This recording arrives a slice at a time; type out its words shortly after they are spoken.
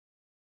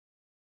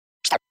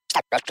Start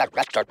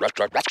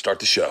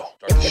the show.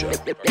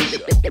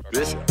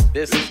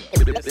 This is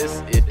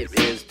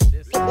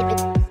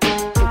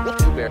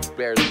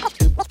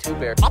two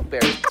bears,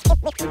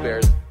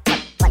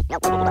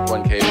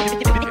 one cave.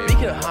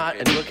 Speaking of hot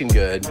and looking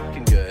good,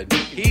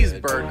 he's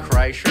Bert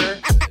Kreischer.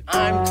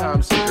 I'm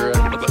Tom Segura.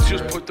 Let's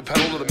just put the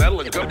pedal to the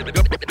metal and go.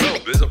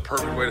 This is a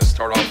perfect way to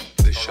start off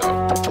this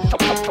show.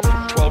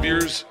 12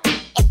 years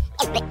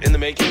in the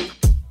making.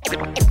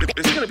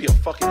 It's gonna be a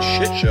fucking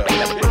shit show.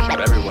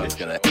 Everyone's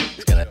gonna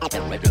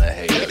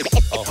hate us.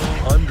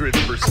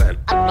 100%.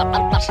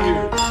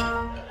 Cheers.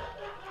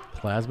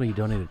 Plasma? You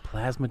donated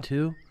plasma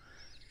too?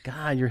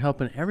 God, you're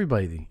helping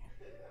everybody.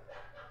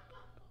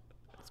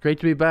 It's great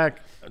to be back.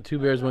 Two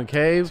Bears, One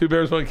Cave. Two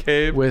Bears, One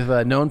Cave. With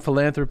a known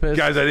philanthropist.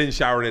 Guys, I didn't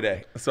shower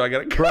today, so I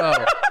gotta go. Bro,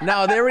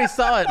 no, they already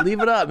saw it.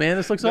 Leave it up, man.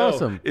 This looks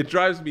awesome. It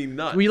drives me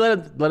nuts. Will you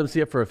let them see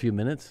it for a few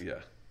minutes? Yeah.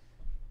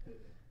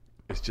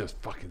 It's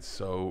just fucking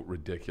so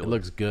ridiculous. It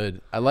looks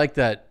good. I like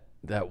that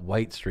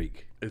white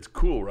streak. It's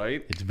cool,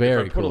 right? It's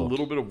very if I put cool. a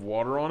little bit of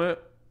water on it,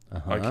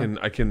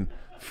 I can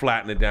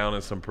flatten it down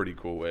in some pretty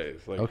cool ways.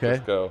 Like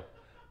just go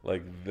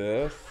like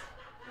this.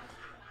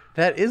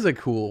 That is a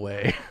cool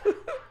way.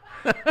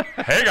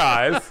 Hey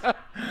guys.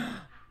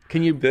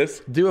 Can you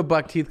do a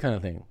buck teeth kind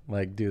of thing?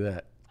 Like do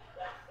that.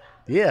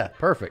 Yeah,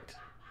 perfect.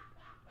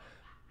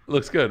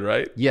 Looks good,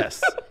 right?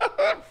 Yes.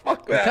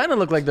 Fuck that. You kind of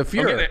look like the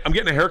Fuhrer. I'm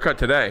getting a haircut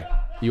today.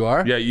 You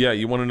are? Yeah.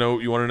 You want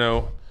to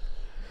know?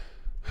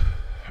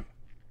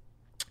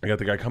 I got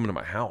the guy coming to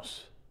my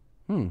house.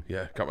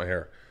 Yeah, cut my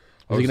hair.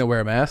 Is he going to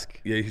wear a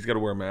mask? Yeah, he's got to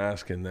wear a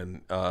mask, and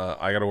then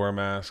I got to wear a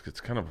mask.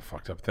 It's kind of a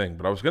fucked up thing,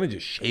 but I was going to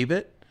just shave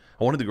it.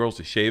 I wanted the girls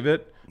to shave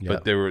it,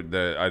 but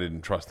I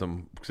didn't trust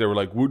them because they were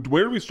like, "Where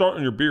do we start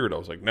on your beard?" I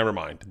was like, "Never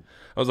mind."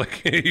 I was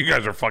like, "You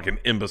guys are fucking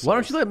imbeciles." Why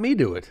don't you let me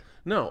do it?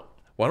 No.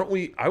 Why don't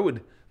we?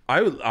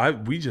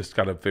 We just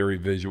got a very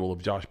visual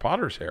of Josh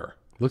Potter's hair.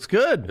 Looks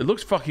good. It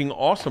looks fucking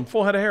awesome.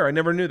 Full head of hair. I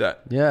never knew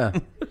that. Yeah.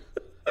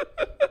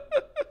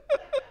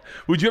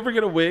 Would you ever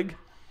get a wig?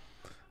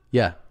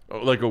 Yeah.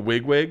 Like a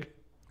wig?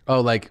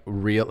 Oh, like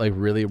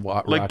really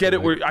like get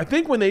it where I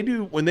think when they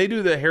do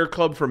the hair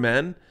club for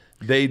men,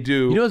 they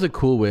do. You know, it's a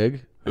cool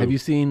wig. Who? Have you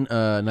seen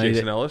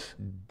Jason Ellis?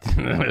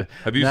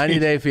 Have you 90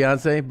 seen Day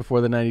Fiance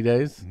before the 90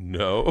 days?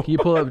 No. Can you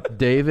pull up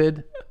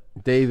David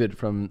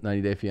from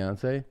 90 Day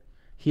Fiance?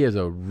 He has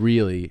a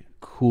really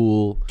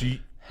cool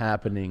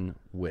happening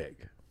wig.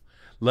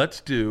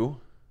 Let's do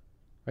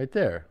right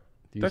there.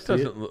 Do you that see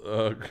doesn't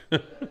look.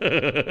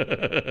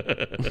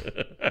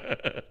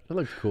 That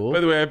looks cool. By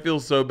the way, I feel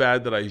so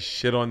bad that I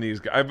shit on these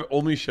guys. I've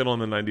only shit on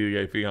the 90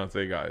 Day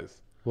Fiance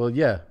guys. Well,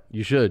 yeah,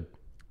 you should.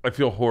 I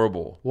feel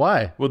horrible.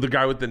 Why? Well, the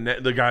guy with the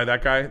neck, that guy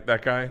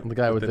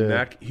with the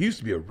neck. He used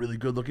to be a really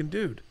good looking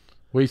dude.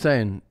 What are you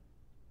saying?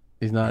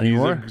 He's not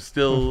anymore? He's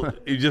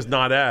just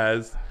not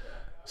as.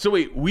 So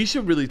wait, we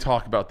should really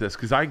talk about this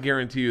because I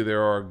guarantee you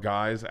there are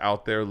guys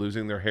out there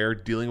losing their hair,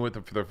 dealing with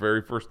it for the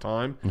very first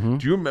time. Mm-hmm.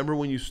 Do you remember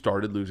when you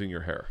started losing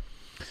your hair?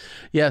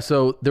 Yeah,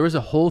 so there was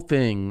a whole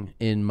thing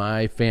in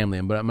my family,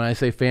 and when I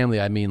say family,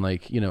 I mean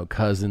like,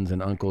 cousins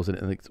and uncles,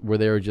 and like, where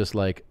they were just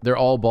like, they're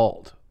all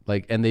bald,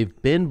 like, and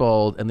they've been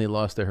bald and they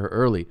lost their hair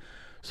early.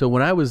 So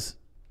when I was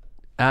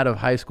out of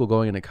high school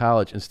going into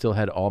college and still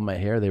had all my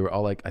hair, they were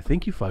all like, I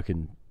think you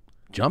fucking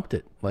jumped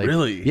it. Like,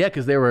 really? Yeah,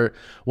 because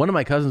one of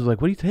my cousins was like,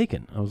 what are you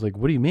taking? I was like,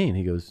 what do you mean?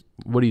 He goes,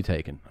 what are you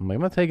taking? I'm like,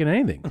 I'm not taking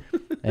anything.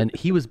 And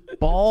he was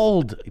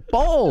bald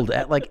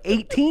at like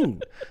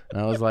 18.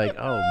 And I was like,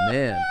 oh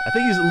man. I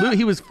think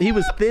he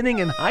was thinning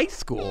in high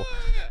school.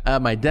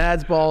 My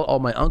dad's bald, all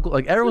my uncle,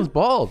 like everyone's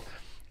bald.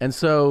 And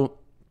so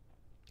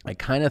I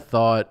kind of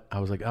thought, I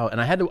was like, oh, and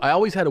I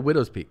always had a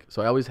widow's peak.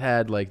 So I always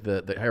had like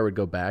the hair would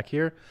go back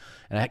here.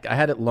 And I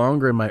had it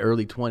longer in my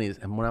early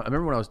 20s. And I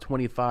remember when I was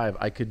 25,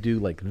 I could do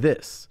like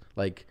this,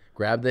 like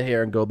grab the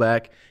hair and go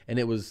back. And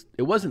it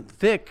wasn't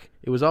thick.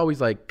 It was always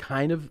like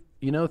kind of,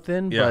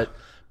 thin, yeah.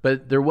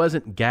 but there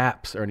wasn't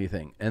gaps or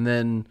anything. And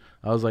then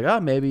I was like, oh,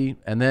 maybe.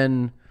 And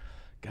then,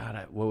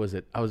 God, what was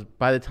it?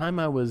 By the time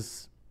I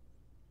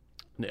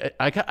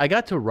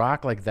got to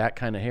rock like that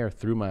kind of hair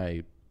through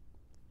my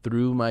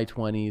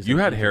 20s. You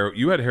had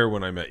hair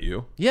when I met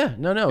you. Yeah,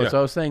 no. Yeah. So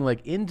I was saying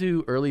like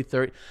into early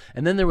 30s.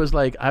 And then there was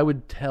like, I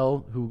would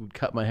tell who would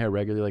cut my hair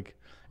regularly, like,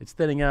 it's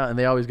thinning out. And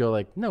they always go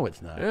like, no,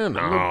 it's not. Yeah,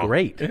 no. You look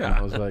great. Yeah. And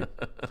I was like,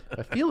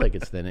 I feel like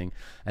it's thinning.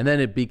 And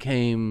then it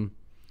became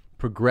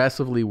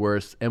progressively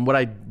worse. And what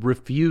I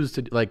refused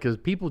to, like, because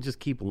people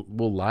just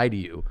will lie to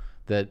you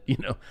that,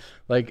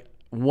 like,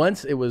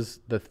 once it was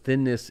the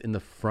thinness in the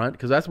front,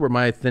 because that's where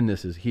my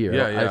thinness is here.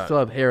 Yeah. I still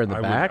have hair in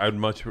the back.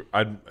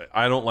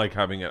 I don't like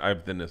having it. I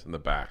have thinness in the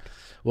back.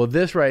 Well,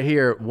 this right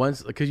here,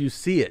 once, because you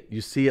see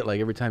it like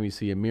every time you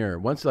see a mirror.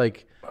 Once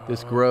like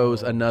this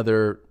grows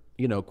another,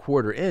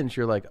 quarter inch,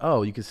 you're like,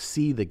 oh, you can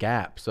see the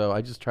gap. So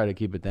I just try to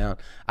keep it down.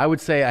 I would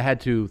say I had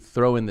to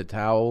throw in the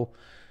towel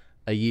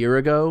a year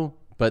ago,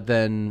 but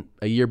then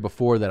a year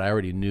before that, I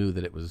already knew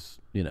that it was,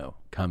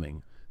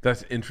 coming.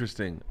 That's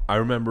interesting. I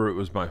remember it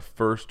was my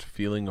first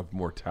feeling of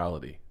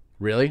mortality.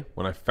 Really?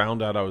 When I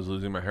found out I was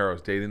losing my hair, I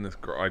was dating this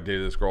girl. I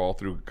dated this girl all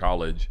through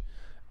college,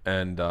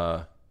 and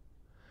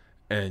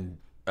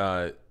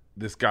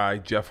this guy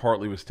Jeff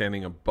Hartley was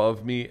standing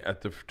above me at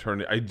the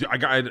fraternity.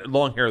 I had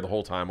long hair the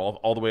whole time,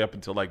 all the way up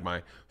until like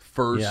my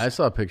first. Yeah, I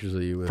saw pictures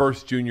of you.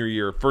 First junior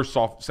year,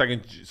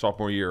 second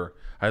sophomore year,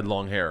 I had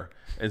long hair,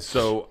 and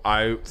so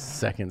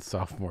second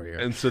sophomore year,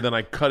 and so then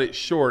I cut it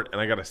short,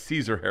 and I got a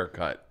Caesar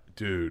haircut,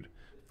 dude.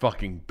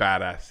 Fucking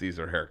badass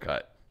Caesar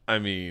haircut. I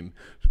mean,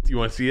 you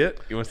want to see it?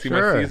 You want to see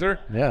my Caesar?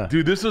 Yeah,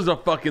 dude, this was a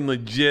fucking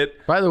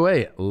legit. By the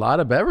way, a lot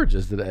of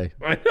beverages today.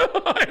 I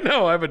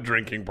know. I have a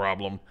drinking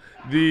problem.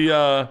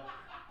 This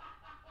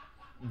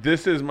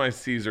is my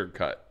Caesar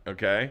cut.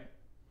 Okay.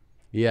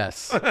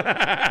 Yes.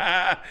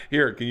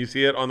 Here, can you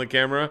see it on the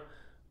camera?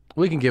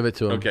 We can give it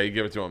to him. Okay, you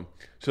give it to him.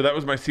 So that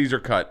was my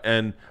Caesar cut,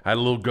 and I had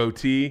a little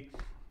goatee.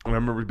 And I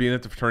remember being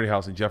at the fraternity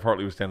house, and Jeff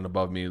Hartley was standing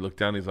above me. He looked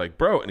down, and he's like,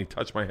 "Bro," and he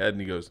touched my head,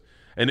 and he goes,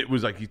 and it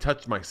was like he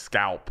touched my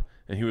scalp,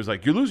 and he was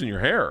like, "You're losing your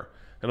hair,"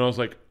 and I was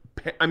like,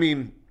 I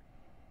mean,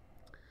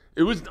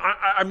 it was.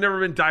 I've never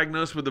been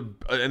diagnosed with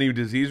any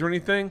disease or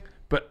anything,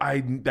 but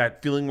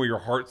that feeling where your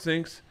heart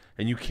sinks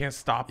and you can't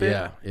stop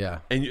it. Yeah.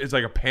 And it's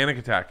like a panic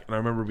attack. And I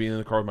remember being in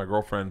the car with my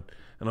girlfriend,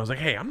 and I was like,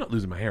 "Hey, I'm not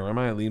losing my hair, am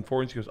I?" I leaned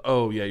forward, and she goes,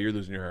 "Oh yeah, you're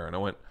losing your hair." And I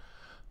went,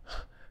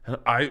 and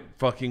I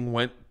fucking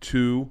went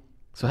to.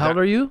 So how old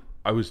are you?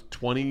 I was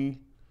 21.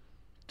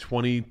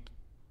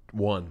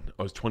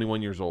 I was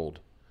 21 years old,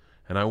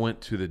 and I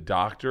went to the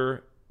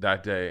doctor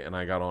that day, and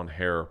I got on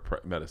hair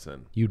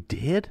medicine. You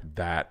did?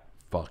 That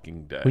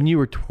fucking day. When you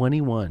were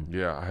 21?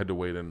 Yeah, I had to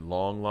wait in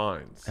long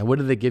lines. And what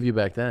did they give you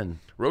back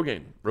then?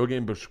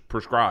 Rogaine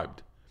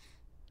prescribed,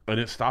 and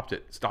it stopped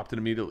it. Stopped it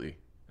immediately,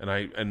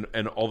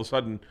 and all of a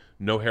sudden,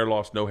 no hair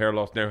loss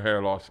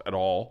at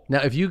all. Now,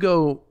 if you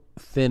go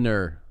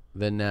thinner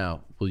than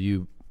now, will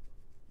you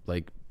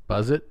like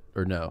buzz it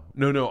or no?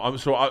 No.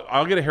 So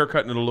I'll get a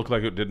haircut and it'll look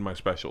like it did in my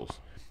specials.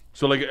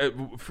 So like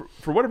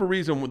for whatever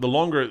reason, the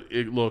longer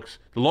it looks,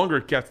 the longer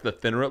it gets, the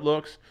thinner it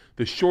looks.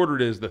 The shorter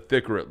it is, the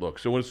thicker it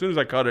looks. So as soon as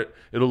I cut it,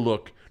 it'll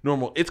look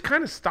normal. It's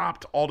kind of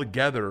stopped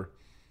altogether,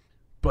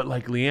 but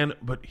like Leanne.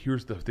 But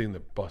here's the thing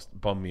that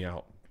bummed me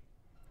out.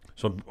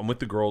 So I'm with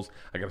the girls.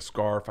 I got a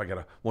scarf. I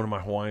got one of my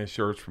Hawaiian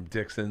shirts from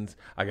Dixon's.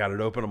 I got it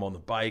open. I'm on the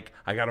bike.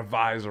 I got a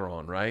visor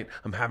on, right?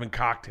 I'm having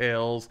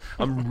cocktails.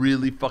 I'm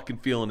really fucking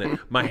feeling it.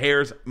 My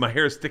hair is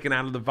sticking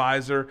out of the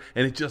visor,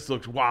 and it just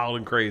looks wild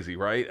and crazy,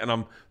 right? And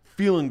I'm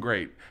feeling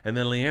great. And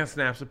then Leanne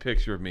snaps a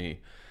picture of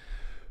me,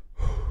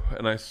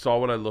 and I saw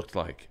what I looked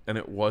like, and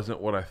it wasn't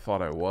what I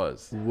thought I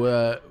was.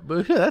 What?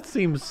 But that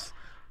seems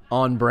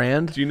on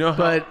brand. Do you know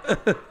how?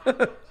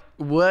 But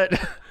what?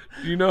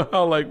 Do you know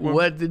how like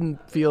what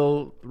didn't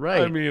feel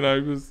right? I mean, I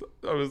was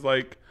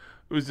like,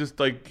 it was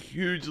just like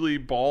hugely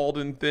bald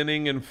and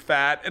thinning and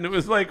fat, and it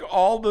was like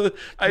all the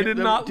I did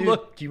not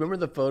look. Do you remember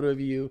the photo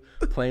of you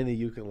playing the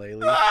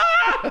ukulele?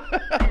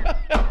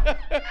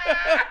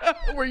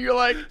 Where you're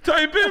like,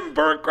 type in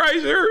Bert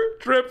Kreischer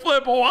trip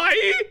flip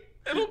Hawaii,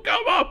 it'll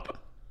come up.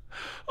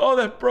 Oh,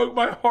 that broke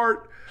my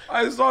heart.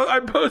 I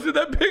posted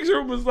that picture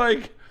and was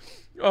like,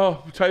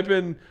 oh, type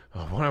in.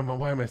 Oh,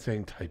 why am I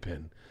saying type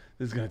in?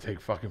 This is gonna take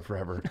fucking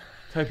forever.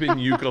 Type in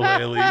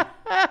ukulele.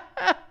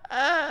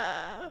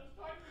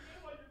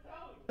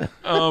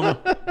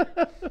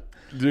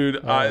 Dude,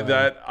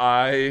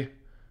 I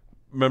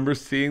remember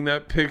seeing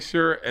that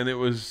picture, and it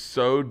was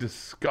so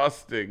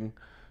disgusting.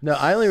 No,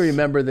 I only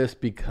remember this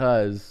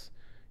because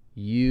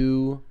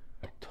you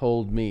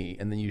told me,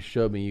 and then you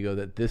showed me. You go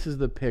that this is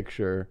the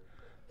picture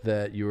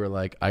that you were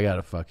like, I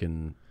gotta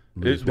fucking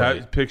lose weight.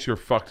 That picture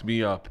fucked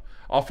me up.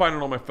 I'll find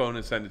it on my phone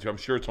and send it to you. I'm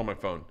sure it's on my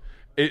phone.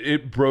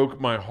 It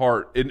broke my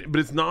heart. But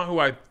it's not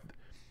who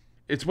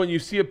it's when you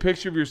see a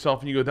picture of yourself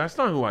and you go, that's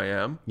not who I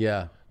am.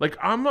 Yeah. Like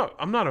I'm not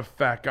a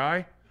fat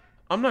guy.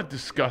 I'm not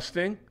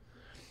disgusting.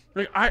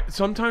 Like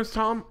sometimes,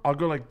 Tom, I'll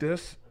go like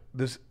this.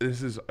 This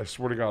is, I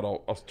swear to God,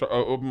 I'll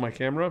open my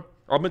camera.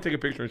 I'm gonna take a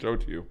picture and show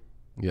it to you.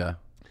 Yeah.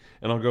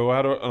 And I'll go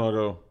out and I'll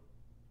go,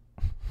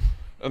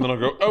 and then I'll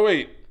go, oh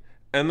wait.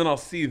 And then I'll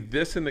see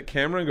this in the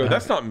camera and go,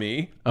 that's not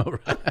me. Oh,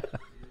 right.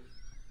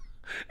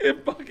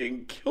 It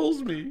fucking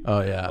kills me.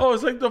 Oh, yeah. Oh,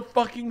 it's like the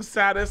fucking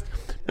saddest.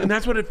 And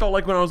that's what it felt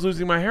like when I was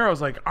losing my hair. I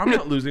was like, I'm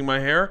not losing my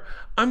hair.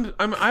 I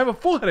have a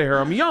full head of hair.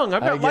 I'm young.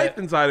 I've got life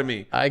inside of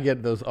me. I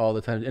get those all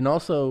the time. And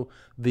also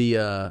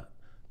the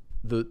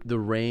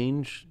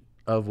range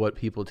of what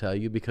people tell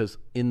you, because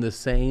in the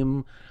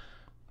same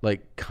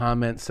like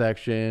comment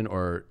section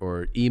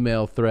or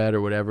email thread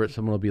or whatever,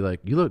 someone will be like,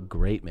 you look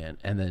great, man.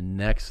 And the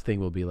next thing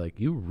will be like,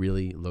 you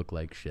really look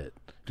like shit.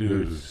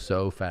 Dude. You're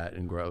so fat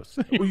and gross.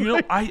 Well, you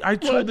know, I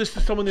told this to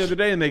someone the other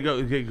day, and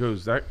he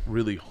goes, that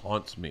really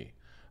haunts me.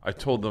 I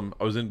told them,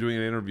 I was doing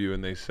an interview,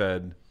 and they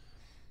said,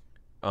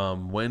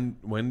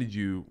 when did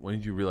you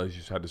realize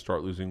you had to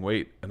start losing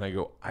weight? And I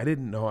go, I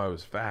didn't know I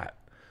was fat.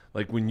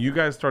 Like when you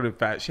guys started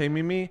fat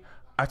shaming me,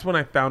 That's when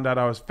I found out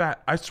I was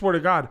fat. I swear to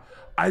God,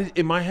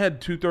 in my head,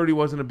 230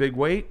 wasn't a big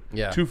weight.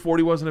 Yeah.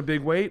 240 wasn't a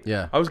big weight.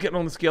 Yeah. I was getting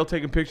on the scale,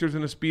 taking pictures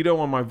in a Speedo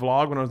on my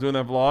vlog when I was doing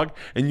that vlog,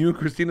 and you and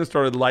Christina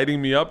started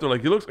lighting me up. They're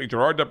like, "He looks like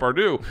Gerard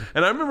Depardieu."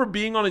 And I remember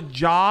being on a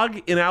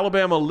jog in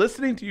Alabama,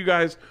 listening to you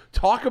guys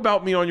talk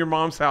about me on your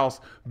mom's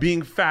house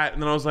being fat,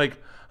 and then I was like,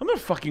 I'm not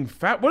fucking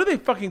fat. What are they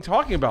fucking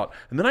talking about?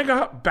 And then I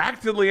got back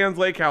to Leanne's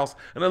lake house,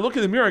 and I look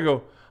in the mirror, I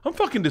go, I'm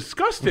fucking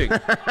disgusting.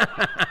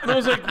 And I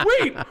was like,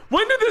 wait,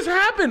 when did this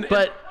happen?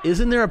 But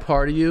isn't there a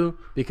part of you,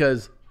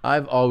 because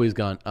I've always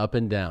gone up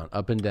and down,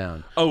 up and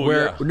down. Oh,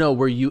 yeah. No,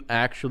 where you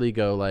actually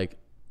go, like,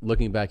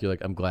 looking back, you're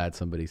like, I'm glad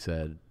somebody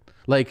said.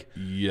 Like,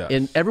 yes.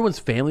 And everyone's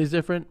family is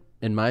different.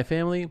 In my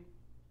family,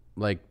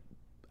 like,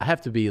 I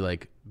have to be,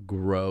 like,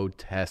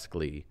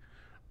 grotesquely,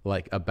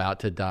 like,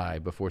 about to die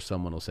before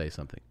someone will say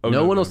something.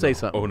 No one will say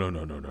something. Oh, no.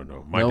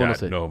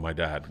 My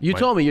dad. You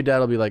told me your dad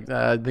will be like,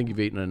 I think you've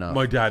eaten enough.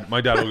 My dad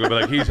will go be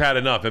like, he's had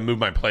enough, and move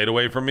my plate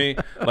away from me.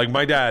 Like,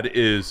 my dad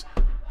is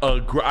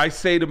I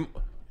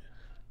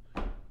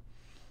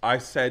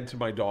said to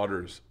my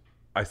daughters,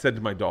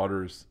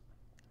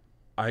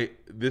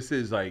 this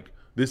is like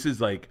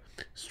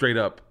straight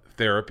up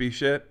therapy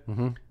shit.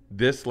 Mm-hmm.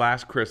 This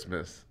last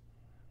Christmas,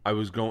 I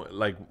was going,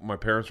 like, my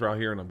parents were out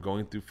here, and I'm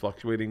going through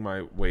fluctuating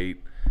my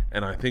weight,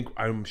 and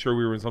I'm sure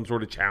we were in some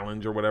sort of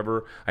challenge or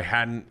whatever. I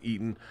hadn't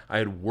eaten. I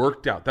had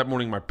worked out. That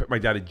morning, my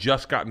dad had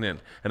just gotten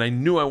in, and I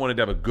knew I wanted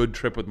to have a good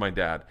trip with my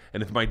dad.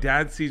 And if my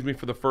dad sees me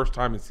for the first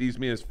time and sees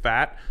me as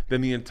fat,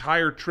 then the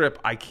entire trip,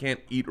 I can't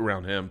eat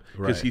around him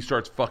because he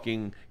starts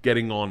fucking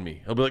getting on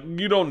me. He'll be like,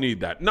 you don't need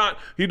that.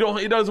 He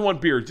doesn't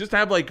want beers. Just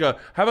have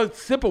a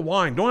sip of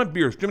wine. Don't have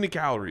beers. Too many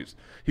calories.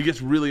 He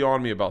gets really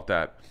on me about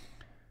that.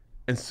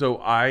 And so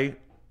I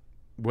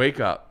wake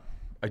up.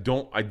 I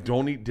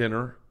don't eat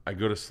dinner. I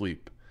go to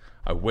sleep.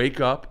 I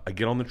wake up. I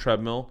get on the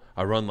treadmill.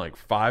 I run like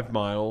 5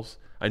 miles.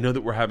 I know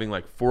that we're having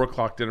like 4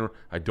 o'clock dinner.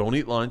 I don't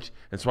eat lunch.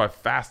 And so I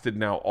fasted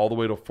now all the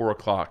way till 4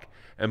 o'clock.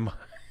 And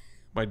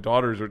my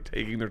daughters are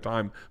taking their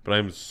time, but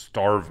I'm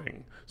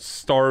starving.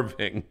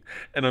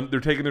 And they're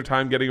taking their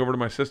time getting over to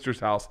my sister's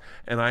house.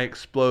 And I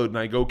explode and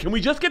I go, can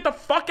we just get the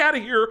fuck out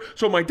of here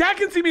so my dad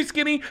can see me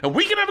skinny and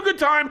we can have a good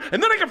time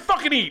and then I can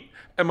fucking eat?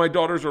 And my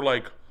daughters are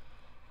like,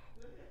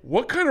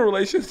 what kind of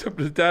relationship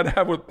does dad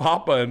have with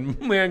Papa? And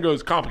Leanne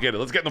goes, complicated.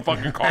 Let's get in the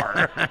fucking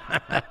car.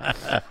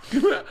 I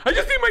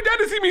just need my dad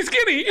to see me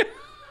skinny. It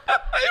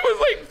was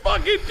like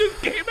fucking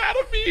just came out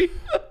of me.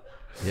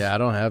 Yeah, I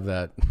don't have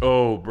that.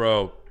 Oh,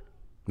 bro.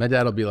 My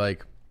dad will be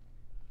like,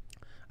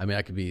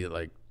 I could be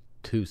like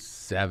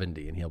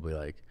 270 and he'll be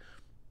like,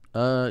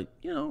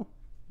 you're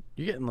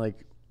getting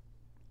like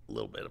a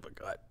little bit of a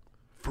gut.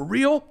 For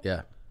real?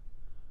 Yeah.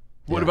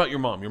 What about your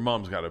mom? Your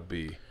mom's got to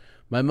be.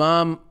 My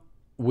mom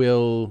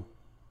will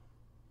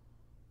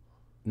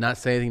not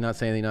say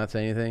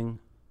anything,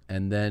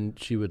 and then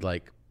she would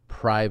like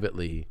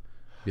privately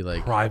be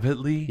like,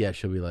 yeah,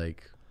 she'll be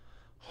like,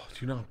 oh, do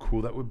you know how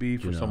cool that would be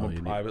for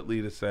someone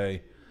privately to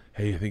say,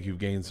 hey, I think you've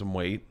gained some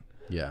weight?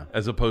 Yeah.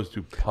 As opposed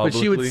to publicly. But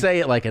she would say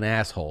it like an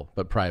asshole,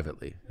 but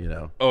privately,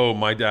 Oh,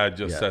 my dad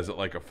just says it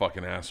like a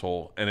fucking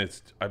asshole, and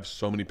I have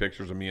so many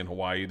pictures of me in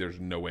Hawaii. There's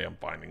no way I'm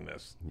finding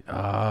this.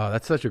 Oh,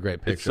 that's such a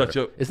great picture.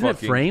 Isn't fucking, it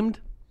framed?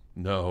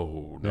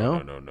 No.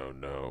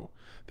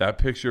 That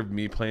picture of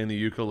me playing the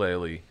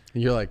ukulele.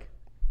 And you're like.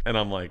 And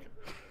I'm like.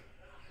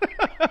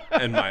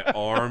 And my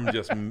arm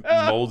just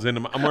molds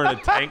into I'm wearing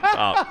a tank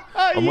top.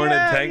 Wearing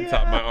a tank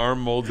top. My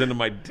arm molds into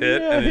my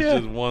tit, and it's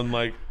just one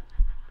like.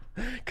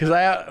 Because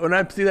when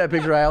I see that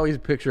picture, I always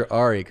picture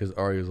Ari, because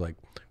Ari was like,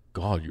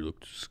 God, you look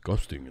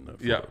disgusting in that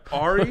photo. Yeah,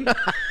 Ari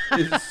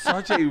is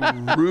such a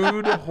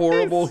rude,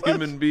 horrible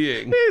human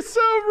being. He's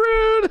so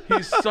rude.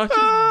 He's such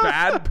a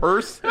bad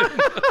person.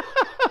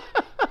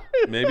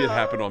 Maybe it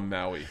happened on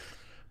Maui.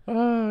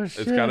 Oh,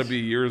 shit. It's got to be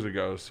years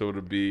ago, so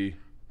it'd be...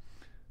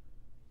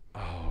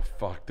 Oh,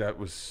 fuck, that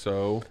was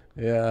so...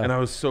 Yeah. And I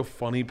was so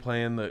funny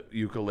playing the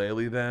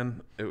ukulele then.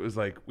 It was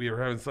like, we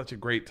were having such a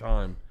great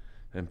time.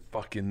 And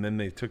fucking then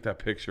they took that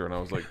picture, and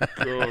I was like,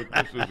 God,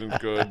 this isn't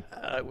good.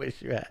 I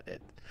wish you had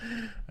it.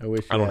 I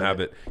don't have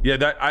it.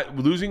 Yeah,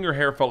 losing your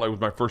hair felt like was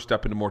my first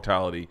step into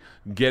mortality.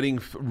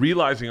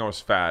 Realizing I was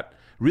fat,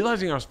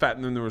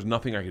 and then there was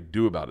nothing I could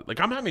do about it. Like,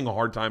 I'm having a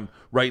hard time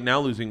right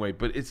now losing weight,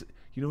 but it's,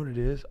 you know what it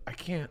is? I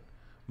can't.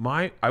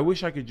 I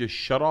wish I could just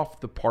shut off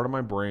the part of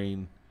my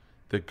brain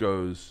that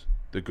goes.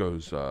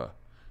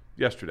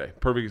 Yesterday,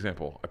 perfect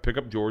example. I pick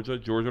up Georgia.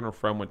 Georgia and her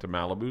friend went to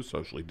Malibu,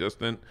 socially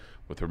distant,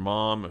 with her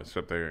mom,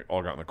 except they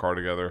all got in the car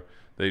together.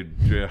 I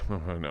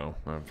know.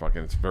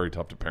 It's very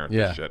tough to parent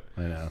this shit.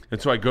 I know. And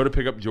so I go to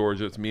pick up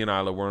Georgia. It's me and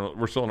Isla.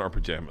 We're still in our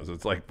pajamas.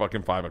 It's like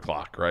fucking 5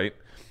 o'clock, right?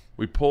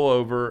 We pull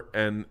over,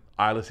 and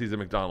Isla sees a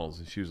McDonald's,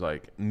 and she was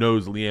like,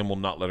 knows Leanne will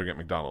not let her get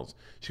McDonald's.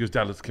 She goes,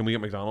 Dad, can we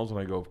get McDonald's? And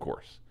I go, of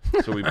course.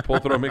 So we pull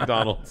through a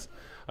McDonald's.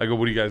 I go,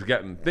 what are you guys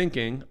getting?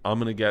 Thinking I'm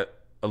going to get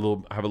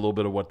have a little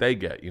bit of what they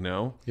get,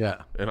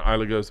 Yeah. And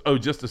Isla goes, oh,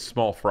 just a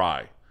small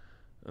fry.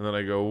 And then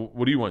I go,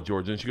 what do you want,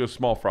 Georgia? And she goes,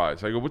 small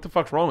fries. I go, what the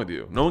fuck's wrong with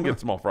you? No one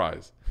gets small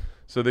fries.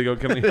 So they go,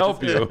 can we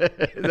help you?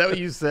 Is that what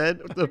you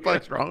said? What the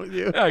fuck's wrong with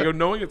you? Yeah, I go,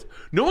 no one goes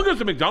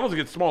to McDonald's to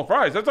get small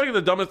fries. That's like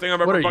the dumbest thing I've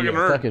ever What are fucking you, a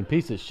heard. fucking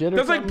piece of shit or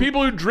That's something? like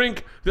people who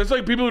drink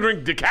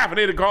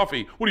decaffeinated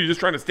coffee. What are you,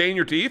 just trying to stain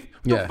your teeth?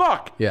 Yeah. The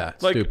fuck? Yeah,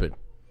 Like, stupid.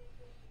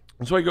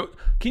 And so I go,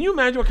 can you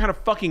imagine what kind of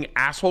fucking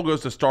asshole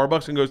goes to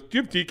Starbucks and goes, do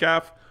you have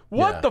decaf?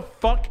 What Yeah. the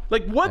fuck?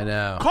 Like, what? I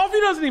know. Coffee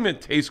doesn't even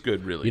taste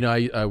good, really. You know,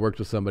 I worked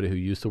with somebody who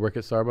used to work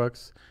at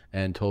Starbucks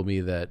and told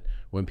me that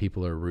when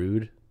people are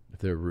rude, if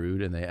they're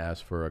rude and they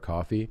ask for a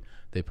coffee,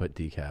 they put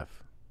decaf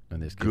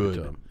and they just give it to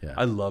Good. them. Yeah.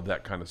 I love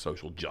that kind of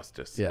social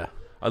justice. Yeah.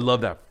 I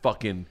love that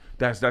fucking,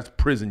 that's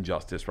prison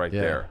justice right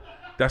Yeah. there.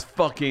 That's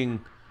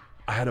fucking,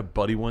 I had a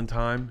buddy one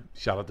time,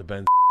 shout out to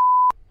Ben.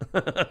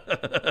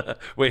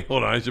 Wait,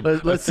 hold on. I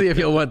should, Let's see if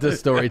you'll want this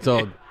story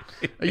told.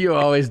 You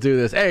always do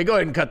this. Hey, go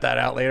ahead and cut that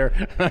out later.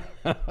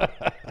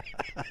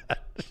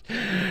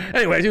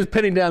 Anyways, he was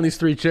pinning down these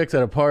 3 chicks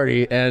at a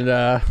party, and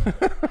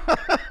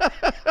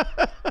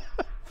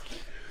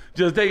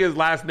just take his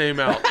last name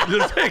out.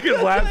 Just take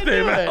his last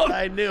name out.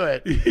 I knew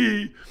it.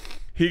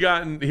 He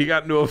got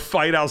into a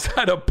fight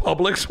outside of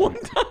Publix one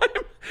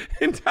time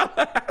in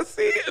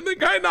Tallahassee, and the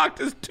guy knocked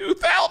his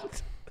tooth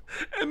out,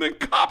 and the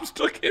cops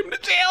took him to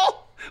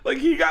jail. Like,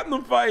 he got in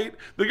the fight.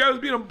 The guy was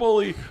being a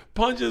bully,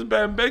 punches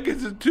Ben. Ben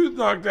gets his tooth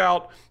knocked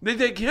out. They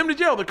take him to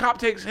jail. The cop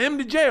takes him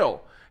to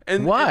jail.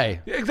 And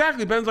Why?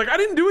 Exactly. Ben's like, I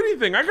didn't do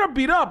anything. I got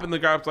beat up. And the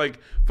guy's like,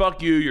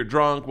 fuck you. You're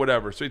drunk,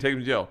 whatever. So he takes him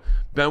to jail.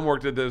 Ben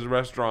worked at this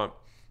restaurant.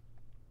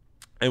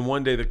 And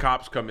one day the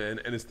cops come in,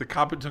 and it's the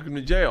cop who took him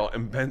to jail.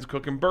 And Ben's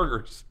cooking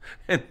burgers.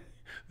 And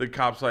the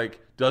cop's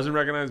like, doesn't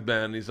recognize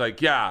Ben. He's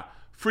like, yeah.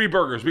 Free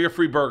burgers. We have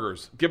free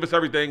burgers. Give us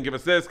everything. Give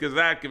us this. Give us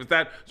that. Give us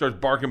that. Starts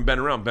barking Ben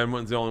around. Ben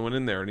wasn't the only one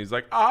in there. And he's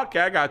like, oh,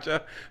 okay, I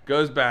gotcha.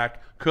 Goes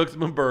back, cooks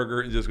him a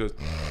burger, and just goes,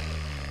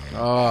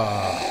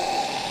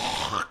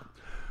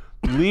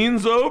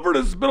 leans over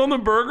to spit on the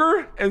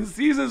burger and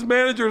sees his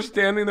manager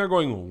standing there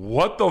going,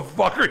 what the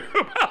fuck are you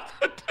about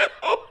to do?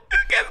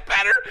 It gets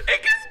better.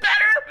 It gets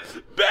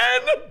better.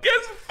 Ben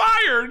gets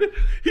fired.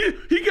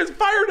 He gets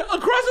fired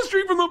across the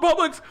street from the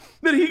Publix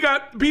that he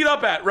got beat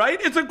up at,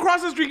 right? It's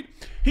across the street.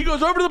 He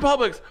goes over to the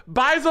Publix,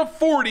 buys a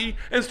 40,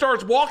 and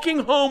starts walking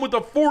home with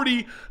a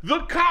 40. The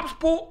cops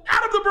pull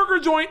out of the burger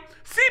joint,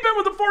 see Ben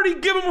with a 40,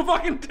 give him a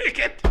fucking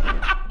ticket.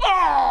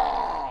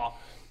 Oh!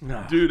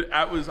 No. Dude,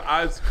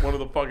 that's one of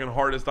the fucking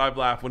hardest I've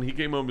laughed when he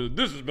came home and said,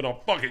 this has been a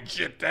fucking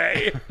shit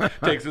day.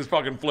 Takes his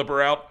fucking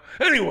flipper out.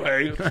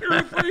 Anyway,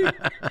 seriously?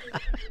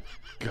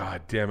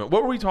 God damn it.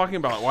 What were we talking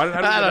about?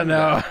 I don't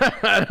know.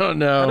 I don't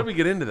know. How did we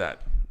get into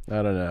that?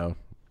 I don't know.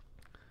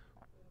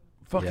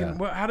 Fucking,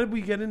 how did we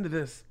get into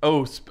this?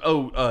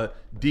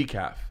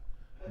 Decaf.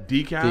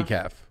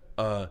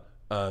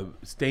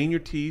 Stain your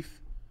teeth.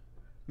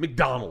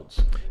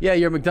 McDonald's. Yeah,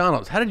 you're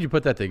McDonald's. How did you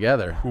put that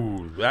together?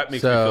 Ooh, that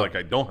makes me feel like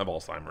I don't have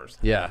Alzheimer's.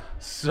 Yeah.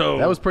 So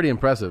that was pretty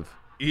impressive.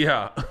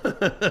 Yeah.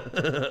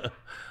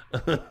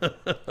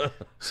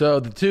 So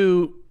the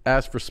 2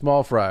 asked for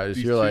small fries.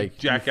 These you're like,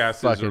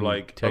 jackasses are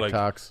like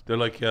TikToks. They're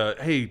like,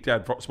 hey,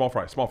 Dad, small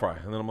fry.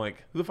 And then I'm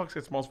like, who the fuck's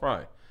got small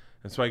fry?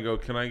 And so I go,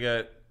 can I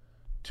get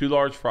 2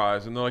 large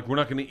fries? And they're like, we're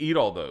not going to eat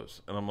all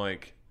those. And I'm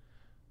like,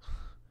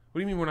 what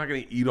do you mean we're not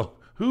going to eat all?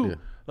 Who? Yeah.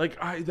 Like,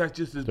 that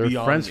just is They're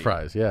beyond French me.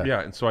 fries, yeah.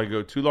 Yeah, and so I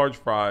go 2 large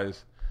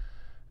fries,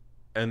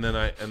 and then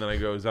I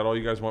go, is that all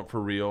you guys want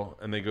for real?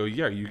 And they go,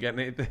 yeah, are you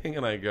getting anything?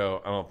 And I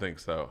go, I don't think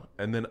so.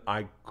 And then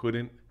I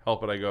couldn't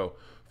help it. I go,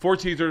 4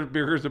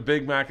 cheeseburgers, a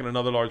Big Mac, and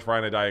another large fry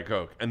and a Diet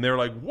Coke. And they're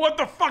like, what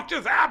the fuck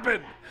just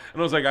happened? And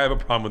I was like, I have a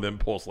problem with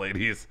impulse,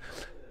 ladies.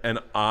 And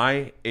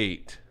I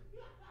ate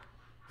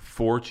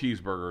 4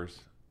 cheeseburgers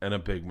and a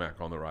Big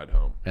Mac on the ride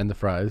home. And the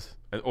fries.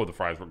 The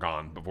fries were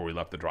gone before we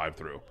left the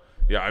drive-thru.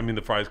 Yeah, I mean,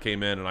 the fries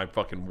came in, and I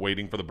fucking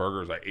waiting for the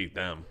burgers. I ate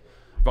them.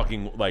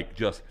 Fucking, like,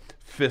 just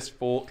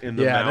fistful in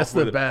the mouth. Yeah, that's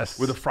the best.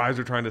 Where the fries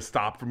are trying to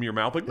stop from your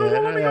mouth. Like, no,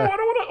 let me go. I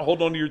don't want to.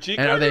 Hold on to your cheek.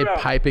 And are they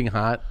piping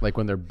hot, like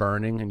when they're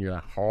burning, and you're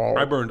like, oh.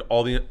 I burned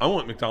all the... I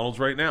want McDonald's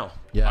right now.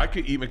 Yeah. I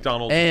could eat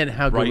McDonald's. And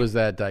how good was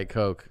that Diet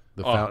Coke?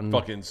 The fountain?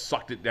 Fucking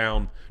sucked it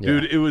down. Yeah.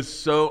 Dude, it was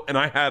so... And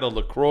I had a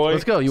LaCroix.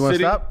 Let's go. You want to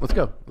stop? Let's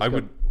go. I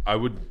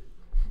would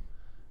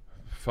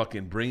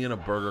fucking bring in a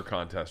burger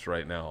contest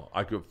right now.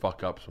 I could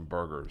fuck up some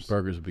burgers.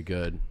 Burgers would be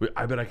good.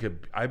 I bet I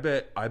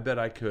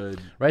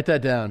could. Write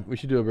that down. We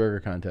should do a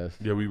burger contest.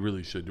 Yeah, we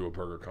really should do a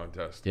burger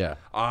contest. Yeah.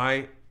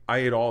 I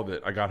ate all of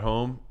it. I got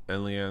home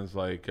and Leanne's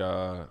like,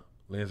 I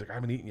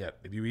haven't eaten yet.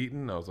 Have you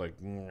eaten? I was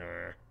like, nah.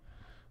 I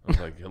was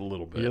like, a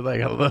little bit. You're like,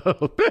 a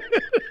little bit.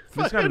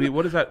 It's got to be,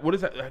 what is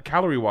that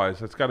calorie wise?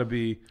 That's got to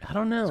be, I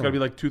don't know. It's got to be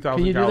like 2,000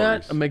 calories. Can you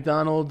calories. do that? A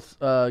McDonald's,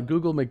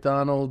 Google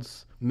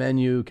McDonald's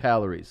menu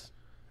calories.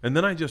 And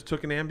then I just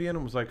took an Ambien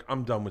and was like,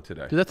 I'm done with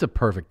today. Dude, that's a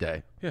perfect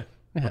day. Yeah.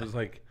 I was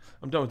like,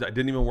 I'm done with that. I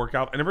didn't even work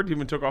out. I never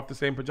even took off the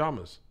same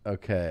pajamas.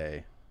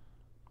 Okay.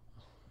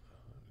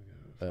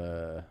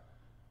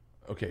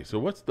 Okay, so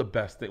what's the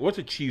best thing? What's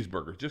a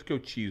cheeseburger? Just go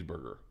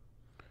cheeseburger.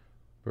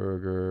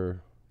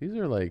 Burger. These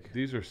are like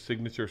These are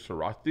signature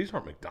sriracha. These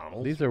aren't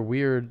McDonald's. these are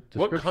weird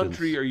What descriptions.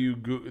 country are you?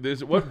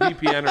 What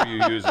VPN are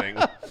you using?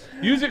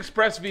 Use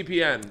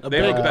ExpressVPN. They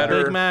Big, have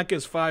better. Big Mac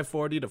is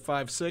 $5.40 to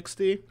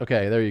 $5.60.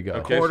 Okay, there you go.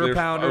 Okay, Quarter there's-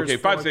 pounders, Okay,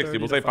 560.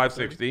 We'll say $4.30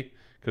 to $5.60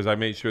 because I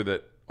made sure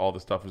that all the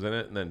stuff was in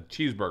it, and then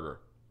cheeseburger.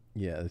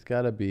 Yeah, it's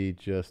got to be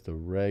just a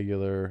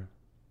regular.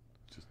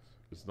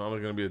 It's not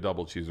going to be a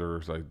double cheeseburger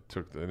because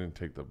I didn't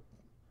take the.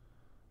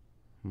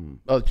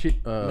 Oh,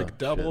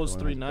 McDouble is shit,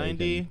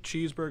 $3.90.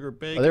 Cheeseburger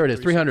bacon. Oh, there it is,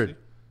 300.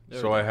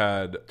 So I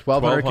had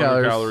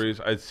 1,200 calories.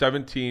 I had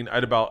 17. I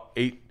had about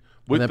 8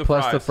 with then the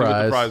plus fries. the See what the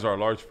fries. fries are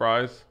large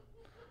fries.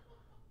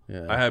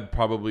 Yeah, I had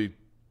probably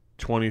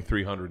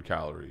 2,300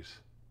 calories.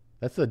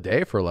 that's a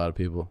day for a lot of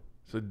people.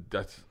 So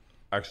that's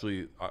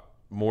actually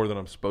more than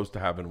I'm supposed to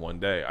have in one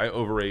day. I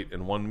overate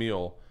in one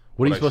meal.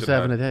 What are you I supposed should to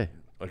have in a day?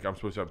 Like I'm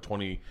supposed to have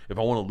 20. If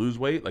I want to lose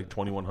weight, like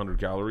 2,100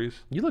 calories.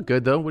 You look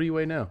good though. What do you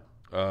weigh now?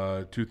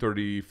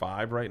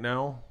 235 right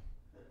now.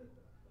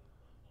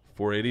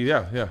 480.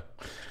 Yeah.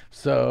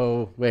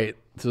 So wait,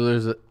 so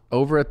there's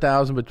over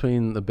 1,000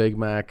 between the Big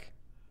Mac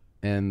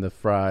and the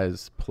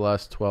fries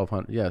plus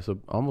 1,200. Yeah, so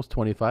almost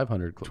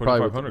 2,500.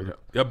 2,500.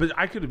 Yeah, but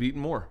I could have eaten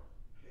more.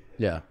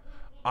 Yeah.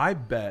 I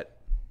bet.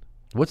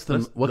 What's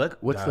the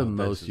what's the This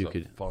most is you a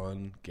could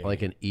fun game.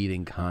 like an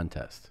eating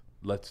contest?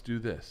 Let's do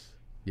this.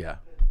 Yeah.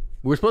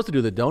 We're supposed to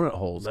do the donut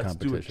holes Let's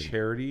do a competition.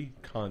 charity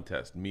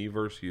contest. Me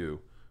versus you.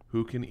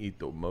 Who can eat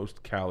the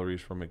most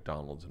calories from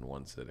McDonald's in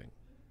one sitting?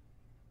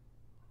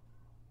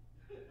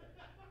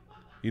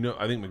 You know,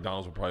 I think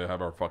McDonald's will probably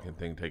have our fucking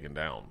thing taken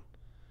down.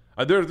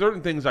 There are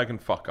certain things I can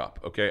fuck up,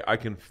 okay? I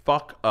can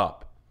fuck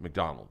up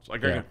McDonald's.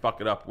 Like, I Yeah. can fuck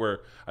it up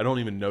where I don't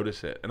even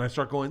notice it. And I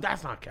start going,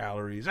 that's not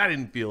calories. I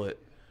didn't feel it.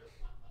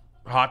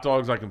 Hot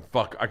dogs, I can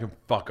fuck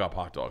up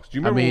hot dogs. Do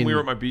you remember when we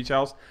were at my beach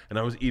house and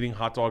I was eating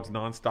hot dogs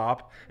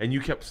nonstop and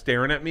you kept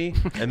staring at me?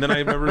 And then I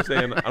remember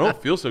saying, I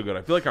don't feel so good.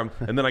 I feel like I'm...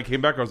 And then I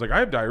came back, I was like, I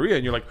have diarrhea.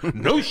 And you're like,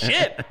 no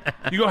shit.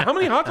 You go, how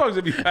many hot dogs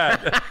have you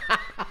had?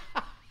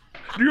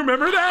 Do you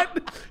remember that?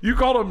 You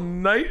called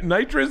them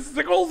nitrous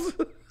sickles?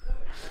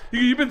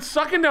 You've been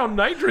sucking down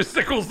nitrous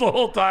sickles the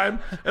whole time.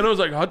 And I was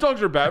like, hot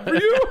dogs are bad for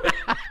you?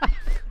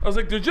 I was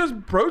like, they're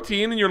just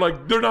protein. And you're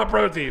like, they're not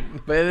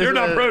protein. They're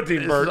not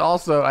protein, Bert.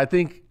 Also, I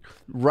think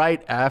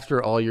right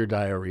after all your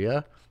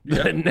diarrhea,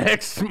 the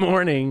next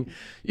morning,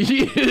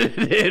 you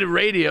did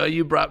radio.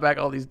 You brought back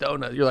all these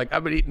donuts. You're like,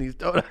 I've been eating these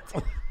donuts.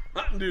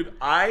 Dude,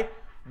 I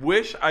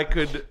wish I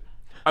could...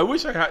 I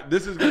wish I had...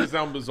 This is going to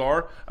sound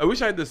bizarre. I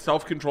wish I had the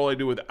self-control I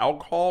do with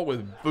alcohol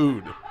with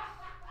food.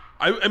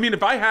 I mean,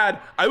 if I had...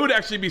 I would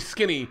actually be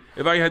skinny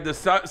if I had the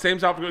same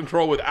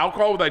self-control with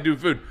alcohol as I do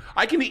food.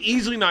 I can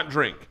easily not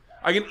drink.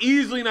 I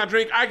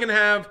can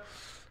have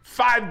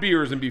 5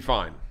 beers and be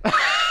fine.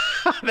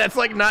 That's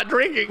like not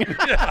drinking.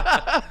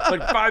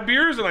 Like 5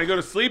 beers and I go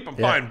to sleep. I'm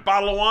fine.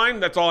 Bottle of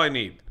wine, that's all I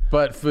need.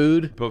 But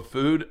food...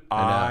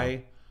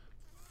 I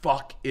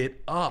fuck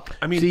it up.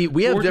 I mean, See,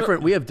 we have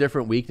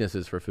different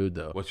weaknesses for food,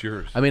 though. What's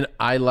yours? I mean,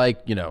 I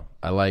like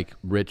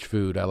rich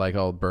food. I like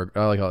all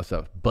that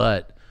stuff.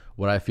 But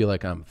what I feel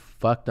like I'm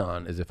fucked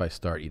on is if I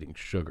start eating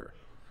sugar.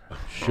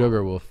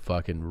 Sugar will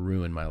fucking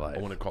ruin my life.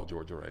 I want to call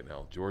Georgia right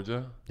now.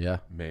 Georgia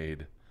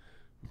made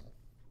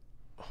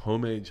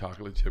homemade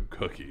chocolate chip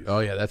cookies. Oh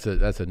yeah, that's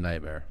a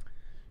nightmare.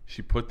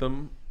 She put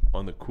them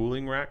on the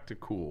cooling rack to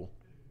cool,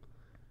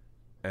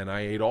 and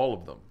I ate all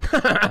of them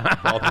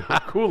while they were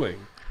cooling.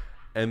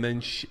 And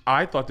then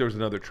I thought there was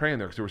another tray in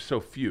there because there were so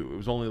few. It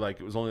was only like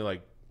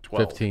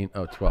 12. 15.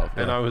 Oh, 12.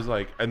 And yeah. I was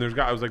like, there's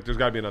got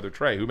to be another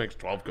tray. Who makes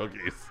 12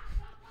 cookies?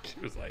 She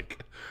was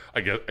like,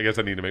 I guess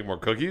I need to make more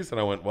cookies.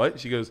 And I went, what?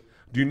 She goes,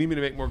 do you need me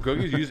to make more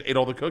cookies? You just ate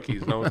all the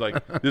cookies. And I was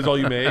like, this is all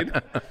you made?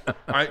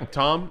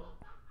 Tom,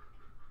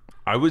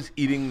 I was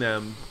eating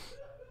them.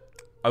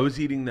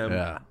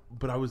 Yeah.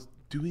 But I was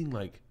doing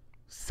like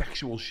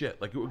sexual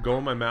shit. Like it would go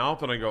in my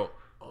mouth and I go,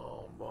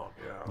 oh, fuck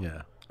yeah.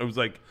 Yeah. It was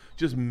like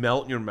just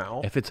melt in your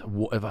mouth. If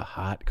a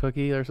hot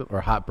cookie or something,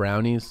 or hot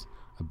brownies,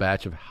 a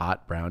batch of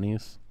hot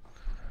brownies.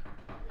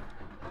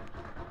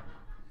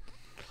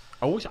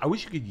 I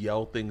wish you could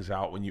yell things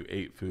out when you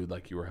ate food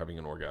like you were having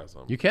an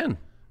orgasm. You can.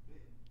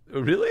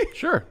 Really?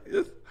 Sure.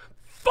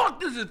 Fuck,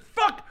 this is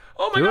fuck.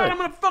 Oh my Do God, it. I'm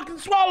going to fucking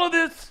swallow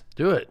this.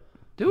 Do it.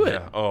 Do it.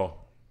 Yeah. Oh.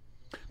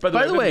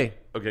 By the way.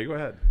 Okay, go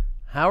ahead.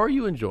 How are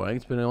you enjoying?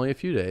 It's been only a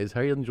few days. How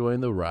are you enjoying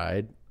the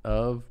ride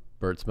of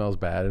Bert Smells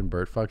Bad and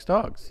Bert Fucks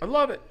Dogs? I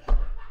love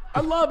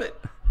it.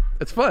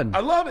 It's fun. I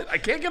love it. I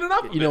can't get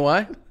enough of it. You know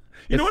why?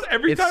 You know what?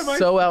 Every time it's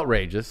so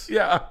outrageous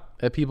Yeah.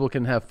 that people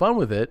can have fun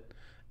with it,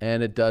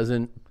 and it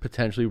doesn't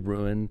potentially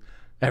ruin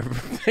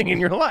everything in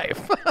your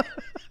life.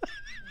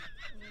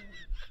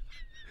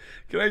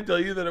 Can I tell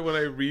you that when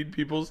I read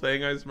people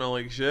saying I smell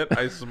like shit,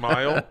 I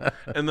smile,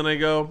 and then I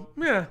go,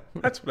 yeah,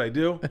 that's what I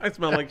do. I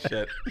smell like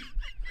shit.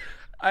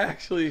 I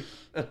actually...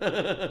 Oh,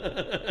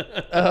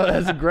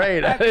 that's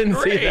great. I didn't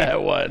see great.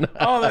 that one.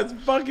 Oh, that's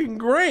fucking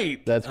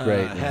great. That's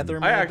great. Heather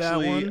made I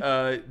actually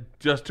that one.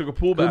 just took a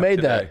pool bath Who made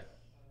today.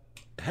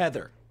 that?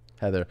 Heather.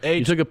 Heather.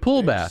 You took a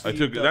pool bath.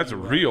 That's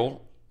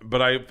real.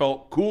 but I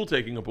felt cool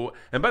taking a pool.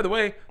 And by the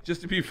way,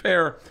 just to be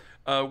fair,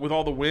 with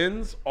all the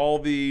winds, all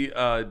the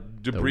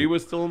debris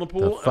was still in the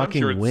pool. The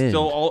fucking I'm sure it's wind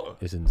still all.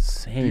 is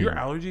insane. Do your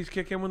allergies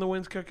kick in when the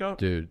winds kick up?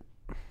 Dude,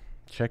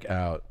 check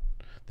out.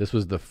 This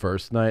was the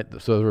first night.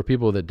 So for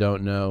people that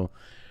don't know,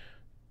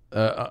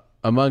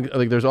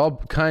 there's all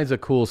kinds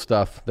of cool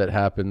stuff that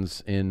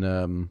happens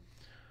in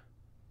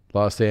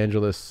Los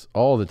Angeles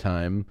all the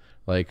time,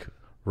 like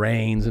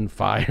rains and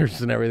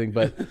fires and everything.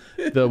 But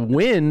the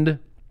wind,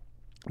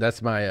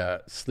 that's my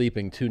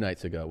sleeping 2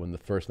 nights ago when the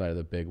first night of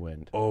the big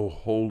wind. Oh,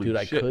 holy Dude,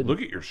 shit. I couldn't.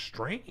 Look at your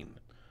strain.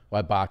 Well,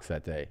 I boxed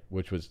that day,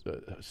 which was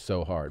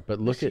so hard.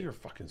 But look at your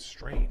fucking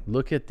strain.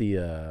 Look at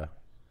the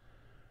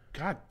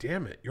God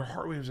damn it. Your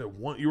heart rate was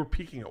at you were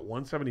peaking at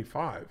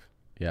 175.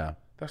 yeah.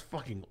 That's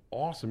fucking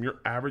awesome. Your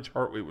average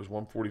heart rate was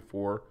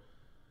 144.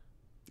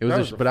 It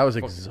was, but I was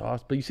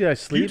exhausted. But you see, I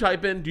sleep. Do you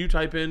type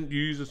in? Do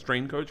you use a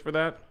strain coach for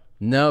that?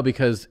 No,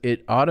 because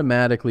it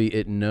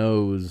automatically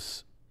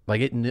knows,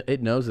 like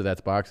it knows that that's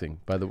boxing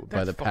by the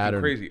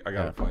pattern. Crazy. I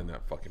gotta find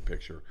that fucking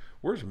picture.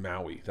 Where's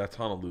Maui? That's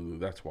Honolulu.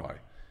 That's why.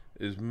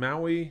 Is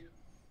Maui?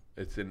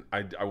 It's in.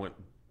 I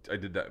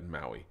did that in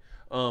Maui.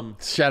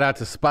 Shout out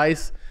to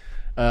Spice.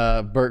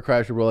 Bert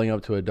Kreischer rolling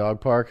up to a dog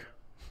park.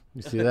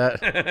 You see that?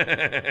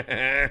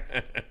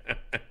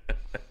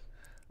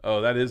 Oh,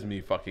 that is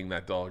me fucking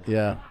that dog.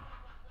 Yeah.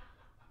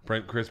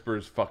 Brent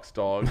Crispers fucks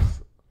dogs.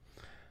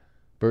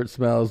 Bert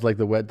smells like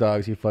the wet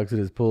dogs he fucks at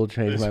his pool.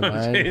 Changed my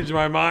mind. Changed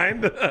my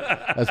mind.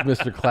 That's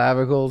Mr.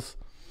 Clavicles.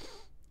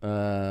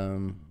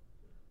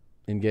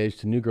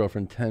 Engaged to new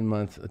girlfriend, 10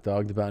 months. A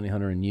dog, the bounty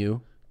hunter, and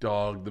you.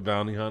 Dog, the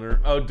bounty hunter.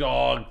 Oh,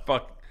 dog.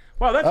 Fuck.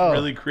 Wow, that's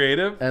really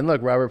creative. And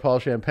look, Robert Paul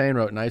Champagne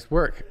wrote, nice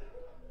work.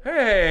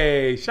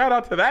 Hey, shout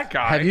out to that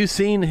guy. Have you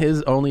seen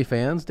his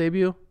OnlyFans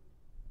debut?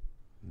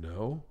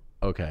 No.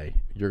 Okay,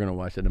 you're going to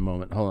watch it in a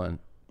moment. Hold on.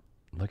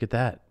 Look at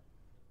that.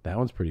 That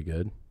one's pretty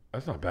good.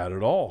 That's not bad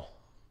at all.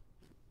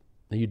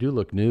 You do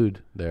look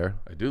nude there.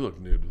 I do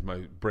look nude with my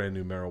brand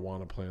new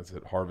marijuana plants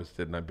that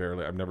harvested, and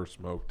I've never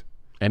smoked.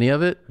 Any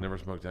of it? I never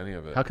smoked any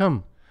of it. How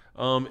come?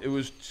 It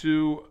was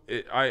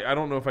I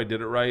don't know if I did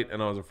it right,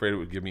 and I was afraid it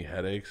would give me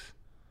headaches.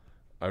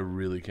 I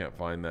really can't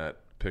find that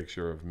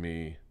picture of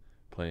me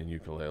playing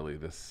ukulele.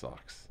 This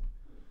sucks.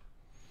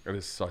 It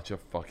is such a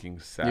fucking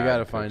sad You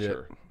gotta picture. find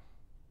it.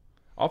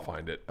 I'll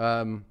find it.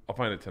 I'll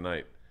find it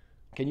tonight.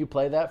 Can you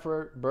play that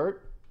for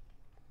Bert?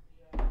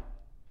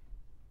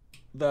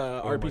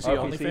 The RPC RPC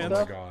OnlyFans?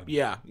 stuff? Oh my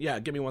God. Yeah.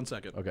 Give me 1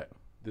 second. Okay.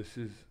 This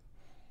is...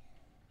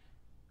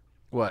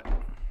 What?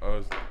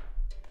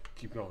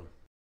 Keep going.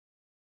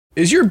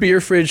 Is your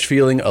beer fridge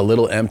feeling a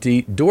little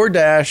empty?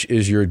 DoorDash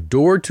is your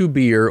door to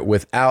beer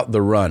without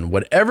the run.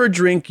 Whatever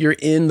drink you're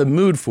in the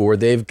mood for,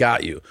 they've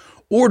got you.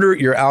 Order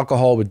your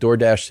alcohol with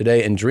DoorDash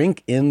today and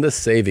drink in the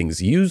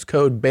savings. Use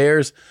code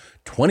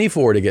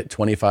BEARS24 to get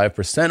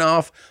 25%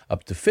 off,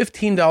 up to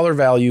 $15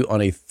 value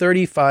on a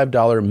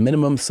 $35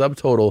 minimum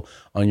subtotal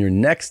on your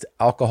next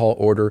alcohol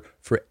order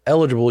for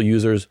eligible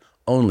users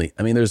only.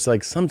 I mean, there's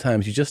like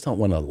sometimes you just don't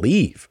want to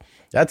leave.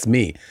 That's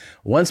me.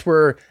 Once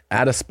we're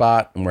at a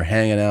spot and we're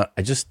hanging out,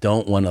 I just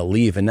don't want to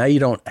leave. And now you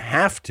don't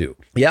have to.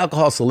 The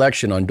alcohol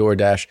selection on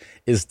DoorDash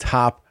is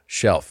top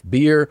shelf.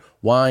 Beer,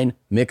 wine,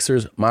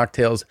 mixers,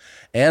 mocktails,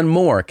 and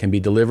more can be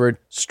delivered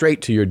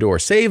straight to your door.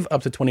 Save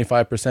up to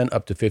 25%,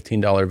 up to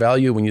 $15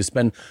 value when you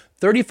spend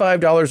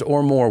 $35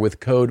 or more with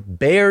code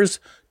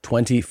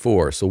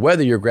BEARS24. So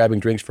whether you're grabbing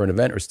drinks for an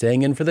event or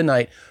staying in for the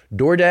night,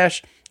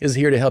 DoorDash is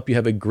here to help you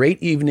have a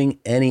great evening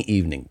any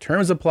evening.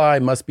 Terms apply.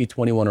 Must be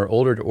 21 or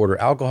older to order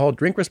alcohol.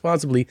 Drink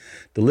responsibly.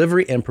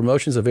 Delivery and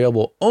promotions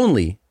available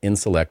only in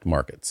select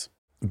markets.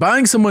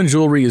 Buying someone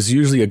jewelry is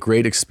usually a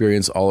great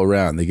experience all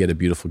around. They get a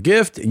beautiful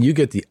gift, and you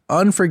get the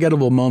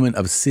unforgettable moment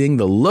of seeing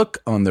the look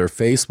on their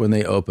face when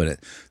they open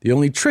it. The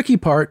only tricky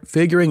part,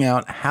 figuring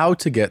out how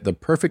to get the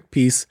perfect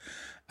piece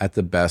at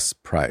the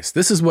best price.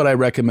 This is what I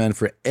recommend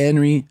for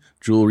any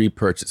jewelry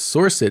purchase.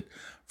 Source it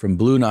from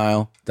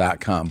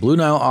BlueNile.com. Blue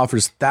Nile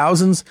offers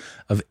thousands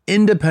of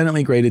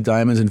independently graded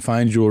diamonds and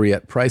fine jewelry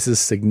at prices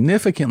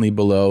significantly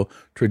below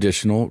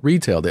traditional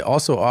retail. They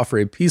also offer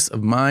a peace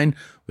of mind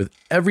with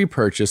every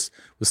purchase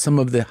with some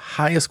of the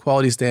highest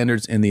quality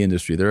standards in the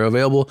industry. They're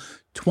available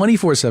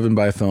 24/7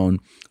 by phone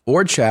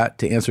or chat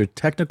to answer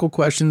technical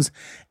questions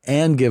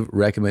and give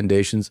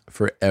recommendations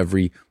for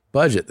every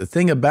budget. The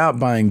thing about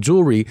buying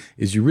jewelry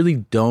is you really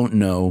don't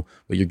know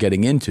what you're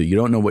getting into. You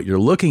don't know what you're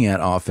looking at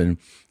often.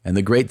 And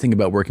the great thing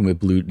about working with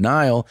Blue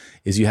Nile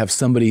is you have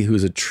somebody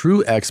who's a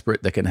true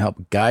expert that can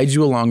help guide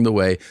you along the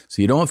way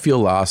so you don't feel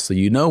lost, so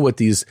you know what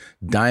these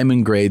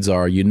diamond grades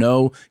are. You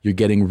know you're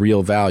getting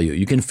real value.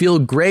 You can feel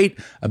great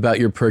about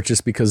your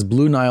purchase because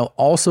Blue Nile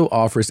also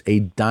offers a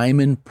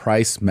diamond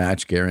price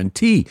match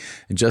guarantee.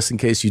 And just in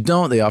case you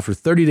don't, they offer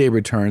 30-day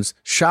returns.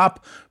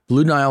 Shop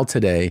Blue Nile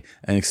today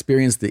and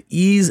experience the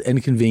ease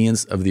and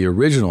convenience of the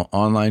original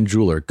online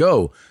jeweler.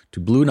 Go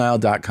to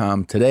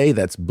BlueNile.com today.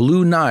 That's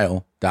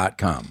BlueNile.com.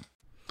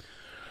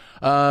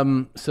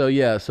 So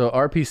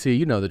RPC,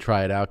 you know the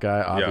Try It Out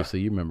guy. Obviously,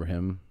 you remember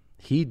him.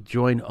 He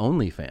joined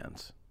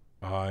OnlyFans.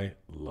 I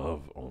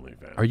love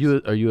OnlyFans.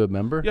 Are you a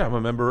member? Yeah, I'm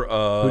a member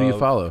of... Who do you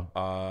follow?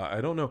 I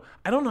don't know.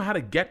 I don't know how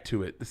to get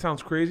to it. This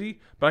sounds crazy,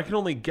 but I can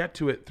only get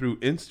to it through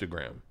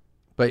Instagram.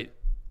 But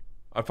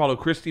I follow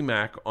Christy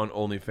Mack on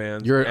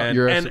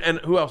OnlyFans. And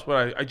who else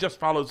would I just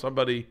followed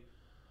somebody.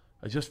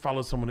 I just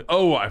followed someone.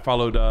 Oh, I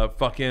followed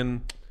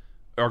fucking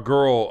our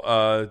girl,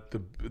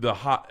 the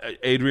hot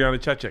Adriana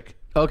Chechik.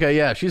 Okay,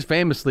 yeah, she's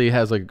famously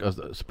has like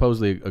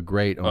supposedly a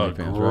great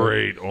OnlyFans.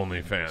 Great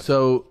OnlyFans.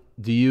 So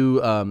do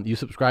you you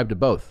subscribe to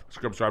both?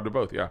 Subscribe to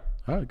both, yeah.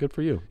 All right, good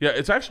for you. Yeah,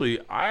 it's actually,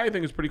 I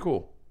think it's pretty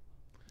cool.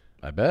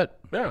 I bet.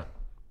 Yeah.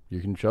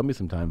 You can show me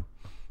sometime.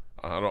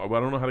 I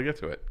don't know how to get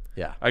to it.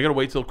 Yeah. I gotta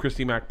wait till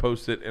Christy Mack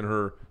posts it in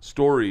her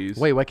stories.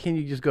 Wait, why can't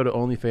you just go to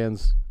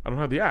OnlyFans? I don't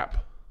have the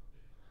app.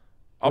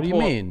 What do you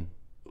mean?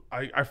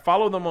 I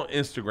follow them on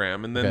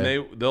Instagram, and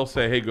then they'll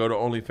say, "Hey, go to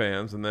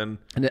OnlyFans," and then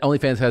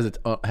OnlyFans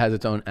has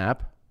its own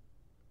app.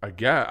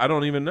 I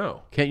don't even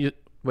know. Can't you?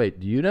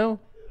 Wait, do you know?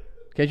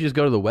 Can't you just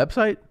go to the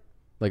website,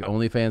 like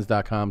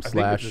OnlyFans.com/?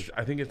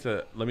 I think it's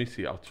a. Let me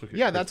see. I'll check it.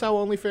 Yeah, that's how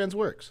OnlyFans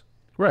works.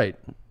 Right.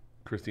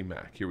 Christy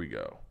Mack. Here we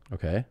go.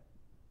 Okay.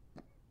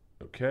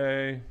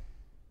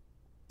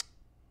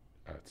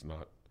 That's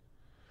not.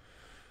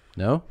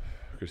 No.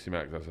 Christy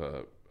Mack does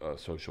a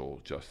social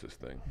justice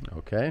thing.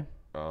 Okay.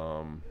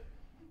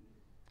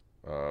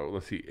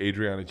 Let's see,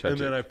 Adriana Chechik. And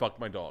then I fucked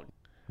my dog.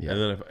 Yeah.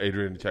 And then if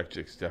Adriana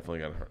Chechik's definitely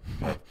gonna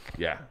hurt.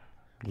 Yeah.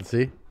 Let's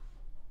see.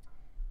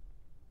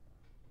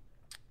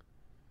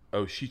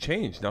 Oh, she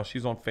changed. Now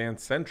she's on Fan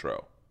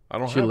Centro. I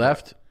don't. She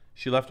left. That.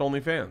 She left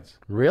OnlyFans.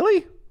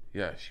 Really?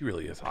 Yeah, she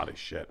really is hot as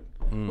shit.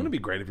 Wouldn't it be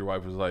great if your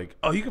wife was like,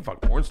 "Oh, you can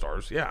fuck porn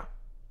stars"? Yeah.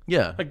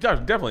 Yeah. Like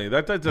definitely.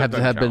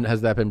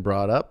 Has that been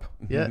brought up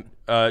yet?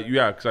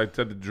 Yeah, because I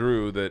said to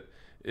Drew that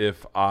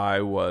if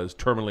I was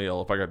terminally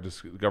ill, if I got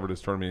discovered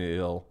as terminally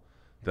ill,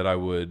 that I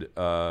would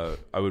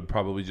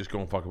probably just go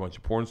and fuck a bunch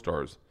of porn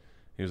stars.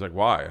 He was like,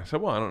 "Why?" I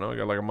said, "Well, I don't know. I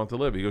got like a month to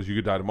live." He goes, "You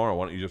could die tomorrow.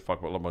 Why don't you just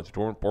fuck a bunch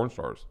of porn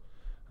stars?"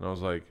 And I was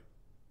like,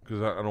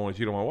 "Because I don't want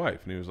to cheat on my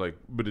wife." And he was like,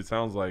 "But it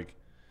sounds like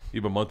you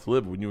have a month to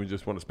live. Wouldn't you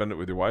just want to spend it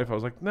with your wife?" I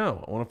was like,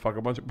 "No, I want to fuck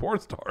a bunch of porn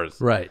stars."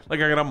 Right.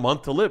 Like I got a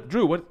month to live.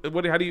 Drew, what?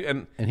 How do you?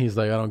 And he's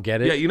like, "I don't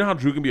get it." Yeah, you know how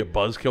Drew can be a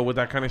buzzkill with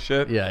that kind of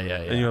shit. Yeah.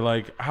 And you're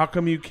like, "How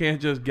come you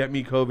can't just get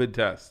me COVID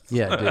tests?"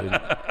 Yeah,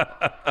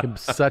 dude.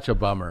 Such a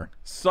bummer.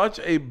 Such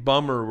a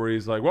bummer. Where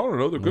he's like, "Well, I don't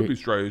know. There could be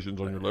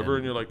striations on your liver,"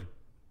 and you're like,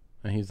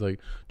 and he's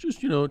like,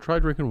 "Just try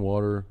drinking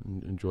water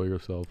and enjoy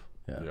yourself."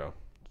 Yeah.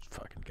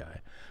 Fucking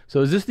guy.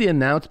 So is this the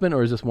announcement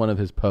or is this one of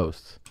his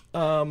posts?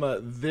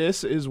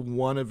 This is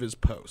one of his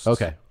posts.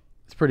 Okay.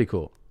 It's pretty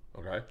cool.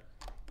 Okay.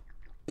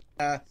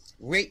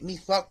 Rape me,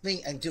 fuck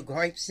me, and do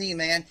grape see,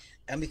 man.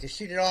 And we can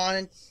shoot it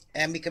on,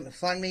 and we can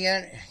fund me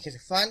in, get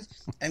it fun,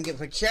 and give it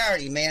for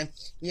charity, man.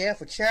 Yeah,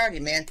 for charity,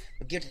 man.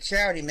 But give it to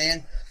charity,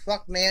 man.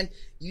 Fuck, man.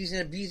 Use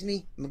and abuse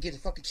me, I'm gonna give it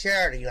to fucking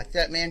charity. Like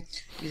that, man.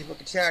 Use it for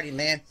fucking charity,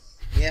 man.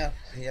 Yeah.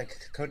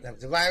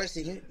 The virus,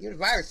 you're the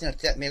virus in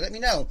that, man. Let me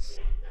know.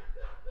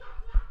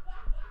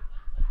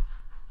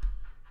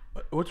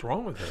 What's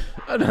wrong with him?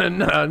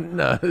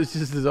 No. It's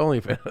just his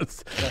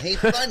OnlyFans. Well, he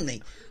fund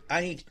me.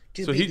 I need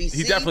two So BBC.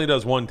 he definitely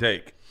does one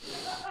take.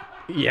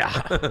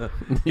 Yeah.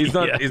 He's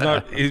not.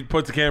 He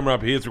puts the camera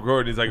up. He hits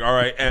record. He's like, "All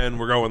right, and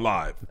we're going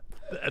live."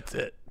 That's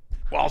it.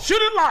 Well, I'll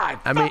shoot it live.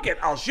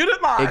 I'll shoot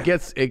it live.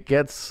 It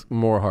gets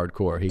more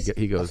hardcore. He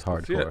goes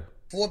hardcore.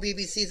 4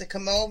 BBCs that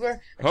come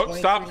over. Oh,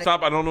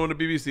 stop! I don't know what a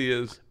BBC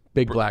is.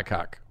 Big black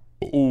cock.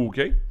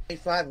 Okay.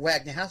 25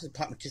 Wagner House,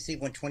 apartment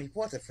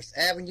 2C124th at First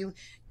Avenue,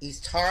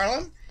 East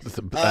Harlem. That's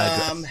a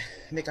bad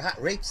Make a hot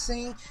rape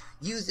scene,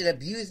 use and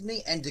abuse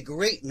me, and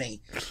degrade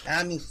me.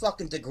 I mean,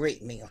 fucking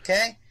degrade me,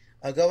 okay?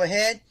 Go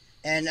ahead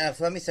and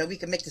for me so we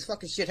can make this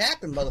fucking shit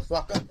happen,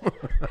 motherfucker.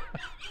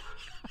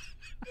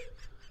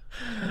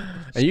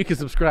 And you can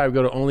subscribe.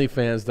 Go to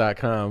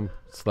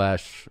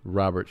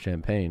onlyfans.com/Robert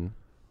Champagne.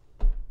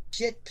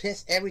 Shit,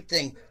 piss,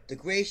 everything.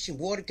 Degradation,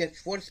 water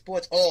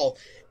sports, all.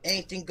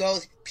 Anything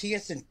goes.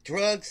 Piercing,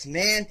 drugs,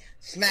 man.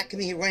 Smacking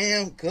me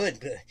around. Good.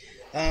 Go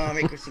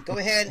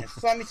ahead and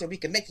fund me so we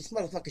can make this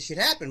motherfucking shit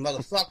happen,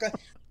 motherfucker.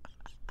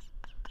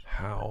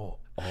 How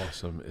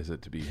awesome is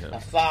it to be him?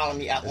 Follow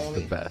me at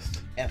only. The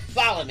best. And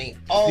follow me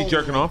only. Is he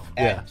jerking off?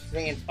 At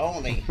fans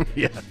only.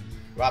 Yeah.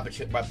 Robert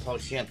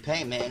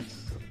Champagne, man.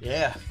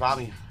 Yeah,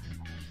 follow me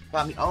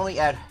only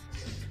at.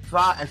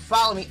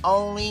 Follow me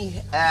only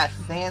at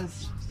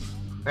fans.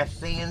 At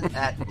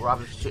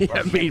Robert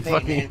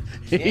Champagne.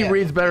 He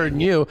reads better than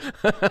you.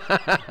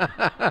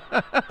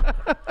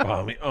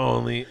 Follow me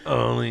only.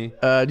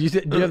 Do you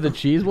have the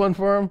cheese one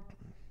for him?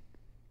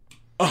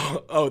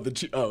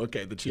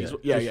 Okay, the cheese.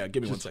 Yeah,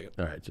 give me 1 second.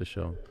 All right, just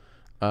show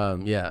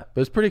him. Yeah,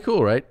 but it's pretty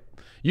cool, right?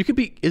 You could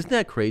be. Isn't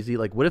that crazy?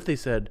 Like, what if they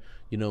said,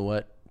 you know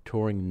what,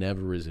 touring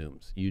never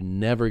resumes. You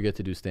never get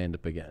to do stand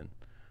up again.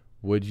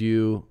 Would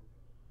you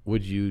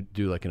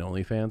do like an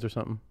OnlyFans or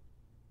something?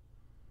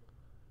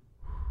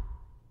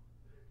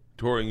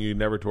 Touring, you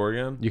never tour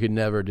again? You could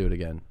never do it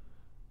again.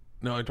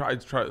 No, I try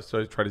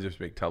to just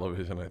make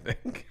television. I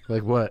think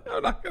Like what?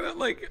 I'm not gonna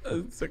like a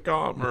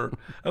sitcom, or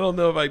I don't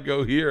know if I'd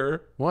go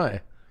here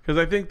Why? because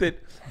I think that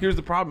here's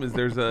the problem: is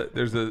there's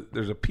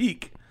a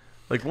peak.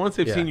 Like once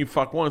they've seen you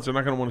fuck once, they're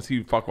not gonna want to see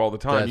you fuck all the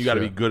time. That's You got to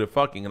true. be good at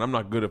fucking, and I'm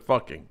not good at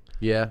fucking.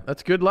 Yeah,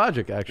 that's good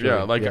logic, actually.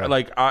 Yeah,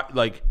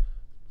 like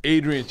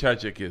Adrian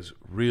Chechik is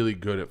really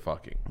good at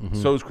fucking.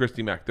 So is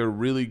Christy Mack. They're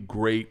really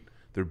great.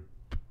 They're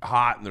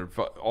hot, and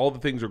all the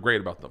things are great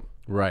about them.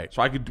 Right.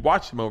 So I could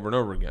watch them over and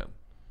over again.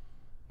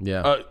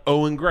 Yeah.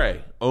 Owen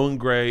Gray. Owen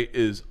Gray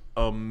is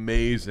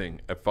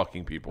amazing at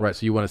fucking people. Right.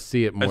 So you want to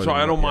see it more. And so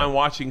I don't mind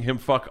watching him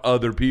fuck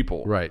other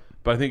people. Right.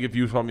 But I think if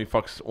you saw me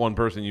fuck one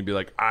person, you'd be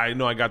like, I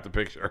know I got the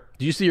picture.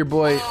 Do you see your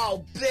boy?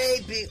 Oh,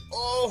 baby.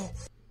 Oh.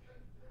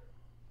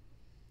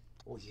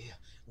 Oh, yeah.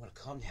 I want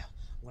to come now.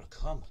 I want to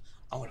come.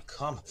 I want to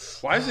come.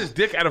 Why is his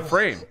dick out of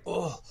frame?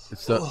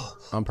 It's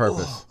on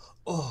purpose.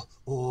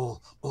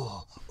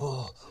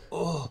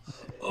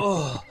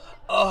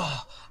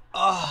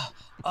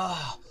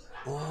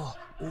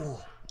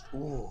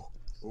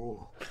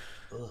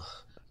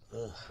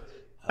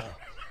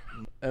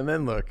 And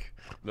then look.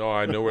 No,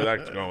 I know where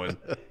that's going.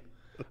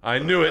 I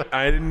knew it.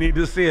 I didn't need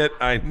to see it.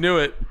 I knew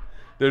it.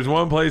 There's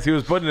one place he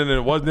was putting it and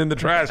it wasn't in the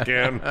trash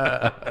can.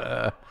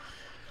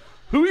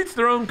 Who eats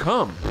their own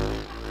cum?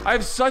 I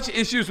have such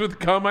issues with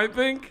cum, I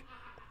think.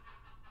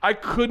 I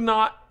could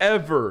not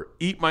ever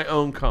eat my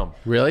own cum.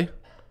 Really?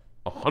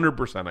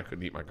 100% I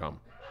couldn't eat my cum.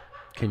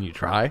 Can you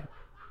try?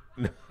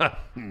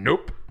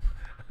 Nope.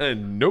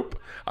 Nope.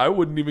 I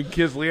wouldn't even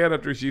kiss Leanne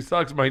after she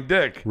sucks my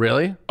dick.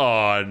 Really?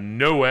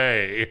 No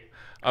way.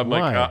 I'm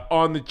Why? like,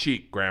 on the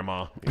cheek,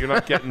 Grandma. You're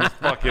not getting this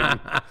fucking,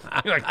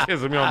 you're not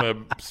kissing me on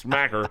the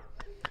smacker.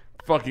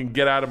 Fucking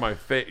get out of my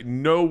face.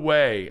 No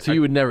way. So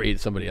you would never eat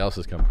somebody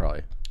else's cum,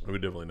 probably. I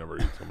would definitely never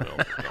eat somebody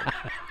else's cum.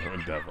 I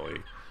would definitely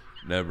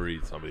never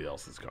eat somebody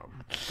else's cum.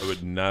 I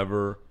would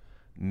never.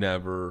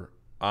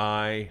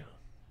 I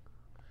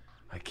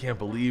can't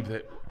believe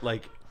that.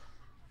 Like,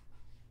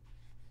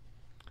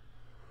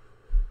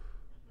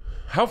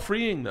 how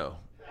freeing though.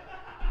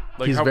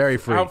 Like He's very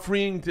free. How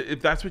freeing to,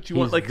 if that's what you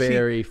want. He's Like,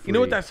 very you know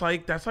what free. that's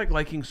like? That's like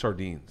liking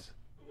sardines.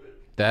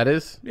 That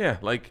is? Yeah,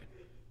 like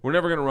we're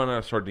never gonna run out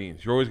of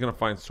sardines. You're always gonna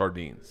find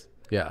sardines.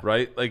 Yeah.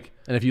 Right? Like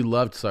And if you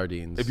loved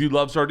sardines. if you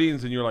love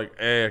sardines and you're like,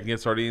 hey, I can get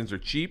sardines, they're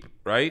cheap,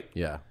 right?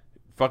 Yeah.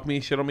 Fuck me,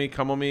 shit on me,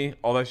 come on me,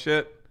 all that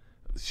shit.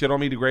 Shit on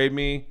me, degrade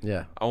me.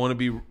 Yeah. I want to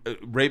be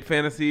rape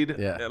fantasied.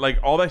 Yeah. Like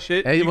all that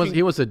shit. And You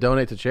he wants to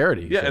donate to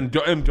charity. yeah,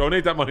 so- and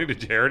donate that money to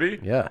charity.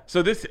 Yeah. So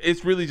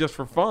it's really just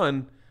for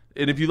fun.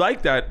 And if you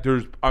like that,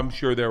 I'm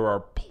sure there are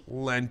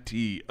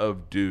plenty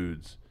of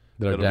dudes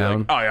That are that'll down.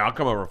 be like, oh yeah, I'll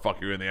come over and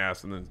fuck you in the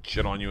ass and then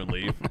shit on you and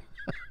leave.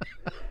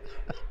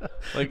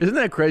 Like, Isn't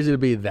that crazy to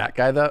be that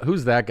guy, though?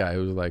 Who's that guy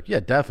who's like, yeah,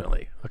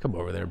 definitely. I'll come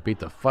over there and beat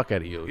the fuck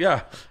out of you.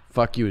 yeah.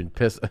 Fuck you and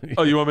piss.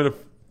 Oh, you want me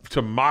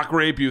to mock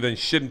rape you, then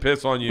shit and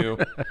piss on you,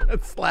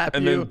 slap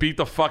and you. then beat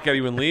the fuck out of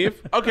you and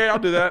leave? Okay, I'll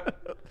do that.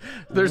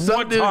 There's one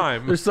some dude,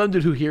 time. There's some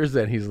dude who hears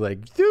that and he's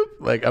like, Doop,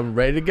 like I'm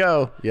ready to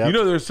go. Yeah. You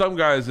know, there's some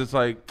guys that's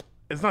like,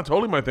 it's not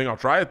totally my thing. I'll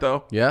try it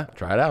though. Yeah.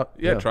 Try it out.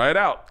 Yeah, try it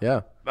out.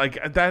 Yeah.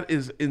 Like that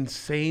is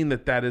insane.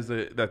 That is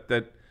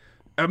that.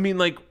 I mean,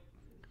 like,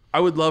 I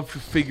would love to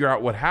figure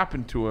out what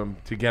happened to him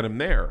to get him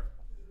there.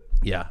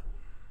 Yeah.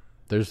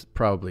 There's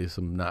probably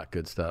some not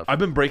good stuff. I've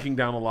been breaking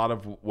down a lot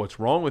of what's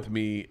wrong with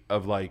me.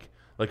 Of like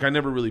I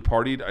never really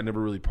partied.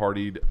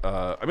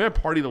 I mean, I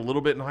partied a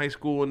little bit in high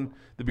school and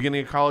the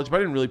beginning of college, but I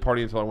didn't really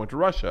party until I went to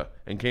Russia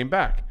and came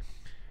back.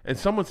 And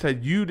someone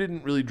said, you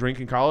didn't really drink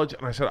in college.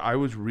 And I said,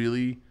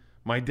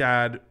 my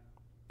dad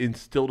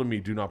instilled in me,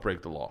 do not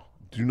break the law.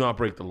 Do not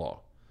break the law.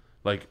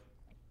 Like,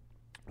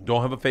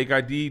 don't have a fake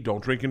ID.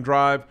 Don't drink and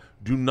drive.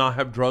 Do not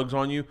have drugs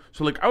on you.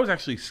 So, like, I was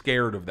actually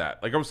scared of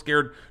that. Like, I was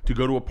scared to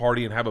go to a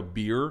party and have a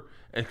beer.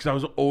 And because I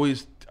was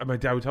always, my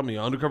dad would tell me,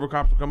 undercover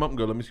cops will come up and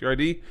go, let me see your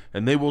ID.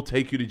 And they will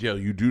take you to jail.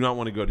 You do not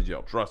want to go to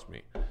jail. Trust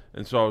me.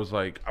 And so I was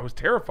like, I was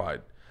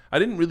terrified. I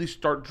didn't really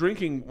start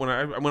drinking when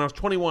I was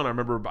 21. I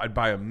remember I'd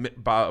buy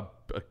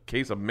a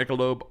case of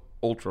Michelob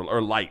Ultra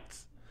or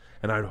Lights.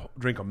 And I'd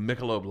drink a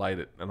Michelob Light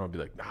it, and I'd be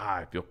like, nah,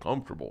 I feel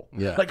comfortable.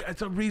 Yeah. Like,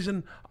 it's a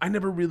reason I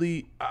never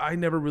really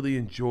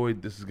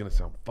enjoyed, this is going to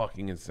sound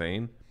fucking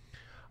insane.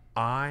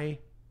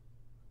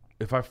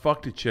 If I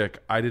fucked a chick,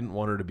 I didn't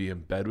want her to be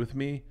in bed with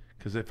me,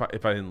 because if I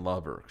didn't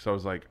love her. So I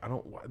was like,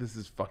 this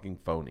is fucking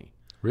phony.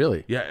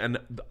 Really? Yeah, and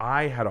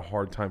I had a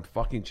hard time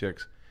fucking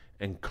chicks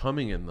and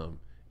coming in them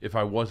if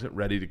I wasn't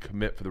ready to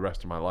commit for the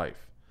rest of my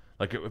life.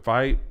 Like, if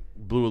I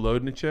blew a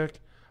load in a chick,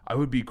 I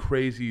would be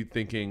crazy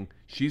thinking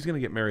she's going to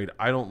get married.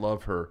 I don't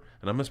love her.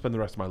 And I'm going to spend the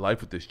rest of my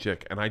life with this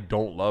chick. And I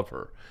don't love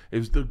her. It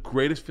was the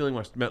greatest feeling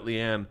when I met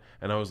Leanne.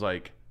 And I was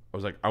like,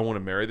 I want to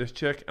marry this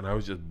chick. And I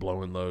was just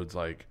blowing loads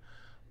like,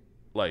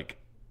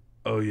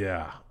 oh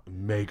yeah,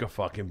 make a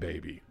fucking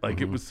baby.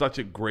 Like, it was such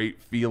a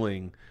great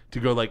feeling to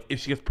go like, if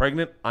she gets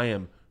pregnant, I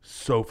am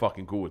so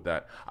fucking cool with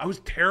that. I was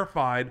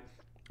terrified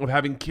of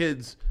having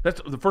kids.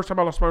 That's the first time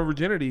I lost my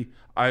virginity.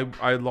 I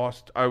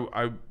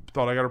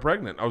thought I got her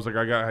pregnant. I was like,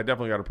 I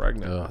definitely got her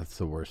pregnant. Oh, that's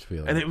the worst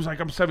feeling. And it was like,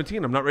 I'm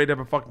 17. I'm not ready to have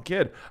a fucking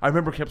kid. I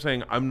remember kept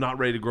saying, I'm not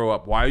ready to grow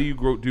up. Why are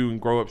you doing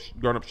grown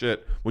up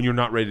shit when you're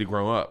not ready to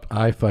grow up?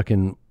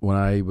 When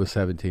I was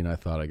 17, I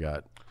thought I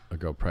got a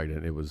girl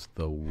pregnant. It was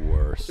the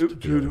worst.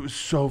 Dude, it was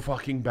so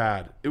fucking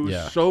bad. It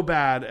was so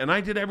bad. And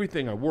I did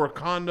everything. I wore a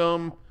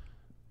condom.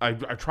 I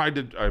tried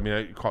to,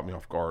 it caught me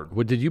off guard.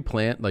 What did you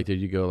plant? Like,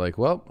 did you go like,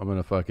 well, I'm going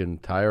to fucking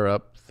tie her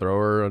up, throw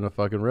her in a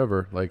fucking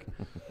river. Like,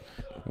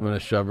 I'm going to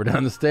shove her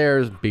down the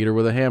stairs, beat her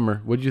with a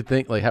hammer. What did you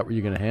think? Like, how were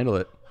you going to handle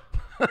it?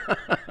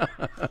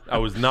 I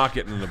was not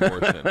getting an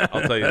abortion.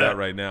 I'll tell you that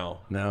right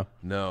now.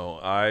 No,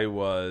 I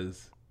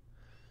was,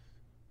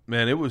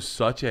 man, it was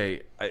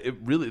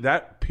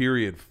that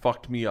period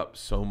fucked me up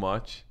so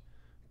much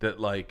that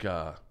like,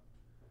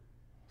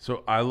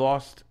 so I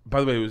lost,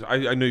 by the way,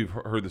 I know you've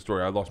heard the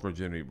story. I lost my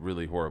virginity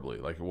really horribly.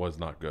 Like, it was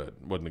not good.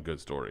 It wasn't a good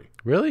story.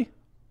 Really?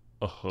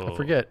 I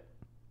forget.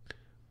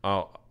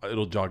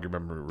 It'll jog your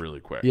memory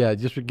really quick. Yeah,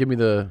 just give me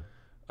the...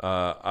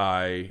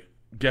 I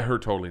get her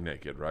totally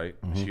naked,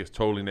 right? Mm-hmm. She gets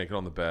totally naked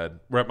on the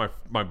bed. We're at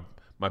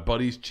my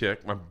buddy's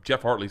chick, my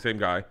Jeff Hartley, same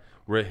guy.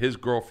 We're at his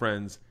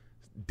girlfriend's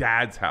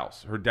dad's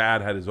house. Her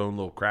dad had his own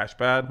little crash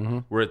pad. Mm-hmm.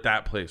 We're at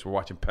that place. We're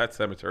watching Pet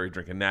Sematary,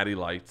 drinking Natty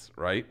Lights,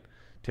 right?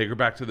 Take her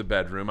back to the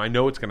bedroom. I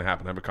know it's going to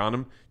happen. I have a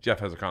condom. Jeff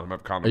has a condom. I have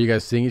a condom. Are you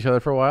guys seeing each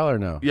other for a while or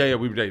no? Yeah,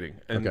 we were dating.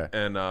 And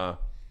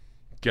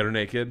get her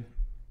naked.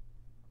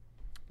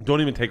 Don't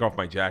even take off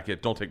my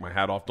jacket. Don't take my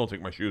hat off. Don't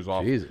take my shoes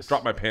off. Jesus.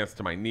 Drop my pants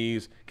to my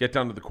knees. Get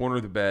down to the corner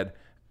of the bed.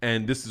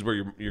 And this is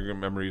where your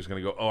memory is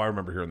going to go, oh, I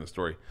remember hearing this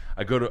story.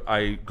 I go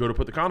to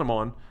put the condom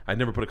on. I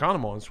never put a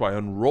condom on, so I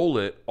unroll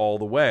it all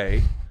the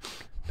way,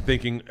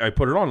 thinking I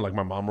put it on. Like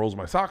my mom rolls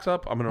my socks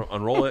up. I'm going to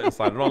unroll it and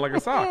slide it on like a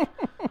sock.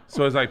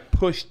 So as I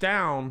push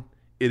down,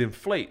 it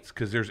inflates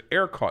because there's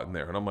air caught in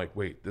there. And I'm like,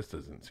 wait, this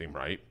doesn't seem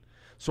right.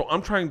 So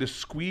I'm trying to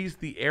squeeze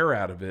the air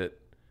out of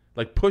it,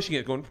 like pushing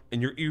it, going,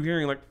 and you're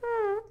hearing like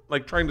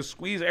trying to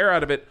squeeze air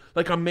out of it,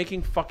 like I'm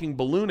making fucking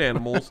balloon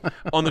animals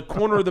on the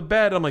corner of the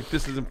bed. I'm like,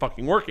 this isn't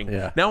fucking working.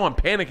 Yeah. Now I'm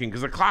panicking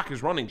because the clock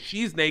is running.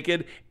 She's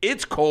naked.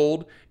 It's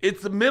cold.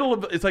 It's the middle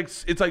of it's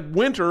like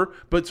winter.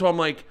 But so I'm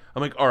like,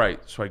 all right.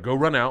 So I go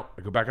run out.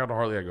 I go back out to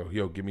Harley. I go,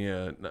 yo, give me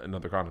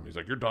another condom. He's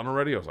like, you're done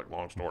already? I was like,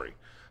 long story.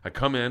 I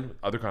come in,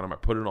 other condom. I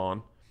put it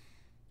on.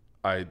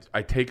 I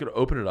take it,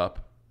 open it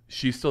up.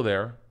 She's still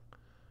there.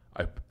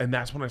 And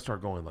that's when I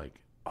start going like,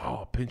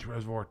 oh, pinch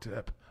reservoir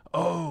tip.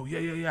 Oh,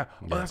 yeah.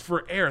 Oh, that's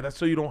for air. That's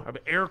so you don't have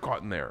air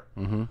caught in there.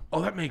 Mm-hmm.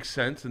 Oh, that makes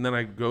sense. And then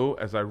I go,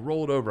 as I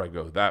roll it over, I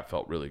go, that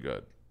felt really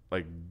good.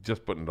 Like,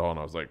 just putting it on,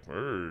 I was like,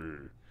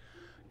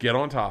 get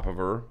on top of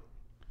her.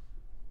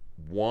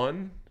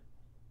 One,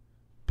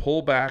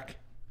 pull back,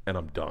 and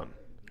I'm done.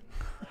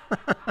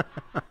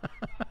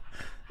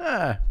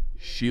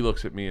 She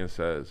looks at me and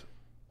says,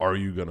 are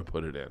you going to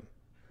put it in?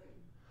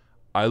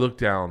 I look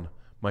down.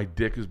 My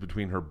dick is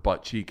between her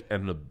butt cheek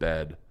and the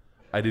bed.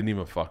 I didn't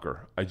even fuck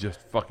her. I just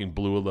fucking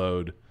blew a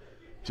load.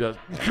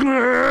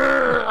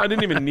 I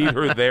didn't even need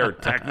her there,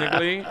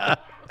 technically.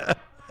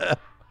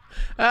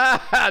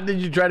 Did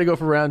you try to go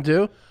for round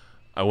two?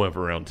 I went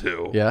for round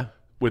two. Yeah.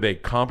 With a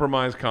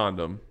compromised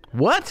condom.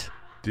 What?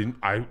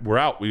 We're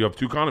out. We have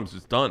two condoms.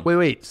 It's done.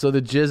 Wait. So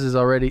the jizz is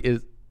already...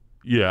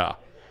 Yeah.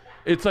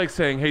 It's like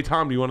saying, hey,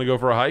 Tom, do you want to go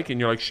for a hike? And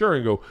you're like, sure.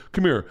 And go,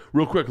 come here,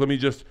 real quick. Let me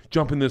just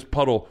jump in this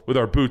puddle with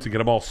our boots and get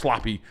them all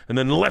sloppy. And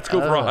then let's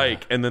go for a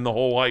hike. And then the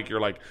whole hike, you're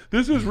like,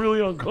 this is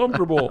really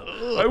uncomfortable.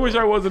 I wish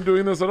I wasn't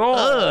doing this at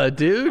all.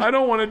 Dude. I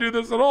don't want to do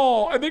this at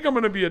all. I think I'm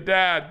going to be a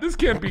dad. This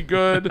can't be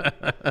good.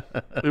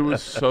 It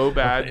was so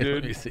bad,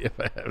 dude. Let me see if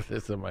I have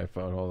this on my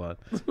phone. Hold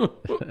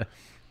on.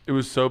 It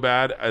was so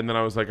bad, and then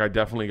I was like, I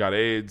definitely got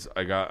AIDS.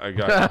 I've got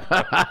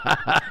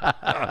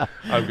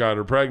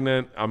her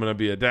pregnant. I'm gonna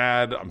be a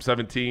dad. I'm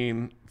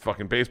 17.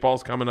 Fucking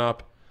baseball's coming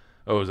up.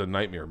 Oh, it was a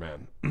nightmare,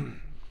 man.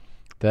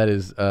 That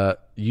is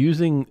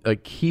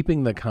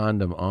keeping the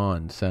condom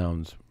on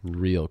sounds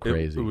real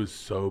crazy. It was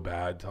so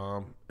bad,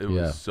 Tom. It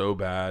was so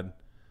bad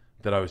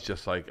that I was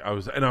just like,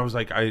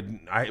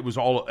 it was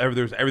all.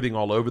 There's everything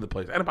all over the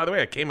place. And by the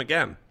way, I came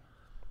again.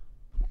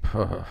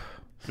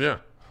 Yeah.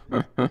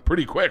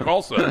 Pretty quick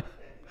also.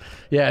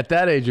 Yeah, at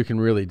that age you can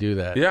really do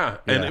that. Yeah.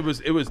 And it was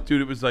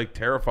dude, it was like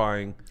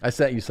terrifying. I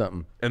sent you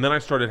something. And then I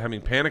started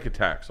having panic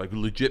attacks, like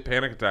legit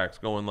panic attacks,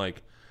 going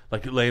like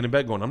laying in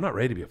bed going, I'm not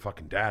ready to be a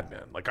fucking dad,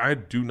 man. Like I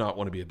do not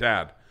want to be a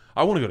dad.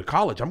 I want to go to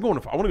college. I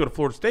want to go to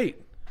Florida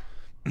State.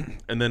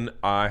 And then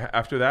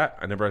after that,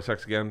 I never had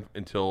sex again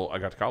until I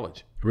got to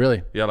college.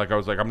 Really? Yeah, like I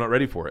was like, I'm not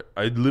ready for it.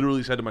 I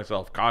literally said to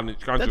myself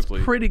consciously. That's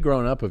pretty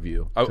grown up of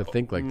you to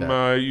think like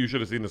that. You should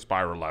have seen the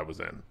spiral I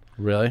was in.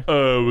 Really?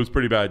 It was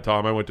pretty bad,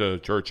 Tom. I went to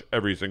church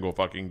every single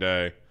fucking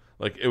day.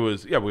 Like it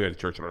was, we had a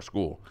church in our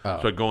school.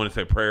 Oh. So I'd go in and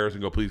say prayers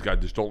and go, please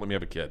God, just don't let me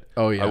have a kid.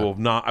 Oh yeah.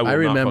 I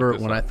remember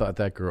when I thought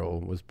that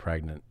girl was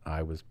pregnant,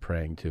 I was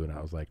praying too, and I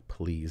was like,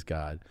 please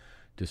God,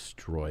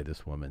 destroy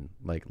this woman.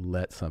 Like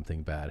let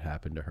something bad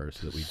happen to her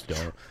so that we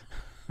don't.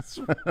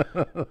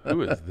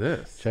 Who is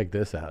this? Check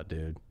this out,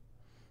 dude.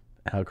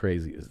 How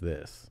crazy is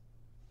this?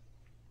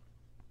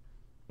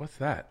 What's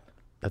that?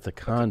 That's a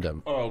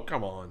condom. Oh,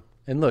 come on.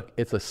 And look,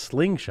 it's a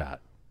slingshot.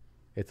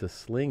 It's a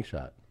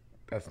slingshot.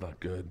 That's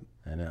not good.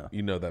 I know.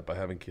 You know that by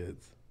having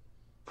kids.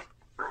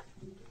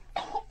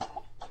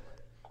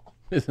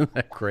 Isn't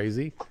that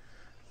crazy?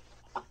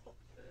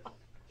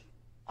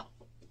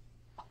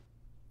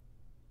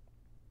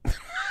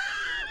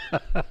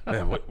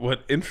 Man,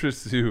 what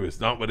interests you is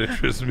not what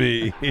interests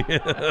me.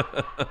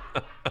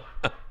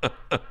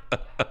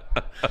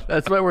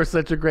 That's why we're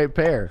such a great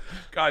pair.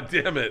 God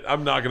damn it.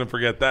 I'm not going to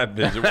forget that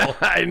visual.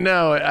 I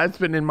know. It's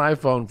been in my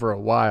phone for a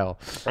while.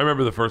 I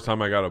remember the first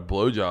time I got a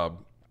blowjob.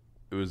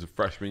 It was a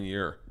freshman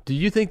year. Do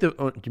you think that?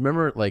 Do you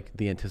remember like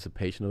the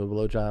anticipation of a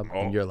blowjob? Oh.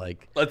 And you're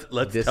like, Let's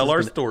this tell is our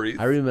gonna- stories.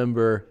 I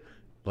remember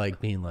like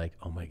being like,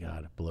 oh my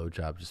God, a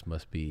blowjob just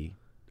must be,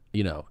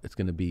 it's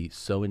going to be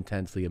so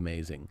intensely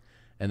amazing.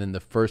 And then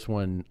the first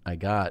one I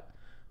got,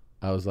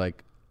 I was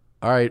like,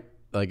 all right,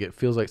 like it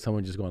feels like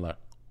someone just going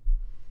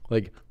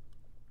like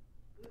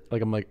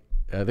I'm like,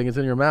 I think it's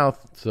in your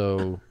mouth.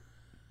 So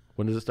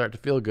when does it start to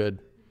feel good?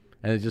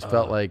 And it just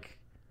felt like,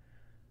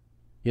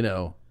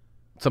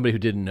 somebody who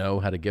didn't know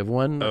how to give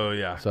one. Oh,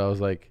 yeah. So I was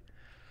like,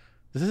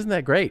 this isn't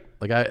that great.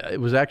 Like it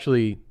was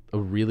actually a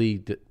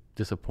really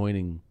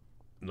disappointing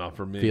Not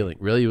for me. feeling.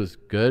 Really, it was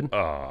good.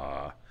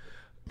 I've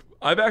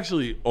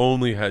actually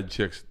only had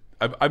chicks.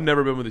 I've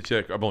never been with a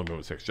chick. I've only been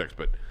with 6 chicks,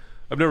 but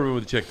I've never been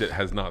with a chick that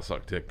has not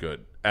sucked dick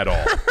good at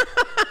all.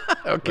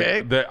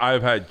 Okay.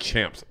 I've had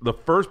champs. The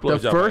first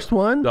blowjob. The first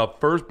one? The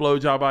first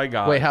blowjob I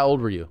got. Wait, how old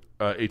were you?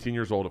 18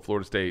 years old at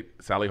Florida State,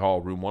 Sally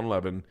Hall, room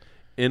 111.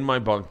 In my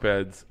bunk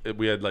beds,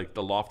 we had like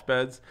the loft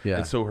beds, Yeah.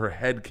 and so her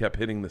head kept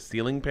hitting the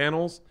ceiling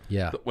panels.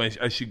 Yeah.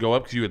 As she go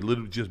up, because you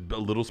had just a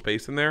little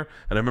space in there,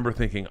 and I remember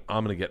thinking,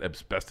 I'm gonna get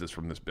asbestos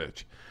from this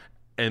bitch,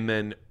 and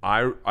then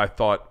I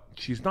thought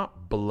she's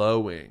not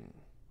blowing.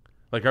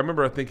 Like I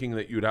remember thinking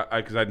that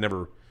because I'd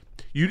never.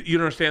 You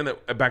understand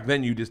that back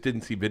then you just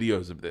didn't see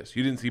videos of this.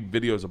 You didn't see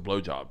videos of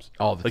blowjobs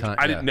All the time,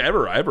 I yeah. didn't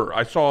ever.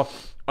 I saw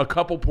a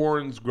couple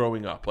porns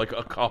growing up, like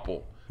a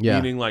couple. Yeah.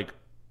 Meaning like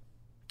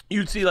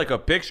you'd see like a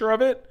picture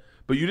of it,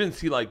 but you didn't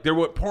see like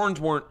porns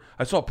weren't.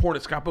 I saw porn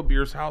at Scott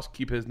Beer's house.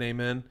 Keep his name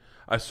in.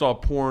 I saw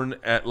porn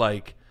at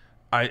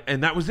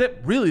and that was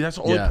it. Really, that's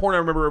the only Yeah. porn I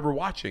remember ever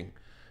watching.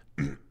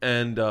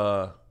 And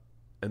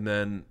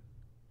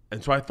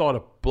so I thought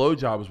a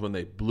blowjob was when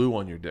they blew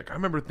on your dick. I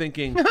remember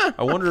thinking,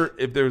 I wonder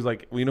if there's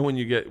like, when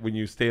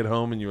you stay at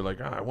home and you're like,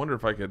 I wonder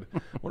if I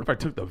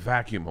took the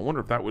vacuum. I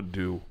wonder if that would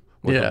do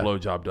what Yeah. the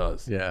blowjob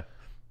does. Yeah.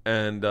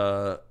 And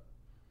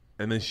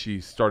then she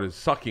started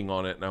sucking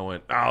on it, and I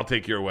went, I'll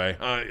take your way.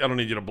 I don't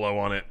need you to blow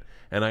on it.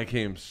 And I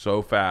came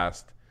so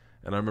fast,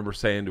 and I remember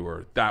saying to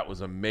her, that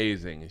was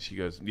amazing. And she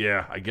goes,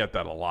 yeah, I get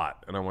that a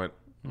lot. And I went,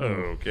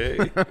 okay.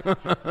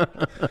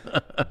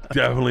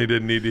 Definitely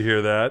didn't need to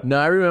hear that. No,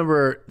 I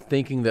remember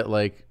thinking that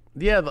like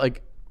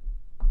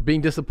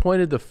being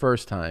disappointed the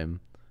first time,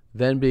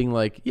 then being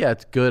like, yeah,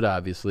 it's good,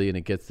 obviously, and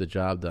it gets the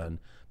job done.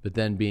 But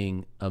then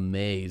being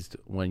amazed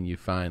when you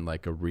find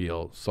like a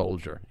real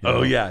soldier. You know?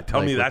 Oh, yeah.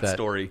 Tell Like, me with that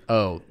story.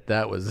 Oh,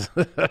 that was.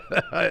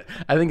 I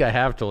think I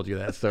have told you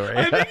that story.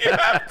 I think you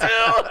have to.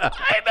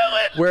 I know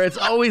it. Where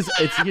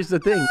here's the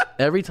thing.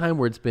 Every time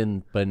where it's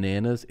been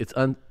bananas, it's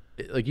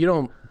like you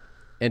don't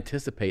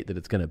anticipate that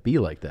it's going to be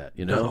like that,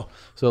 you know? No.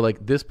 So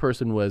like this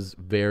person was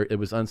it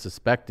was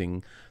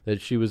unsuspecting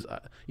that she was,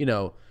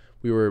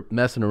 we were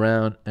messing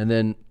around, and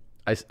then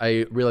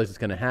I realized it's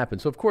going to happen.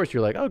 So of course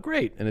you're like, oh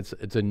great. And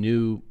it's a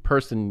new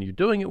person you're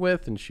doing it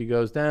with, and she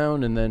goes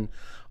down, and then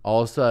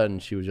all of a sudden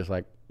she was just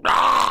like,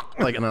 ah!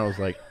 And I was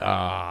like,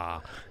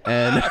 ah.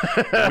 And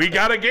We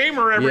got a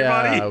gamer,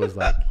 everybody. yeah, I was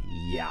like,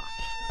 yeah.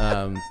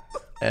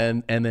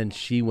 And then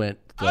she went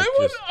like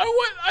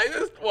I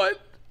just want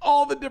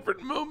all the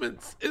different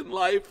moments in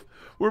life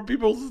where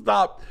people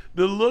stop.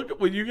 The look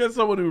when you get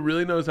someone who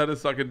really knows how to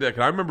suck a dick.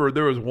 And I remember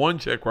there was one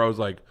chick where I was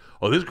like,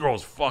 oh, this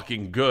girl's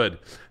fucking good.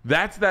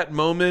 That's that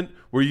moment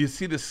where you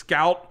see the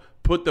scout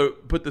put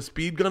the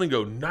speed gun and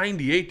go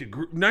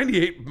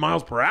 98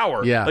 miles per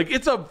hour. Yeah. Like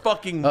it's a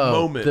fucking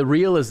moment. The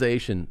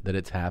realization that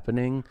it's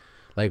happening,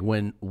 like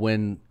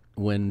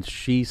when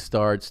she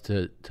starts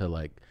to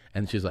like,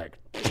 and she's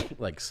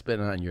like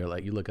spitting on you,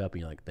 like you look up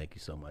and you're like, thank you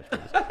so much for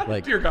this.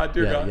 Like, Dear God.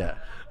 yeah.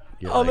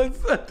 You're Oh, like,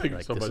 thank you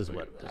like, so this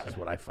much. is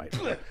what I fight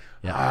for.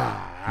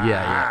 Yeah.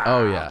 Yeah.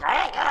 Oh yeah.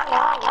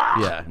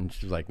 Yeah. And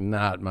she's like,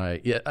 not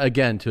my. Yeah.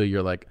 Again, too.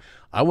 You're like,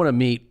 I want to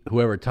meet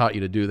whoever taught you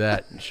to do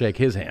that and shake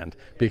his hand,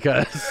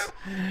 because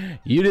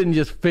you didn't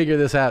just figure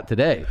this out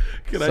today.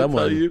 Can I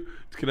tell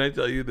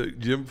you that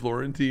Jim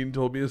Florentine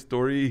told me a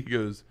story? He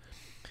goes,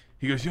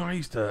 we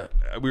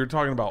were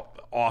talking about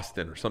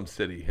Austin or some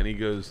city, and he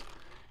goes,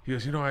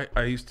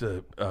 I used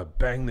to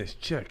bang this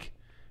chick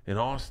in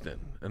Austin,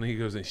 and he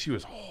goes, and she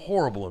was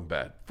horrible in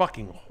bed,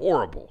 fucking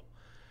horrible.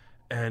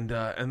 And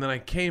then I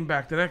came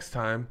back the next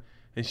time,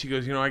 and she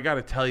goes, I got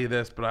to tell you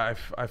this, but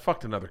I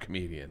fucked another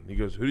comedian. He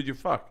goes, who did you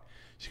fuck?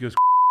 She goes,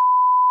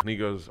 and he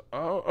goes,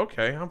 oh,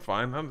 okay, I'm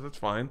fine, that's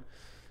fine.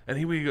 And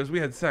he goes, we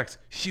had sex.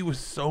 She was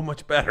so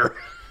much better.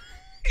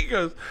 He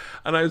goes,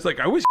 and I was like,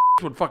 I wish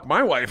would fuck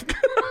my wife.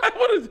 I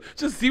want to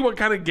just see what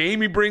kind of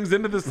game he brings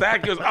into the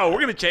sack. He goes, oh,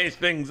 we're going to change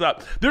things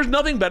up. There's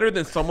nothing better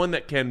than someone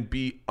that can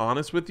be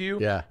honest with you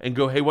and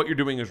go, hey, what you're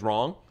doing is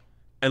wrong.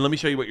 And let me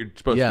show you what you're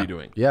supposed to be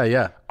doing.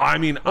 Yeah. I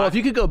mean, well, if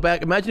you could go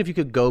back, imagine if you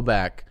could go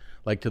back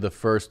like to the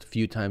first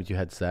few times you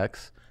had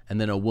sex, and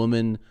then a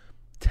woman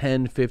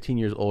 10, 15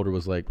 years older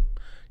was like,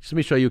 just let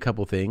me show you a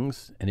couple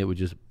things, and it would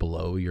just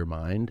blow your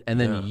mind. And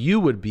then you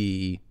would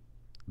be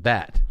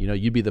that.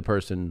 You'd be the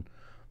person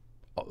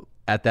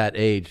at that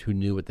age who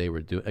knew what they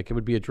were doing. Like, it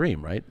would be a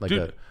dream, right? Like,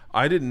 dude,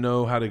 I didn't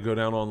know how to go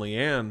down on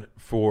Leanne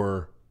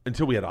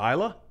until we had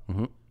Isla.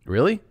 Mm-hmm.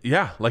 Really?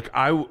 Yeah. Like,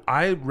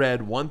 I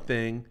read one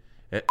thing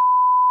at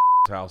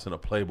house in a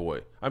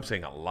Playboy. I'm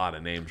saying a lot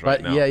of names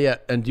right now. Yeah.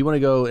 And do you want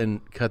to go and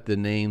cut the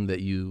name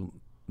that you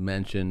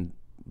mentioned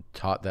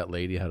taught that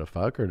lady how to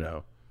fuck or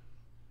no?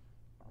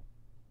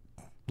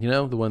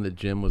 The one that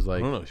Jim was like,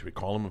 I don't know. Should we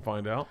call him and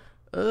find out?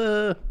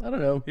 I don't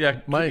know.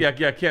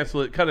 Yeah.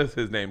 Cancel it. Cut out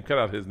his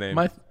name.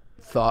 My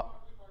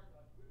thought.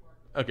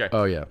 Okay.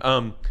 Oh yeah.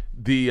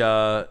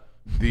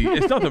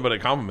 It's nothing but a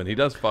compliment. He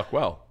does fuck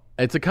well.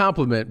 It's a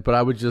compliment, but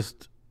I would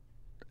just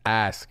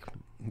ask.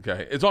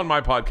 Okay. It's on my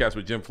podcast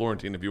with Jim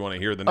Florentine if you want to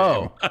hear the name.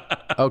 Oh.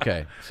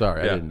 Okay.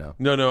 Sorry, I didn't know.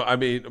 No. I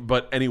mean,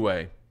 but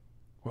anyway,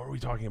 what were we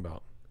talking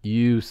about?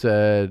 You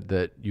said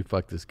that you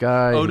fucked this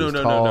guy. Oh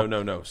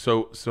no.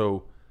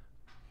 So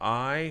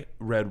I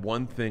read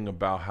one thing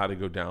about how to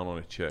go down on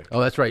a chick.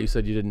 Oh, that's right. You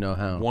said you didn't know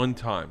how. One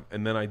time.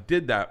 And then I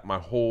did that my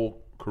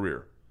whole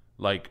career.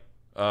 Like,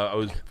 I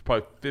was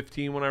probably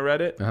 15 when I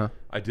read it. Uh-huh.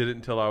 I did it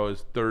until I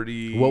was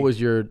 30. What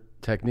was your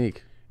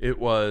technique? It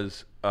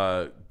was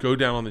go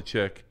down on the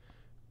chick,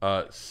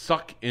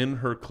 suck in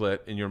her clit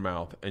in your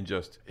mouth, and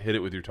just hit it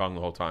with your tongue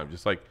the whole time.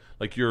 Just like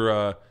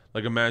you're...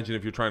 like, imagine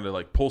if you're trying to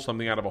like pull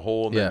something out of a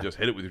hole and then just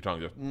hit it with your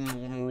tongue. Just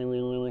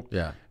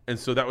And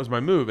so that was my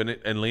move, and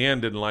Leanne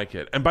didn't like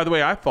it. And by the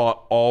way, I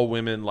thought all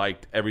women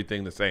liked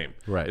everything the same.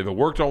 Right. If it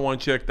worked on one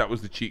chick, that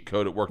was the cheat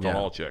code. It worked on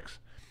all chicks.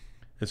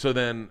 And so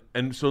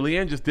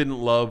Leanne just didn't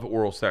love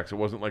oral sex. It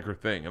wasn't like her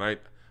thing. And I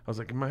was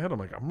like, in my head, I'm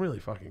like, I'm really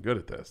fucking good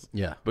at this.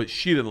 Yeah. But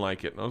she didn't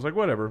like it, and I was like,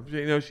 whatever.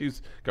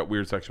 She's got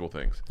weird sexual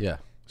things. Yeah.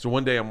 So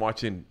one day I'm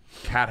watching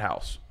Cat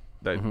House,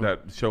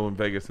 that show in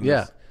Vegas,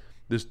 and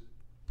this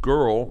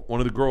girl,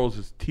 one of the girls,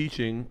 is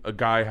teaching a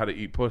guy how to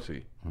eat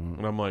pussy,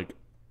 and I'm like,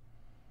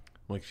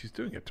 she's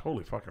doing it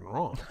totally fucking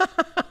wrong.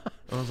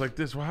 I was like,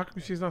 how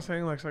come she's not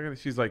saying like,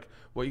 she's like,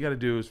 what you got to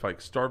do is like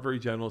start very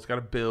gentle. It's got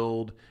to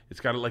build. It's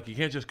got to like, you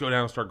can't just go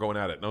down and start going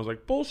at it. And I was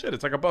like, bullshit.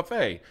 It's like a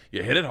buffet.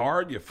 You hit it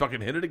hard. You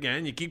fucking hit it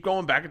again. You keep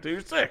going back until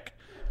you're sick.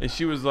 And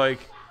she was like,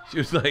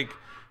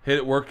 hit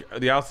it, work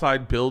the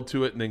outside, build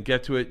to it, and then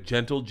get to it,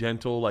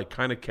 gentle, like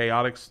kind of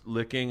chaotic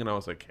licking. And I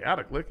was like,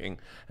 chaotic licking?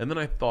 And then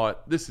I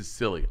thought, this is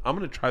silly. I'm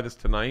going to try this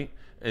tonight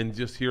and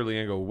just hear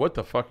Leanne go, what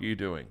the fuck are you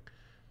doing?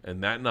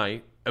 And that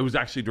night, it was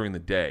actually during the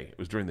day. It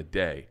was during the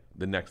day,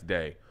 the next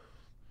day.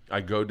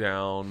 I go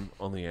down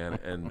on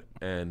Leanne,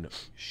 and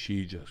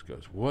she just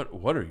goes, what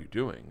are you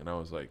doing? And I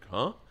was like,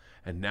 huh?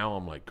 And now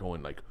I'm like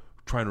going like,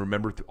 trying to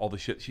remember all the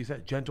shit she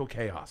said. Gentle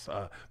chaos,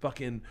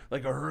 fucking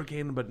like a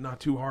hurricane, but not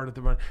too hard at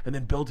the front, and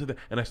then build to the.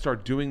 And I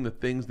start doing the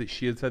things that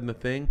she had said in the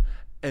thing.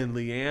 And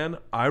Leanne,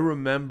 I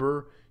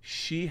remember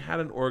she had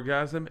an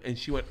orgasm, and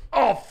she went,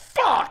 "Oh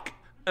fuck!"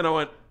 And I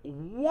went,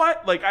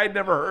 "What?" Like I'd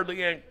never heard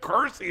Leanne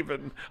curse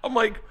even. I'm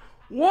like,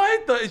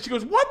 "What?" And she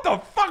goes, "What the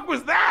fuck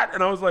was that?"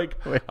 And I was like,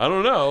 Wait, "I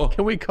don't know."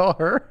 Can we call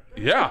her?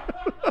 Yeah.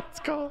 Let's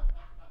call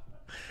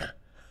her.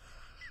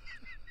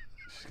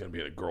 She's gonna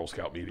be at a Girl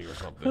Scout meeting or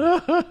something.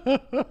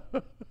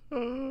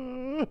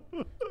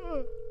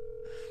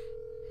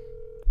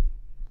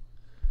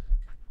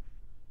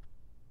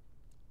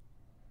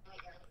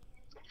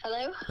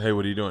 Hello? Hey,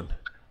 what are you doing?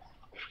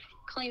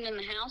 Cleaning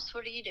the house.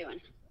 What are you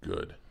doing?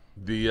 Good.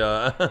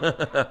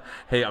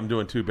 Hey, I'm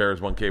doing 2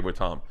 Bears, 1 Cave with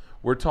Tom.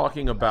 We're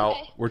talking about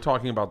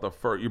the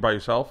fur. You by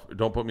yourself?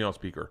 Don't put me on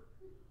speaker.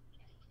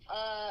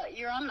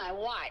 You're on my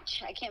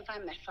watch. I can't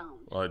find my phone.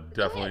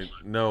 Definitely.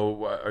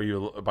 No. Are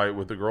you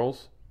with the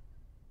girls?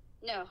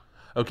 No.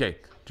 Okay.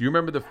 Do you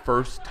remember the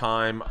first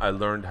time I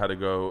learned how to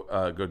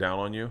go down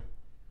on you?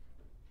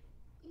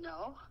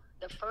 No.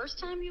 The first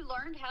time you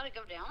learned how to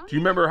go down? Do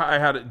you remember how I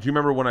had it? Do you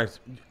remember when I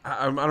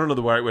don't know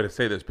the right way to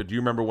say this, but do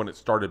you remember when it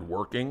started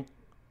working?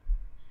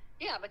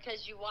 Yeah,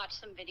 because you watched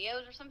some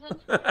videos or something?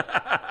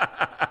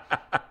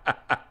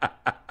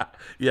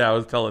 Yeah, I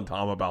was telling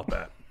Tom about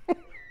that.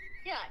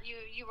 Yeah,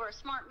 you were a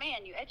smart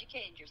man. You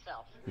educated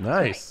yourself.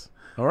 Nice.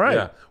 All right.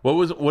 Yeah.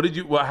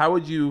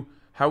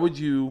 How would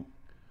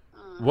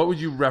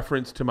you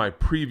reference to my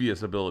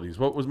previous abilities?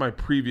 What was my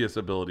previous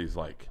abilities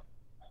like?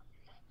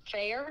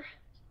 Fair.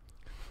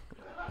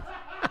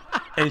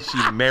 And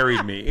she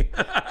married me.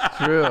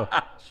 True.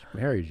 She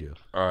married you.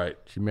 All right.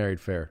 She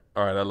married fair.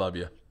 All right. I love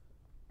you.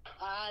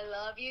 I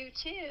love you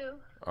too.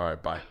 All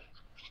right. Bye.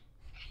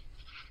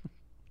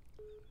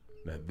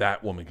 Now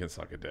that woman can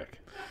suck a dick.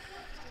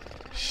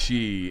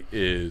 She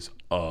is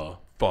a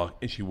fuck,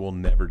 and she will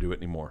never do it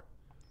anymore.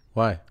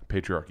 Why?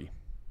 Patriarchy.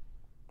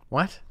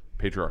 What?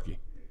 Patriarchy.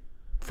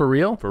 For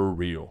real? For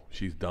real.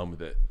 She's done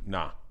with it.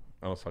 Nah.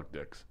 I don't suck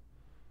dicks.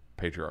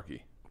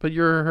 Patriarchy. But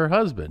you're her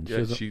husband.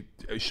 Yeah,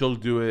 she'll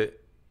do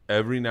it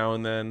every now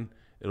and then.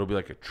 It'll be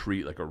like a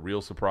treat, like a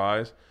real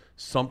surprise.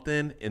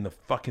 Something in the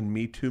fucking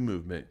Me Too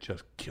movement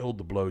just killed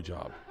the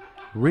blowjob.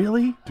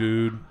 Really?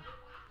 Dude.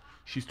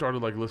 She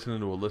started like listening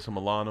to Alyssa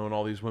Milano and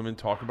all these women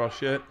talk about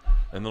shit.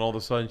 And then all of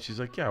a sudden she's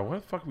like, yeah,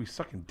 what the fuck are we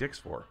sucking dicks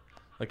for?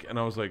 Like, and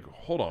I was like,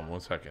 hold on 1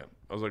 second.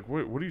 I was like,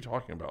 what are you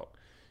talking about?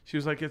 She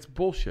was like, it's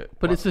bullshit.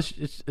 But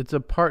it's a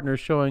partner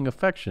showing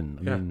affection.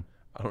 I mean,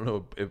 I don't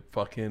know if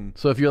fucking.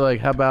 So if you're like,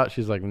 how about?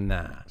 She's like,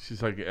 nah.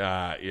 She's like,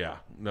 yeah,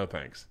 no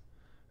thanks.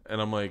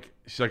 And I'm like,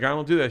 she's like, I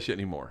don't do that shit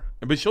anymore.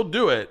 But she'll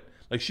do it.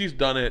 Like she's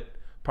done it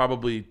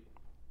probably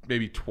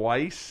maybe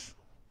twice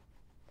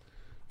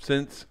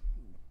since.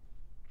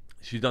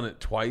 She's done it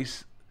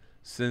twice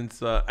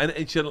since, and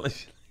she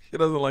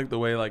doesn't like the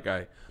way like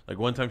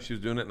one time she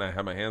was doing it and I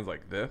had my hands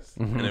like this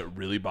and it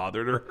really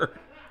bothered her.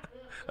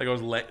 Like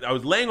I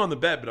was laying on the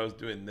bed but I was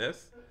doing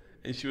this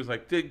and she was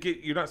like,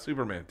 you're not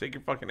Superman. Take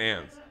your fucking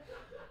hands.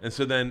 And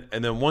so then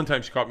one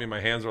time she caught me and my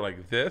hands were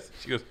like this.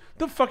 She goes,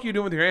 "The fuck are you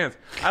doing with your hands?"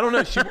 I don't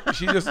know.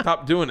 She just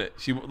stopped doing it.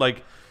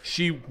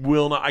 She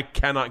will not. I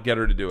cannot get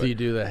her to do it. Do you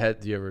do the head?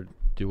 Do you ever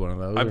do one of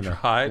those? I've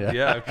tried.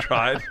 Yeah, I've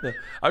tried.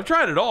 I've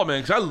tried it all,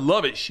 man, because I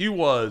love it. She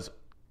was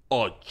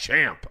a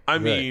champ. I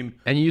mean,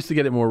 and you used to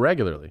get it more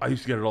regularly. I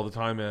used to get it all the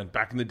time, man,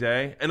 back in the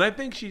day. And I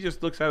think she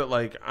just looks at it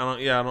like I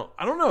don't know.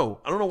 I don't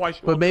know why she.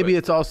 But maybe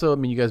it's also. I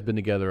mean, you guys been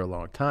together a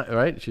long time,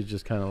 right? She's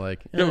just kind of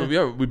like.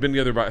 Yeah, we've been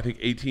together about I think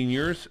 18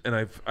 years, and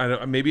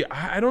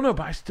I don't know,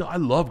 but I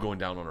love going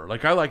down on her.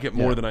 Like I like it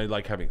more than I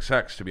like having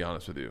sex, to be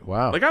honest with you.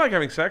 Wow. Like I like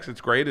having sex.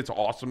 It's great. It's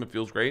awesome. It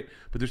feels great.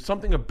 But there's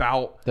something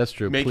about that's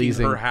true making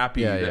pleasing her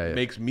happy that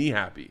makes me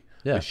happy.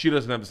 Yeah. Like she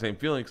doesn't have the same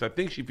feeling because I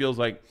think she feels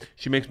like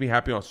she makes me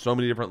happy on so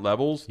many different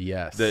levels.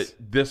 Yes. That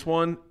this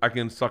one I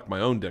can suck my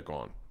own dick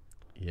on.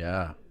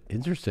 Yeah.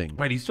 Interesting.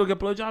 Wait, do you still get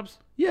blowjobs?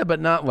 Yeah, but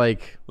not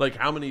like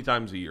how many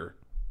times a year?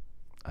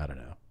 I don't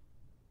know.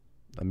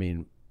 I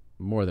mean,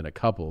 more than a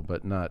couple,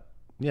 but not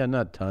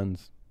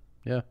tons.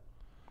 Yeah.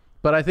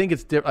 But I think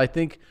it's I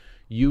think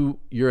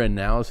your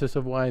analysis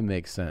of why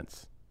makes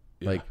sense.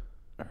 Yeah. Like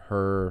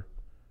her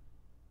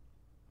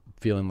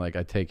feeling like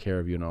I take care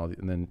of you and all,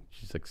 and then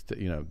she's like,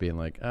 being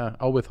like,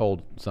 I'll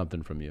withhold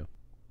something from you.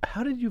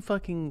 How did you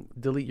fucking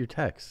delete your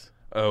texts?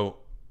 Oh,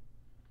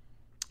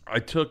 I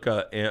took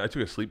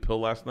a sleep pill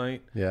last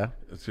night. Yeah,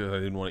 it's because I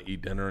didn't want to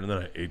eat dinner, and then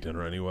I ate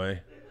dinner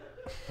anyway.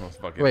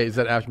 Wait, is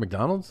that after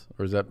McDonald's,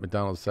 or is that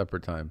McDonald's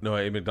separate time? No,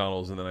 I ate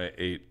McDonald's and then I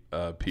ate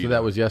pita. So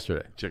that was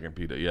yesterday. Chicken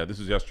pita. Yeah, this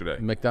was yesterday.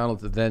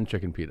 McDonald's then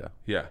chicken pita.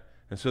 Yeah,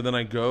 and so then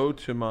I go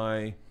to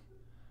my.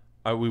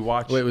 We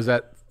watched. Wait, was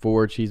that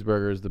 4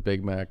 cheeseburgers, the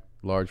Big Mac,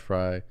 large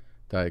fry,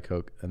 Diet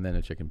Coke, and then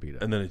a chicken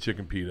pita? And then a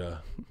chicken pita,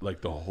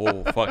 like the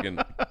whole fucking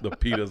the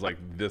pita's like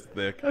this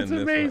thick. That's and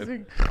this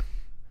amazing. Wide.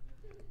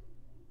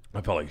 I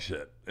felt like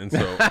shit, and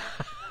so.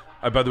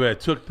 By the way, I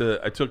took the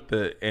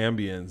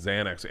Ambien,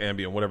 Xanax,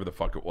 Ambien, whatever the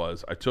fuck it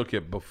was. I took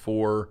it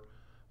before,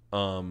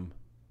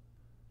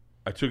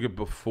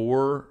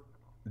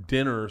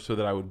 dinner so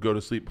that I would go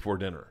to sleep before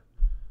dinner.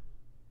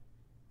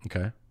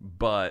 Okay.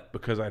 But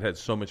because I'd had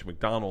so much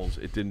McDonald's,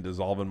 it didn't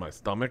dissolve in my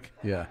stomach.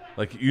 Yeah.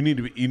 Like you need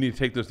to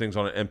take those things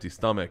on an empty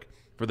stomach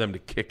for them to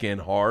kick in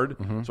hard.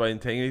 Mm-hmm. So I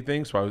didn't take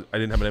anything. So I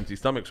didn't have an empty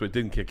stomach, so it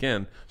didn't kick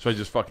in. So I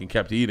just fucking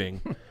kept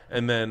eating,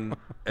 and then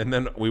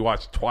we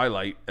watched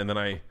Twilight, and then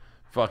I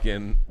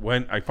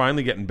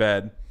finally get in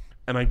bed,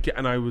 and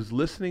I was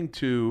listening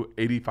to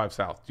 85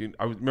 South.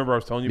 Remember I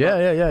was telling you about?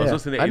 Yeah. I was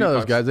listening to 85 I know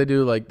those guys. They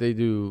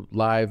do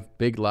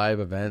big live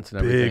events and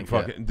everything. Big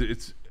fucking,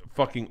 it's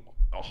fucking.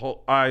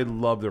 I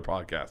love their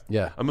podcast.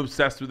 Yeah, I'm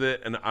obsessed with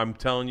it, and I'm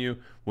telling you,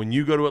 when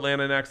you go to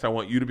Atlanta next, I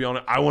want you to be on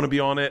it. I want to be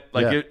on it.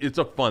 Like it's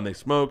a fun. They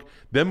smoke.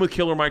 Them with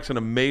Killer Mike's an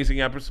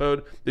amazing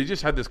episode. They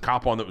just had this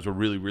cop on that was a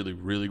really, really,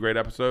 really great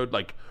episode.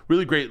 Like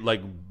really great,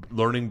 like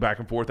learning back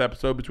and forth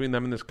episode between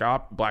them and this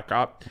black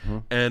cop. Mm-hmm.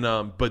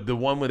 And but the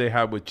one where they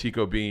had with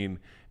Chico Bean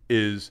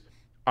is,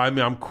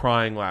 I'm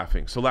crying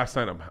laughing. So last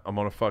night I'm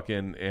on a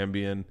fucking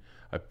Ambien.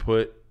 I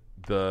put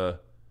the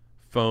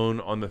phone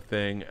on the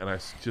thing and I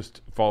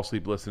just fall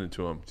asleep listening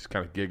to him, just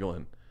kind of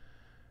giggling.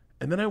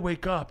 And then I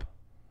wake up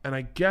and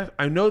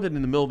I know that in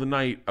the middle of the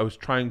night I was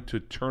trying to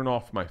turn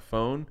off my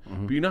phone,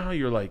 mm-hmm. but you know how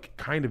you're like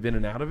kind of in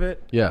and out of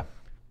it? Yeah.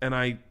 And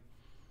I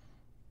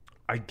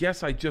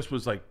guess I just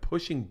was like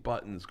pushing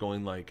buttons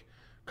going like,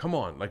 come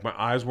on, like my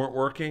eyes weren't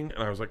working,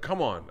 and I was like,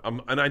 come on,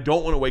 and I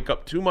don't want to wake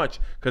up too much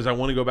because I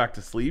want to go back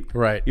to sleep.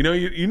 Right. You know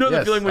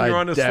the feeling when you're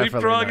on a sleep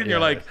drug and you're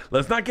like,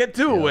 let's not get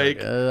too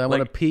awake. I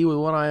want to pee with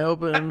one eye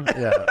open.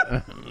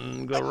 Yeah.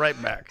 Go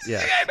right back.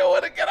 Yeah. I don't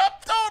want to get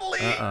up totally.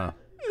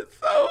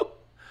 So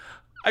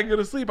I go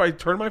to sleep. I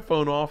turn my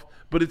phone off,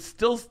 but it's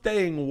still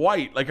staying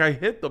white. Like I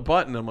hit the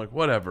button. I'm like,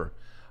 whatever.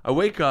 I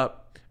wake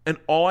up and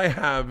all I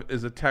have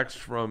is a text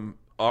from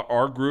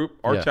our group,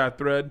 our chat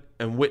thread,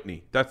 and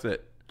Whitney. That's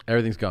it.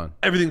 Everything's gone.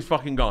 Everything's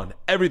fucking gone.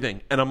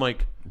 Everything. And I'm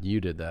like,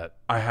 you did that.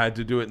 I had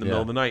to do it in the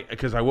middle of the night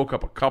because I woke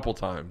up a couple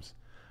times.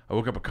 I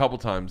woke up a couple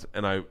times,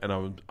 and I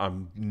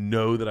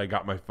know that I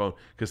got my phone,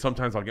 because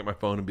sometimes I'll get my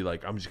phone and be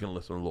like, I'm just gonna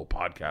listen to a little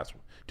podcast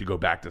to go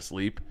back to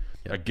sleep.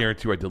 I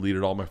guarantee you I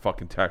deleted all my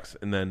fucking texts,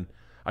 and then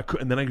I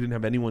didn't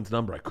have anyone's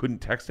number. I couldn't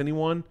text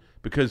anyone,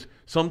 because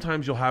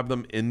sometimes you'll have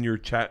them in your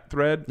chat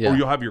thread, or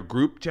you'll have your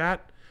group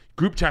chat.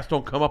 Group chats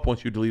don't come up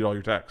once you delete all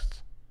your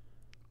texts.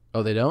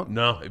 Oh, they don't?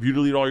 No, if you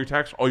delete all your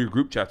texts, all your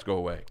group chats go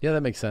away. Yeah,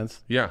 that makes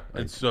sense. Yeah,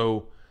 and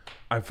so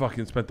I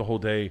fucking spent the whole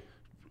day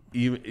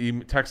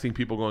even texting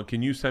people going,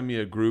 can you send me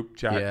a group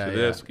chat to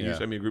this? Can you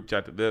send me a group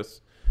chat to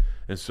this?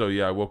 And so,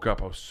 I woke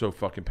up. I was so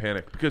fucking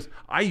panicked, because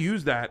I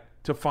use that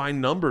to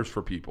find numbers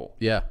for people.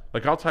 Yeah.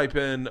 Like I'll type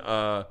in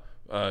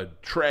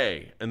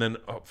Trey and then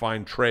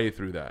find Trey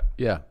through that.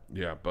 Yeah.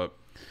 Yeah, but...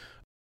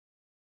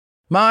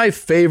 My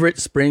favorite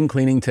spring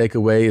cleaning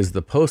takeaway is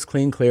the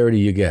post-clean clarity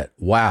you get.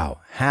 Wow,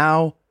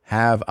 how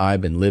have I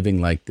been living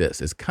like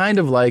this? It's kind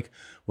of like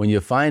when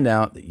you find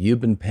out that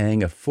you've been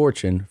paying a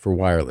fortune for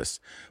wireless.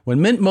 When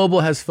Mint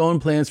Mobile has phone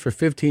plans for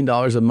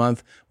 $15 a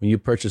month when you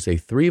purchase a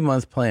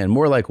 3-month plan,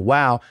 more like,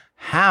 wow,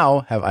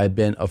 how have I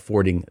been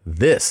affording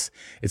this?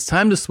 It's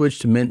time to switch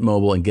to Mint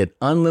Mobile and get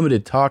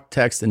unlimited talk,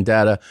 text, and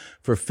data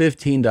for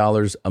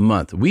 $15 a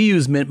month. We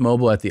use Mint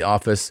Mobile at the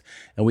office,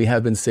 and we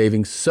have been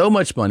saving so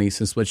much money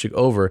since switching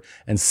over,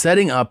 and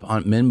setting up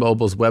on Mint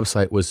Mobile's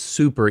website was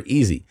super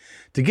easy.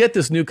 To get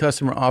this new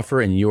customer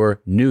offer and your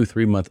new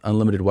 3-month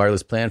unlimited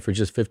wireless plan for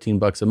just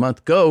 $15 a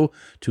month, go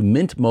to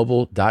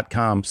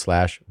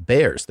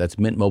mintmobile.com/bears. That's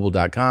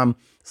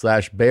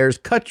mintmobile.com/bears.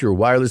 Cut your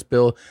wireless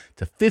bill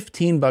to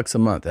 $15 a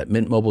month at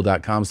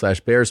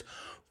mintmobile.com/bears.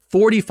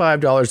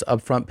 $45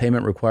 upfront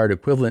payment required,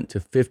 equivalent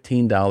to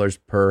 $15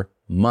 per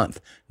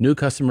month. New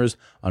customers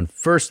on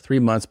first 3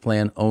 months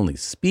plan only.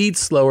 Speed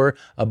slower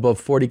above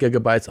 40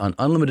 gigabytes on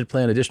unlimited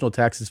plan. Additional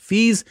taxes,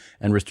 fees,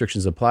 and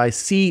restrictions apply.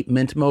 See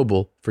Mint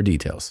Mobile for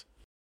details.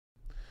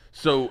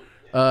 So...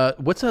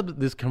 what's up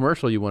this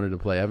commercial you wanted to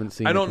play? I haven't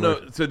seen I don't know.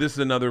 So this is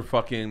another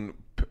fucking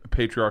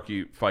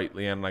patriarchy fight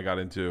Leanne and I got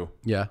into.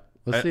 Yeah,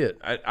 let's see it.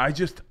 I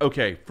just,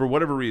 okay, for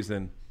whatever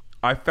reason,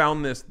 I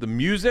found the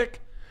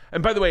music,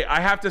 and by the way,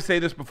 I have to say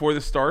this before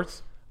this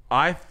starts,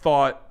 I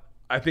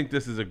think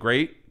this is a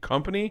great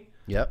company.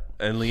 Yep.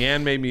 And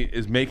Leanne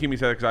is making me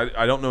say that, because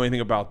I don't know anything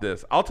about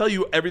this. I'll tell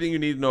you everything you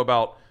need to know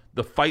about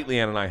the fight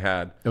Leanne and I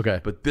had. Okay.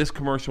 But this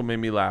commercial made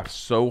me laugh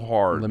so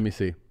hard. Let me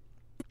see.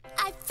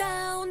 I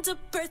found a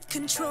birth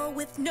control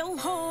with no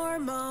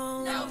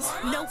hormones.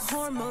 No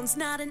hormones,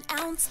 not an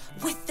ounce.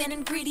 With an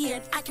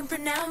ingredient I can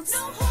pronounce. No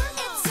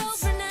hormones.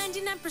 It's over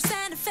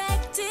 99%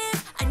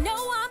 effective. I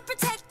know I'm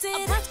protected.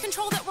 A birth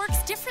control that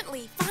works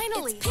differently.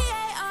 Finally. It's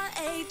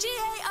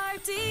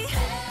P-A-R-A-G-A-R-D.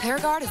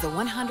 Paragard is a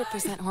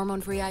 100%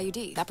 hormone-free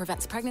IUD that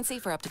prevents pregnancy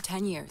for up to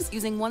 10 years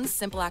using one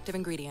simple active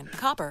ingredient,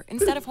 copper,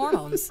 instead of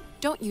hormones.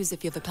 Don't use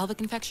if you have a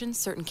pelvic infection,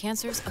 certain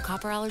cancers, a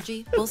copper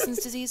allergy, Wilson's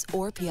disease,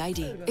 or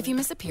PID. If you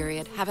miss a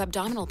period, have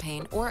abdominal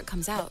pain, or it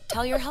comes out,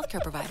 tell your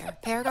healthcare provider.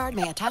 Paragard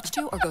may attach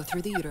to or go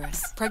through the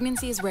uterus.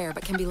 Pregnancy is rare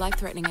but can be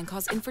life-threatening and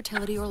cause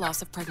infertility or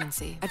loss of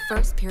pregnancy. At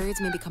first,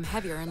 periods may become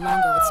heavier and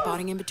longer with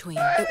spotting in between.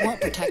 It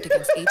won't protect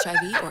against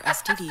HIV or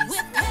STDs.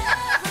 With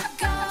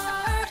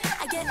Paragard,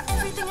 I get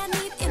everything I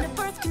need in a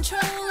birth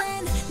control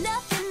and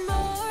nothing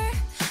more.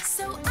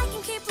 So I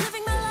can keep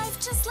living my life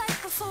just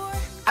like before.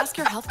 Ask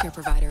your healthcare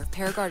provider if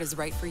Paragard is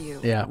right for you.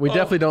 Yeah, we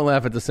definitely don't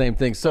laugh at the same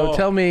thing. So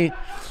tell me,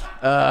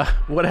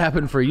 what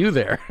happened for you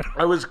there?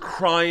 I was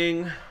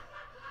crying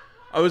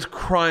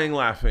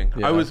laughing.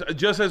 Yeah. I was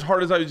just as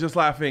hard as I was just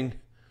laughing,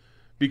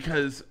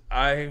 because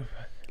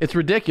It's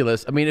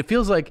ridiculous. I mean, it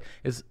feels like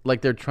it's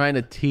like they're trying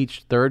to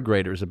teach third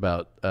graders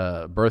about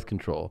birth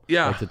control.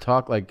 Yeah.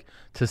 Like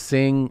to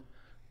sing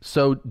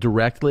so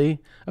directly.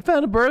 I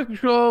found a birth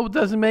control that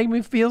doesn't make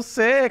me feel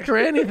sick or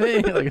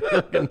anything.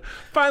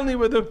 finally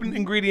with an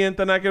ingredient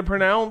that I can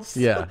pronounce.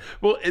 Yeah.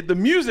 Well, the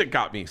music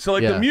got me. So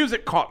the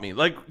music caught me.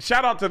 Like,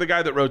 shout out to the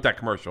guy that wrote that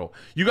commercial.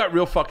 You got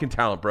real fucking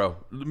talent, bro.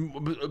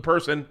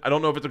 Person. I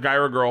don't know if it's a guy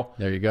or a girl.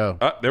 There you go.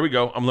 There we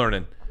go. I'm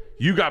learning.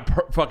 You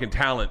got fucking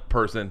talent,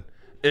 person.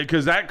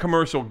 Because that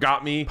commercial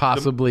got me.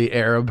 Possibly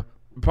Arab.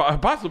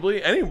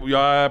 Possibly.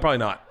 Probably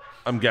not.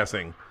 I'm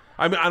guessing.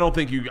 I mean, I don't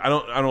think you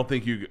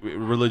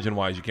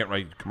religion-wise, you can't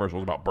write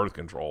commercials about birth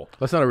control.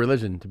 That's not a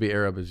religion. To be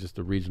Arab is just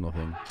a regional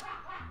thing.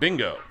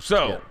 Bingo.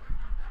 So,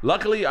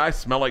 luckily, I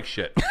smell like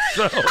shit.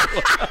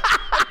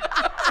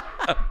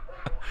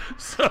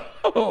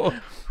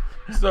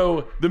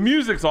 So the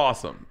music's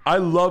awesome. I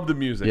love the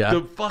music. Yeah.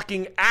 The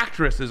fucking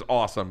actress is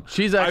awesome.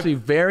 She's actually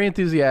very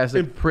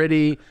enthusiastic,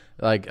 pretty,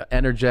 like,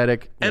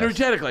 energetic.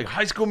 Energetic, like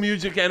High School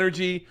Music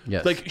energy.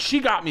 Yes. Like, she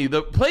got me. I'm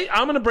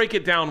going to break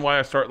it down why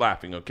I start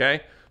laughing,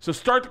 okay? So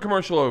start the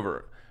commercial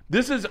over.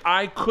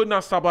 I could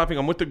not stop laughing.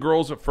 I'm with the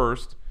girls at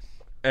first.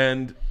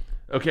 And,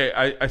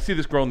 okay, I see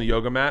this girl on the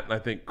yoga mat, and I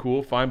think,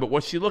 cool, fine. But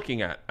what's she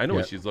looking at? I know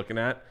what she's looking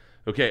at.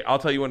 Okay, I'll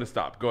tell you when to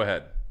stop. Go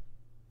ahead.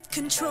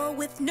 Control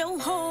with no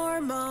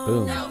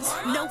hormones.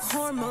 No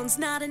hormones,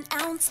 not an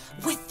ounce.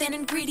 With an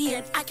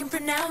ingredient I can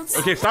pronounce.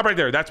 Okay, stop right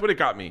there. That's what it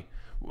got me.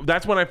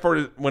 That's when I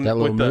first when that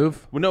little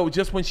move. Well, no,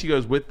 just when she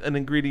goes with an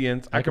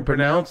ingredient I can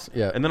pronounce.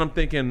 Yeah. And then I'm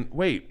thinking,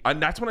 wait,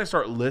 that's when I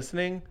start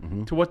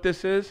listening to what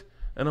this is,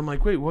 and I'm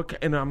like, wait, what?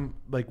 And I'm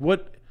like,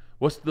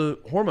 what's the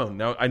hormone?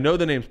 Now I know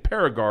the name's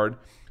Paragard,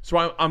 so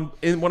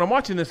when I'm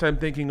watching this, I'm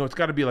thinking, oh, it's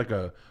got to be like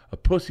a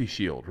pussy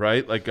shield,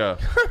 right? Like a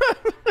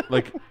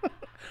like.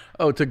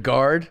 Oh, to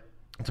guard.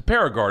 It's a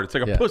Paragard. It's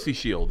like a pussy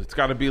shield. It's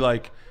got to be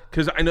like.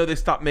 Because I know they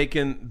stopped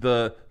making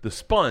the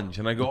sponge,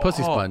 and I go,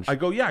 pussy sponge. I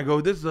go,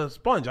 this is a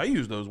sponge. I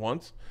used those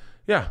once.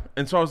 Yeah.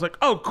 And so I was like,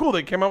 oh, cool.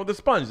 They came out with the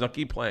sponge. Now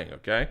keep playing,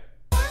 okay?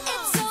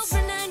 It's over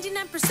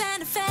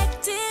 99%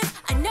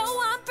 effective. I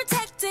know I'm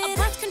protected. A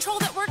birth control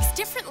that works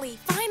differently.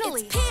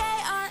 Finally. It's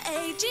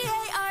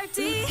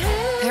P-A-R-A-G-A-R-D.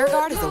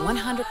 Paragard is a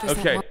 100%.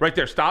 Okay, right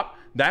there. Stop.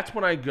 That's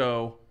when I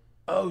go,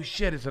 oh,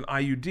 shit, it's an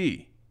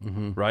IUD,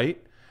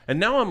 right? And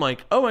now I'm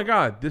like, oh my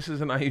God, this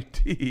is an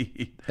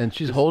IUD. And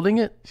she's holding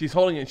it? She's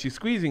holding it and she's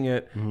squeezing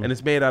it. And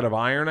it's made out of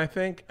iron, I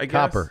think. I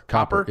guess.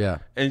 Copper, yeah.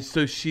 And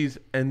so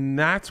and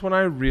that's when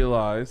I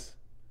realize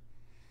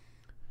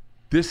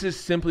this is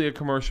simply a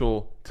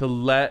commercial to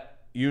let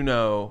you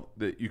know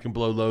that you can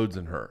blow loads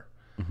in her.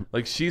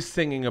 Like she's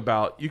singing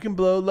about, you can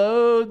blow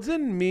loads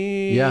in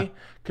me. Yeah.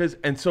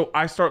 And so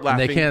I start laughing.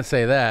 And they can't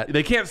say that.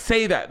 They can't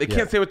say that. They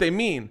can't say what they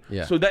mean.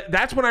 Yeah. So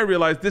that's when I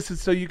realized this is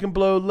so you can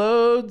blow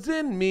loads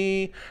in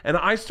me. And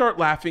I start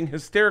laughing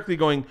hysterically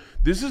going,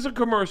 this is a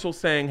commercial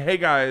saying, hey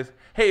guys,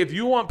 hey, if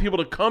you want people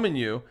to come in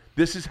you,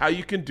 this is how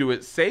you can do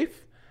it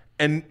safe.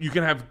 And you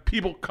can have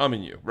people come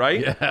in you,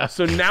 right? Yeah.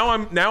 So now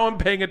I'm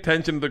paying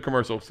attention to the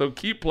commercial. So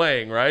keep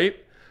playing, right?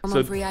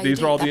 So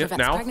these are all the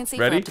now. Pregnancy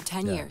Ready? for up to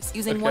 10 years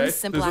using one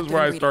simple This is active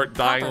where I ingredient, start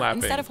dying copper, laughing.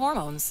 instead of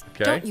hormones.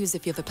 Okay. Don't use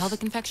if you have a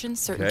pelvic infection,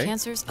 certain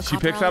cancers, a She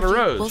copper picks out a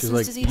allergy, rose. Wilson's She's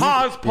like, disease.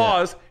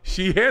 pause.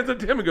 She hands it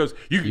to him and goes,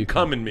 you can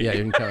come in me. Yeah,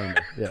 you can come in me.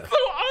 Yeah. So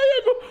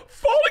I am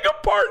falling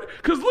apart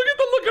because look at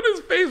the look on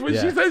his face when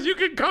she says you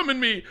can come in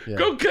me. Yeah.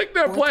 Go kick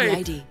that Or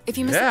plane. PID. If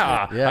you miss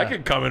Yeah, I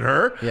can come in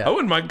her. Yeah. I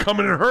wouldn't mind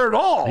coming in her at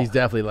all. He's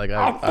definitely like,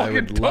 I I fucking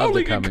would love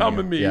totally to can come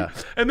in me. Yeah.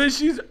 And then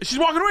she's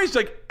walking away. She's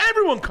like,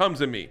 everyone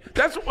comes in me.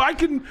 That's what I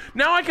can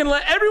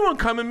let everyone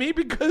come in me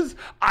because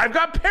I've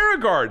got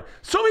Paragard.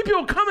 So many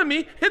people come in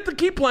me, hit the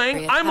keep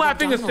playing. I'm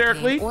laughing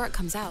hysterically. Or it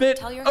comes out. That,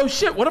 Tell your oh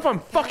shit, what if I'm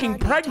fucking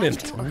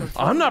pregnant?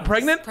 I'm not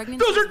pregnant.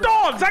 Those are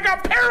dogs. I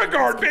got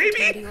Paragard,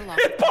 baby.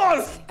 Hit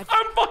pause.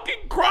 I'm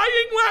fucking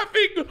crying,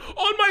 laughing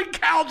on my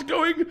couch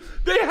going,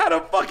 they had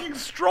a fucking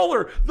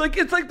stroller. Like,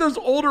 it's like those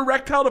old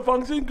erectile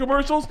dysfunction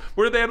commercials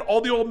where they had all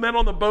the old men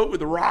on the boat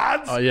with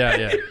rods. Oh, yeah.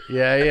 They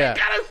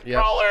got a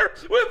stroller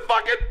with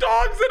fucking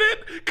dogs in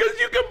it because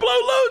you can blow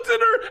loads in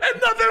her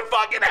and nothing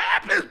fucking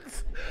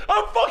happens.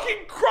 I'm fucking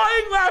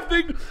crying,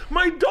 laughing.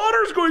 My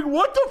daughter's going,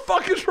 what the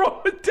fuck is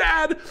wrong with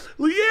Dad?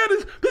 Leanne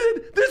is,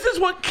 this is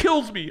what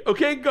kills me.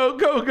 Okay, go.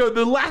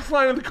 The last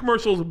line of the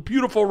commercial is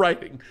beautiful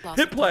writing.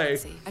 Hit play.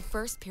 At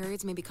first,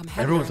 periods may become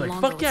heavier. Everyone's like,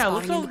 fuck yeah,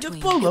 let's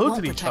blow loads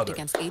at each other.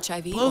 Against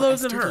HIV blow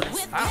loads in her.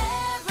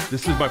 Wow.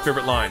 This is my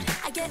favorite line.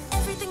 I get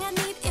everything I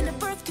need in a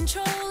birth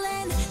control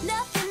and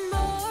nothing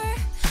more.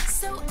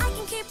 So I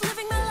can keep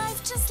living my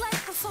life just like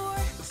before.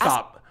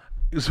 Stop.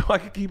 So I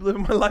could keep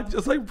living my life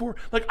just like before.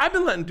 Like, I've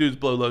been letting dudes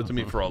blow loads of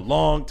me for a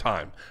long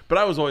time, but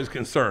I was always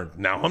concerned.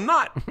 Now I'm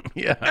not.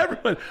 Yeah.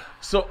 Everyone.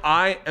 So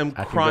I am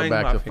I crying. can go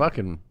back laughing. to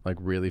fucking, like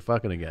really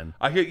fucking again.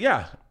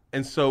 Yeah.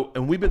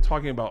 And we've been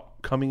talking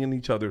about coming in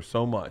each other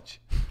so much,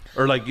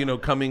 or like,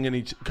 coming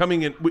in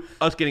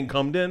us getting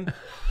cummed in.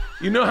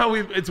 You know how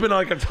it's been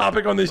like a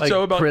topic on this Like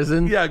show about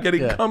prison?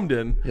 getting cummed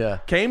in. Yeah.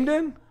 Camed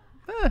in?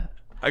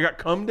 I got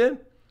cummed in?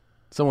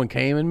 Someone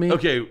came in me?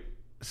 Okay,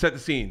 set the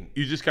scene.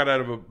 You just got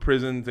out of a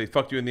prison, they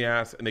fucked you in the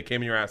ass, and they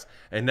came in your ass,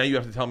 and now you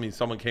have to tell me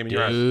someone came in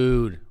your ass.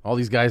 Dude, all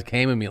these guys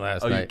came in me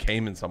last night. You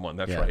came in someone.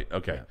 That's Yeah. right.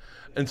 Okay.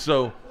 Yeah. And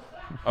so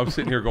I was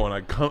sitting here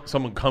going,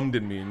 someone cummed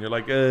in me, and you're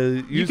like,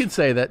 you can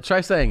say that.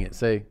 Try saying it.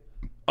 Say,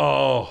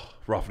 oh,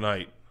 rough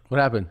night. what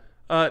happened?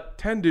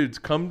 10 dudes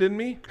cummed in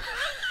me.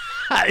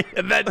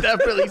 That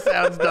definitely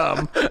sounds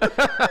dumb.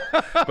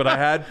 But I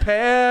had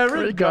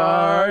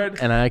Paragard.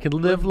 And I could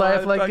live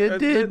life like I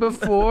did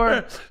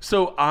before.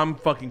 So I'm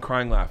fucking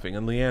crying laughing,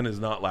 and Leanne is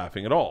not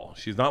laughing at all.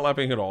 She's not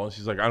laughing at all. And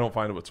she's like, I don't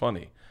find it what's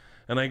funny.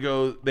 And I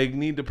go, they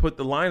need to put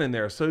the line in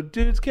there. So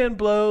dudes can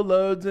blow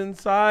loads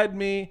inside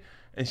me.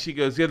 And she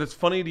goes, yeah, that's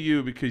funny to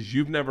you because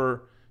you've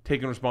never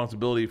taken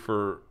responsibility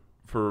for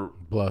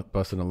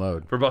Busting a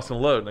load. For busting a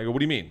load. And I go, what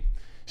do you mean?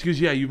 She goes,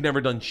 yeah, you've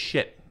never done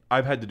shit.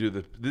 I've had to do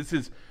this.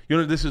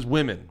 This is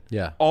women.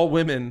 Yeah. All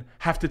women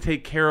have to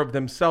take care of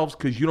themselves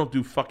because you don't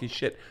do fucking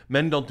shit.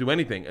 Men don't do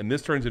anything. And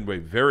this turns into a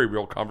very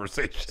real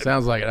conversation.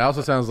 Sounds like it. It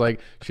also sounds like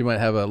she might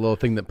have a little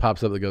thing that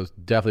pops up that goes,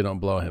 definitely don't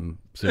blow him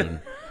soon.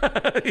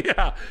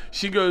 Yeah.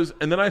 She goes,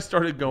 and then I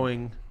started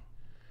going,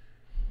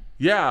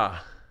 yeah,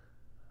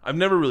 that's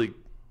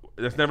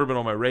never been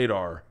on my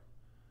radar.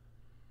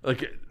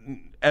 Like,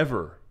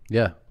 ever.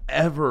 Yeah.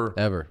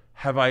 Ever.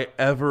 Have I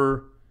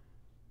ever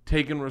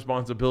taken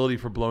responsibility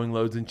for blowing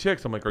loads in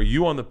chicks? I'm like, are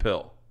you on the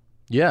pill?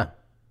 Yeah.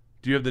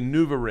 Do you have the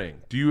Nuva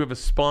ring? Do you have a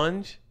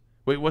sponge?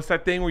 Wait, what's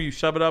that thing where you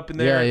shove it up in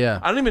there?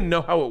 Yeah. I don't even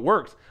know how it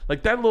works.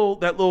 Like that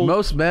little.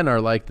 Most men are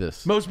like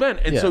this. Most men.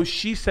 And Yeah. so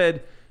she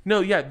said,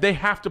 no, yeah, they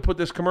have to put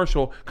this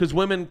commercial because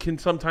women can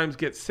sometimes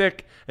get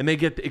sick and it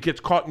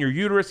gets caught in your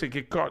uterus. It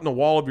gets caught in the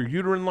wall of your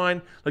uterine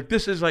line. Like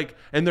this is like,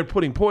 and they're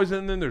putting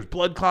poison in, there's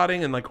blood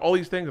clotting and like all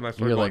these things. And I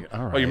started going, like, all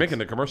oh, right. you're making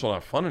the commercial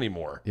not fun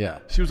anymore. Yeah.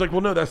 She was like,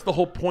 well, no, that's the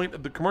whole point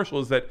of the commercial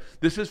is that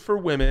this is for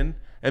women.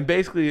 And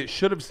basically it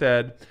should have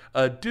said,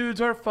 dudes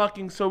are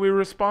fucking so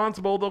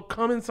irresponsible. They'll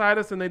come inside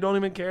us and they don't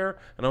even care.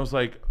 And I was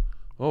like,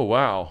 oh,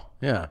 wow.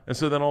 Yeah. And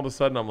so then all of a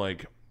sudden I'm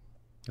like,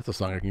 That's a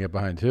song I can get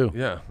behind too.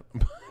 yeah.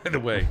 By the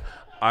way,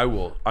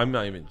 I'm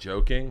not even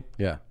joking.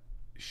 Yeah.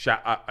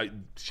 Shout out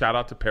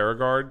to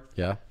Paragard.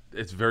 Yeah.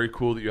 It's very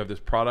cool that you have this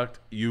product.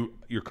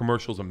 Your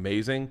commercial's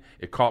amazing.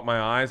 It caught my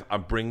eyes.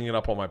 I'm bringing it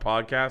up on my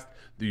podcast.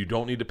 You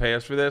don't need to pay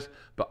us for this,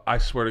 but I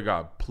swear to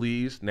God,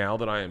 please, now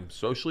that I am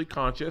socially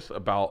conscious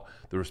about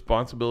the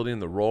responsibility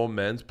and the role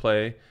men's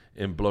play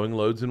in blowing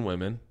loads in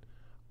women,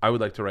 I would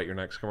like to write your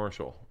next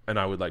commercial, and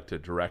I would like to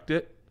direct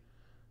it,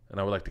 and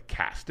I would like to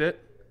cast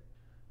it,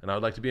 and I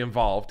would like to be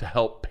involved to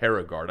help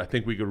Paragard. I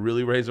think we could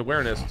really raise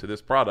awareness to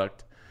this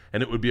product,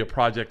 and it would be a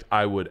project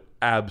I would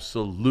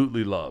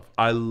absolutely love.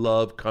 I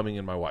love coming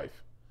in my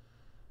wife.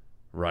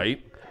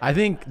 Right? I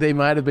think they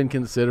might have been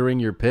considering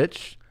your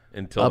pitch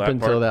until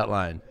that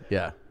line.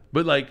 Yeah.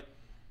 But like,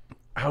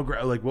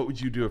 what would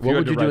you do if What you had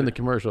would to you do write in the it?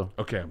 commercial?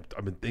 Okay,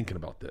 I've been thinking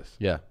about this.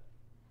 Yeah.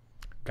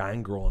 Guy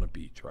and girl on a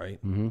beach,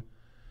 right? Mm-hmm.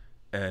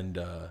 And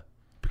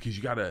because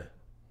you gotta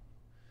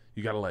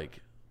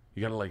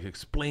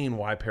explain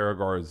why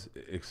Paragard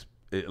is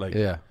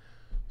Yeah.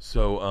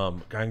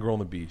 So, guy and girl on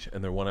the beach,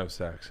 and they want to have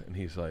sex, and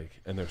he's like,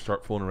 and they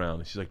start fooling around,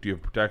 and she's like, "Do you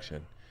have protection?"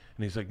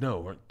 And he's like,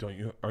 "No,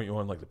 aren't you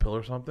on like the pill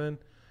or something?"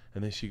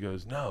 And then she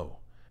goes, "No."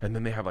 And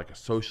then they have like a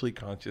socially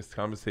conscious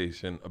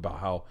conversation about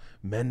how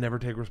men never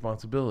take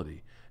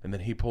responsibility. And then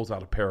he pulls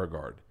out a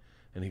Paragard,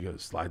 and he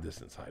goes, "Slide this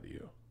inside of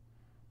you."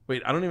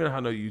 Wait, I don't even know how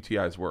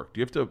UTIs work. Do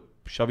you have to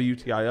shove a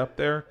UTI up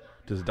there?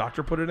 Does the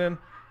doctor put it in?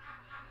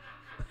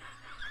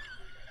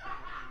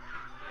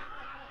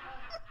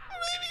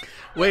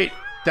 Wait,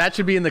 that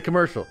should be in the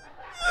commercial.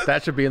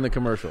 That should be in the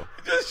commercial.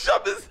 Just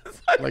shove this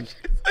inside. Like,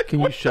 can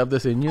you shove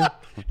this in you?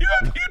 You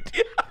have UTIs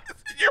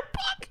in your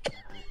pocket.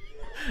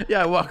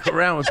 Yeah, I walk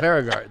around with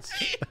Paraguards.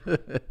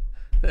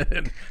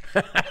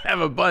 I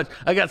have a bunch.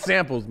 I got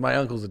samples. My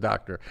uncle's a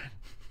doctor.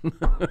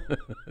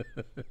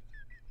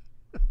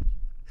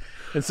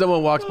 And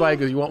someone walks by and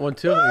goes, "You want one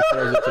too?" And he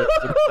throws it to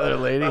the other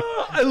lady.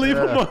 I leave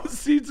them on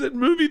seats at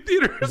movie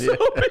theaters. Yeah.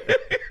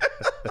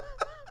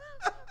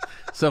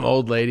 Some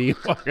old lady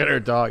walking her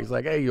dog. He's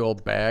like, "Hey, you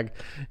old bag.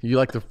 You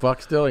like to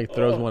fuck still?" And he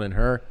throws one in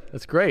her.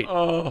 That's great.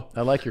 Oh,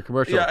 I like your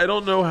commercial. Yeah, I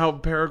don't know how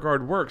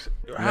Paragard works.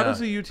 How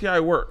does a UTI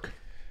work?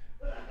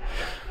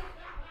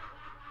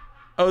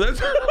 Oh,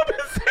 that's I've been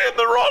saying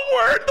the wrong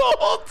word the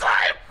whole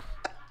time.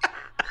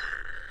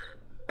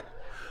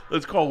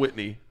 Let's call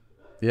Whitney.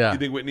 Yeah. You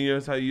think Whitney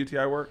knows how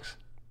UTI works?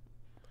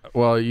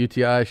 Well,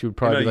 UTI, she would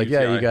probably be like,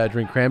 UTI. "Yeah, you got to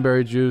drink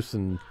cranberry juice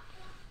and."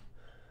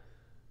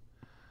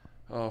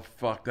 Oh,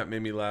 fuck. That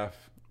made me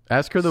laugh.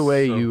 Ask her the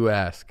way you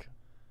ask.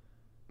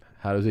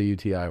 How does a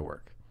UTI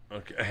work?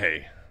 Okay.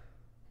 Hey.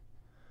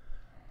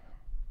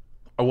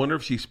 I wonder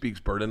if she speaks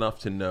Bert enough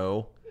to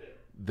know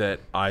that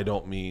I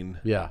don't mean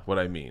what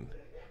I mean.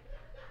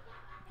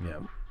 Yeah.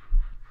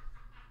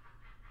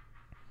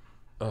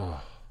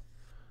 Oh.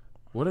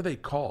 What are they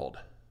called?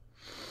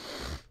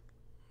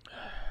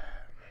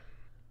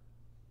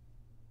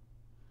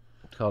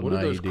 It's called What an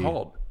are those IED.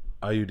 called?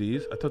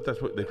 IUDs? I thought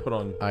that's what they put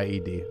on.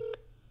 IED.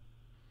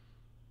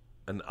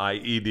 An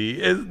IED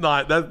is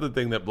not. That's the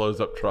thing that blows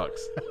up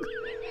trucks. I'm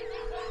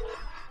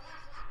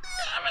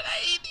an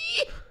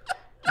IED.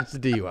 It's a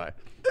DUI.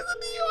 It's a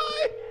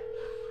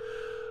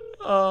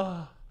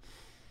DUI.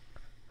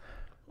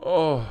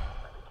 Oh.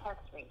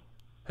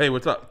 Hey,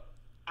 what's up?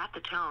 At the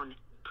tone,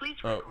 please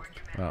record.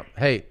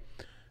 Hey,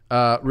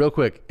 real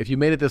quick, if you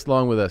made it this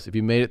long with us, if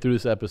you made it through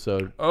this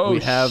episode, Oh, we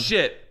have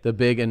shit. the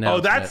big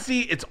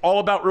announcement. It's all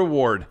about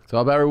reward. It's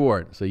all about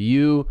reward. So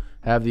you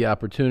have the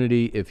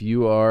opportunity, if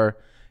you are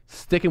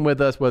sticking with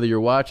us, whether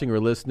you're watching or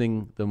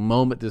listening, the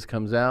moment this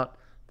comes out,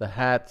 the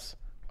hats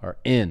are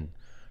in.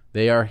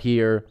 They are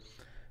here.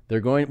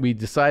 We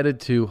decided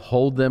to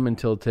hold them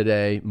until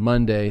today,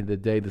 Monday, the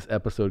day this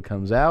episode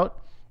comes out.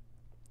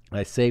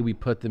 I say we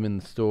put them in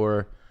the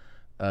store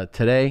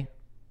today,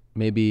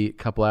 maybe a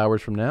couple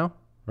hours from now,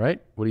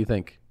 right? What do you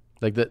think?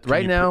 Like that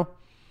right now,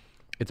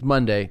 it's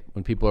Monday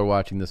when people are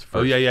watching this first.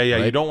 Oh yeah.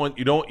 Right? You don't want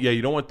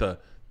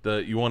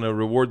you want to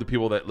reward the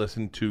people that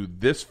listen to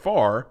this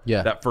far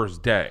that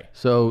first day.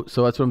 So that's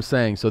what I'm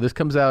saying. So this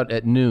comes out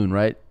at noon,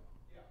 right?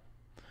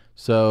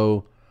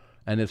 So,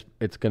 and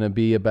it's going to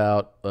be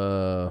about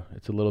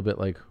it's a little bit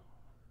like,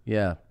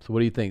 yeah. So what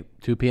do you think?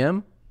 2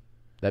 p.m.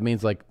 That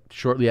means like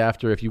shortly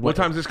after. If you What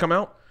time does this come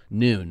out?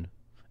 Noon,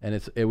 and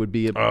it would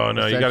be. Oh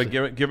no, you got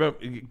to give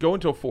it go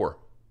until 4.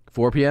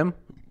 4 p.m.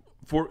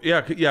 4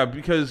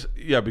 because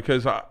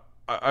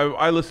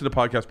I listen to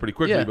podcasts pretty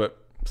quickly,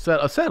 but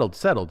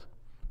settled.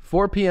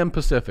 4 p.m.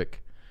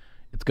 Pacific.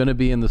 It's going to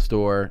be in the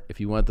store.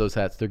 If you want those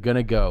hats, they're going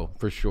to go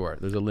for sure.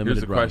 There's a limited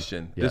Here's the run.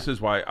 question. Yeah. This is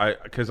why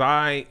because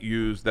I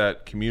use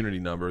that community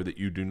number that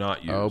you do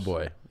not use. Oh,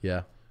 boy.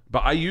 Yeah. But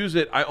I use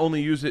it. I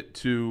only use it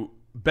to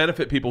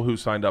benefit people who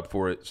signed up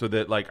for it, so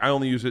that like I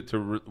only use it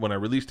to when I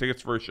release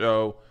tickets for a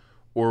show,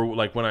 or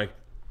like when I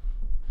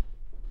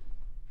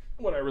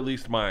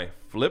released my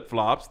flip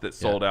flops that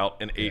sold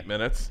out in 8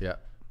 minutes. Yeah.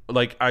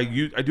 Like I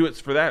do it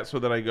for that, so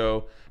that I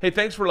go, hey,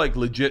 thanks for like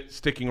legit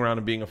sticking around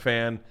and being a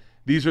fan.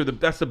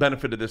 That's the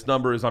benefit of this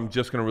number is I'm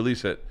just going to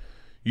release it.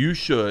 You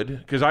should,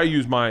 because I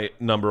use my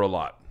number a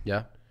lot.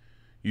 Yeah.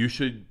 You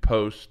should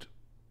post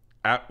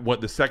at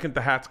the second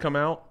the hats come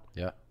out.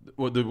 Yeah.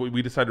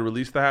 We decide to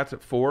release the hats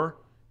at 4.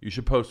 You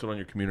should post it on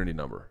your community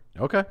number.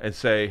 Okay. And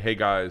say, hey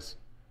guys,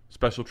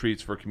 special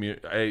treats for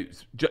community. Hey,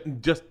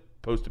 just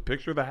post a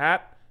picture of the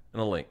hat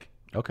and a link.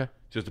 Okay.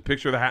 Just a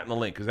picture of the hat and a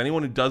link. Because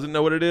anyone who doesn't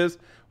know what it is,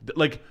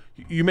 like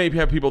you may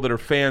have people that are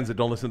fans that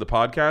don't listen to the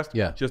podcast.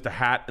 Yeah. Just a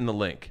hat and the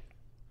link.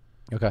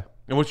 Okay.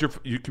 And what's your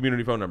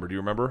community phone number? Do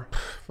you remember?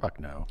 Fuck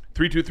no.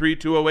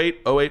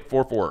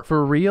 323-208-0844.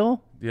 For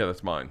real? Yeah,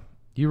 that's mine.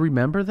 You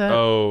remember that?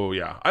 Oh,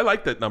 yeah. I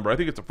like that number. I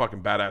think it's a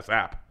fucking badass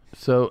app.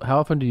 So how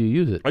often do you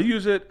use it? I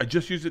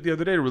just used it the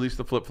other day to release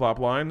the flip-flop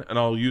line, and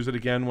I'll use it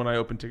again when I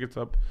open tickets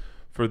up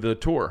for the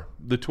tour.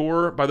 The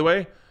tour, by the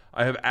way,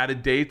 I have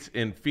added dates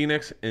in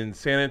Phoenix, in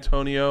San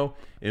Antonio,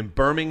 in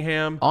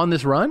Birmingham. On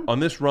this run? On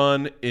this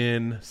run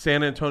in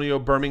San Antonio,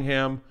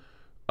 Birmingham.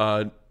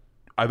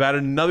 I've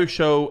added another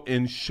show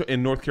in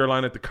North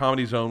Carolina at the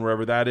Comedy Zone,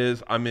 wherever that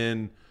is. I'm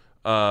in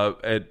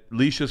at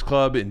Leisha's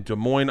Club in Des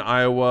Moines,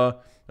 Iowa.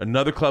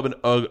 Another club in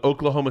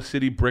Oklahoma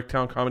City,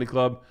 Bricktown Comedy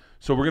Club.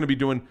 So we're going to be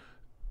doing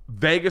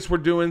Vegas. We're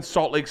doing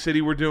Salt Lake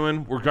City. We've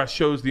got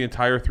shows the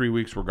entire 3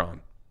 weeks. We're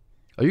gone.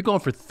 Are you going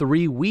for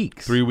 3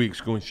 weeks? 3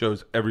 weeks going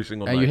shows every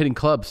single night. And you're hitting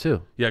clubs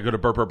too. Yeah, go to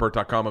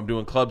bertbertbert.com. I'm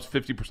doing clubs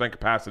 50%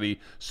 capacity.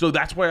 So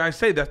that's why I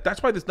say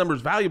that's why this number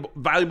is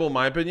valuable in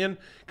my opinion,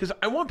 because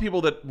I want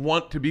people that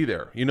want to be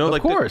there. You know, Of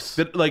like course.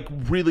 that like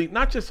really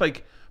not just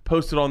like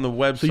post it on the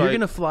website. So you're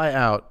gonna fly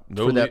out?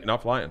 No, for that?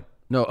 not flying.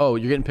 No. Oh,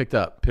 you're getting picked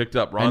up. Picked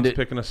up. Ron's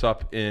picking us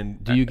up in.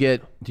 Do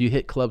you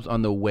hit clubs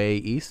on the way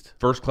east?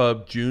 First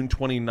club June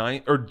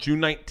 29th or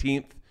June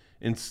 19th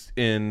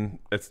in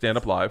at Stand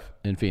Up Live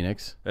in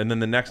Phoenix, and then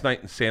the next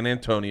night in San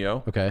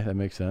Antonio. Okay, that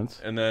makes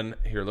sense. And then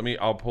here,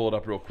 I'll pull it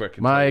up real quick.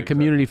 And My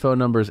community phone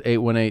number is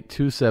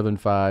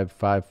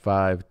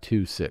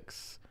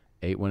 818-275-5526.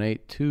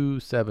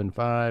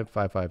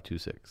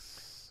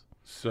 818-275-5526.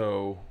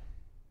 So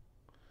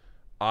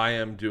I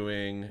am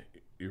doing.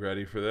 You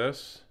ready for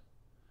this?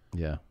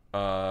 Yeah.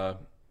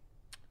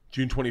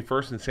 June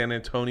 21st in San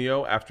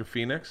Antonio after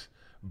Phoenix.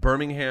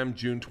 Birmingham,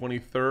 June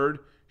 23rd.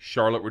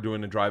 Charlotte, we're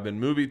doing a drive-in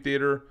movie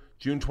theater.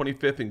 June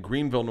 25th in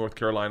Greenville, North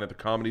Carolina at the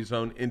Comedy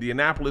Zone.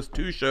 Indianapolis,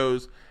 2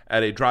 shows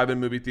at a drive-in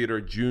movie theater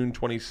June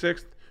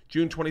 26th.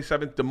 June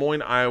 27th, Des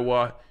Moines,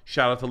 Iowa.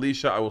 Shout out to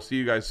Alicia. I will see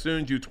you guys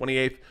soon. June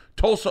 28th,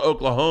 Tulsa,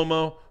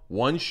 Oklahoma.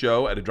 1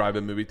 show at a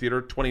drive-in movie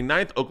theater.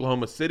 29th,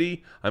 Oklahoma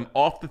City. I'm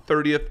off the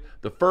 30th.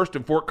 The 1st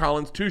in Fort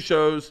Collins, 2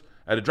 shows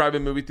at a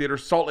drive-in movie theater.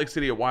 Salt Lake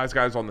City at Wise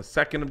Guys on the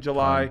 2nd of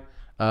July.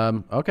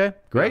 Okay,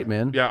 great,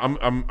 man. Yeah,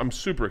 I'm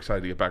super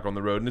excited to get back on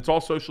the road, and it's all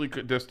socially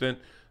distant,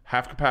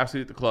 half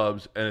capacity at the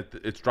clubs, and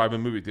it's drive-in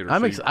movie theater.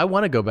 I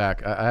want to go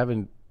back. I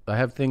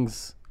have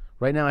things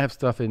right now. I have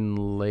stuff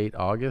in late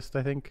August,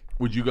 I think.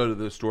 Would you go to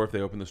the store if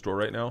they open the store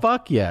right now?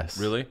 Fuck yes.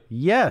 Really?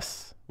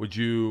 Yes. Would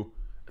you?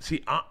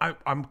 See,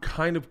 I'm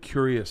kind of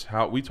curious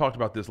how we talked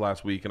about this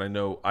last week, and I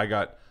know I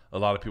got a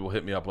lot of people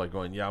hit me up like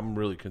going, yeah, I'm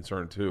really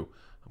concerned too.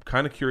 I'm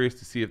kind of curious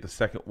to see if the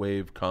second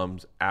wave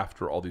comes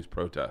after all these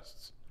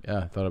protests. Yeah,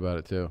 I thought about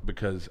it too.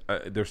 Because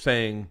they're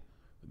saying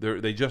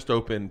they just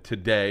opened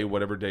today,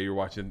 whatever day you're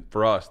watching.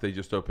 For us, they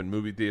just opened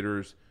movie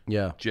theaters,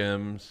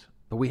 gyms.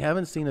 But we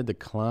haven't seen a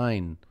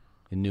decline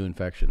in new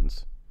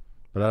infections.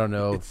 But I don't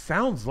know. It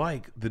sounds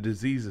like the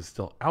disease is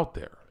still out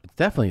there. It's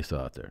definitely still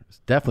out there.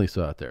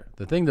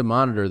 The thing to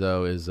monitor,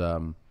 though, is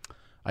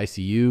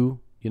ICU,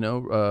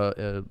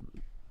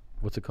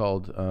 what's it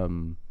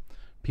called?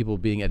 People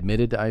being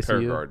admitted to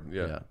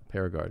ICU.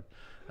 Paragard,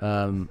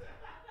 Paragard.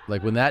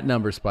 Like when that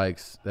number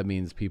spikes, that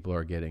means people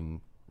are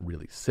getting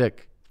really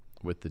sick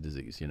with the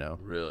disease,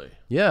 Really?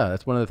 Yeah,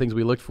 that's one of the things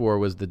we looked for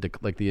was the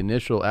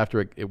initial,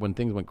 after when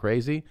things went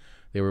crazy,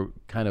 they're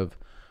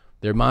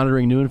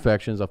monitoring new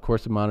infections. Of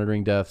course, they're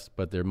monitoring deaths,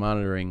 but they're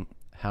monitoring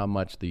how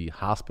much the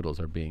hospitals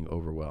are being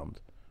overwhelmed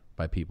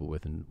by people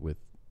with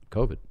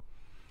COVID.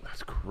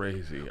 That's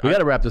crazy. We got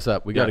to wrap this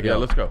up. We got to go. Yeah,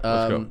 let's go.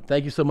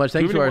 Thank you so much.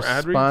 Thank you to our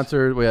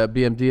sponsor. We have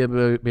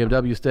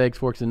BMW Steaks,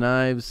 Forks and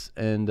Knives,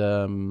 and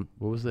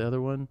what was the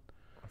other one?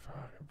 I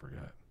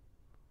forgot.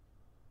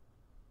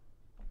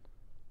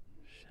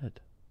 Shit.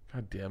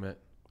 God damn it.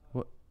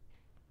 What?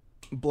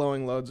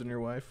 Blowing loads on your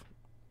wife.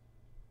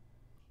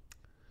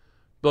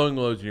 Blowing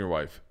loads on your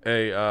wife.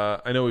 Hey,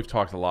 I know we've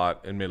talked a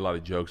lot and made a lot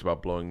of jokes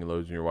about blowing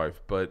loads on your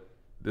wife, but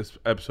this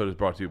episode is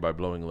brought to you by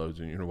blowing loads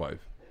on your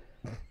wife.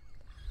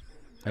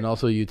 And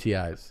also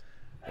UTIs.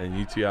 And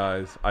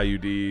UTIs,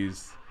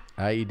 IUDs.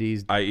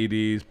 IEDs,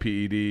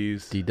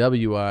 PEDs,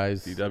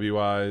 DWIs,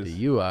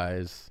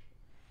 DUIs,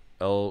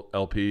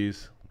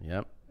 LPs.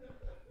 Yep.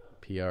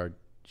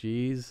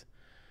 PRGs,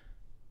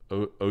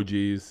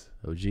 OGs,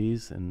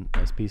 and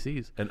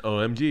SPCs. and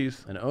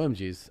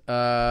OMGs.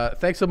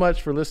 Thanks so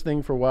much for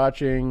listening, for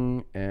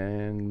watching,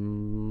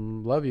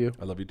 and love you.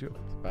 I love you too.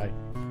 Bye.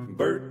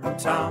 Bert and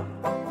Tom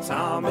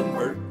and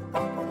Bert.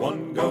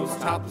 One goes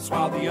topless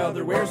while the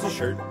other wears a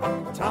shirt.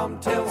 Tom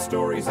tells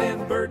stories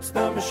and Bert's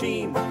the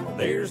machine.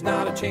 There's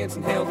not a chance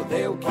in hell that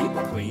they'll keep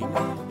it clean.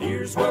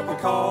 Here's what we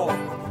call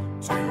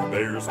 2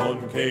 Bears,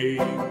 1 Cave.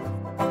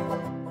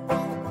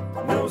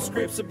 No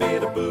scripts, a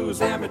bit of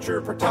booze, amateur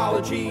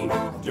partology.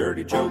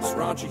 Dirty jokes,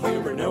 raunchy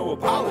humor, no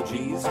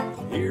apologies.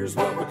 Here's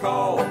what we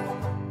call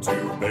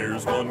 2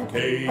 Bears, 1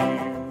 Cave.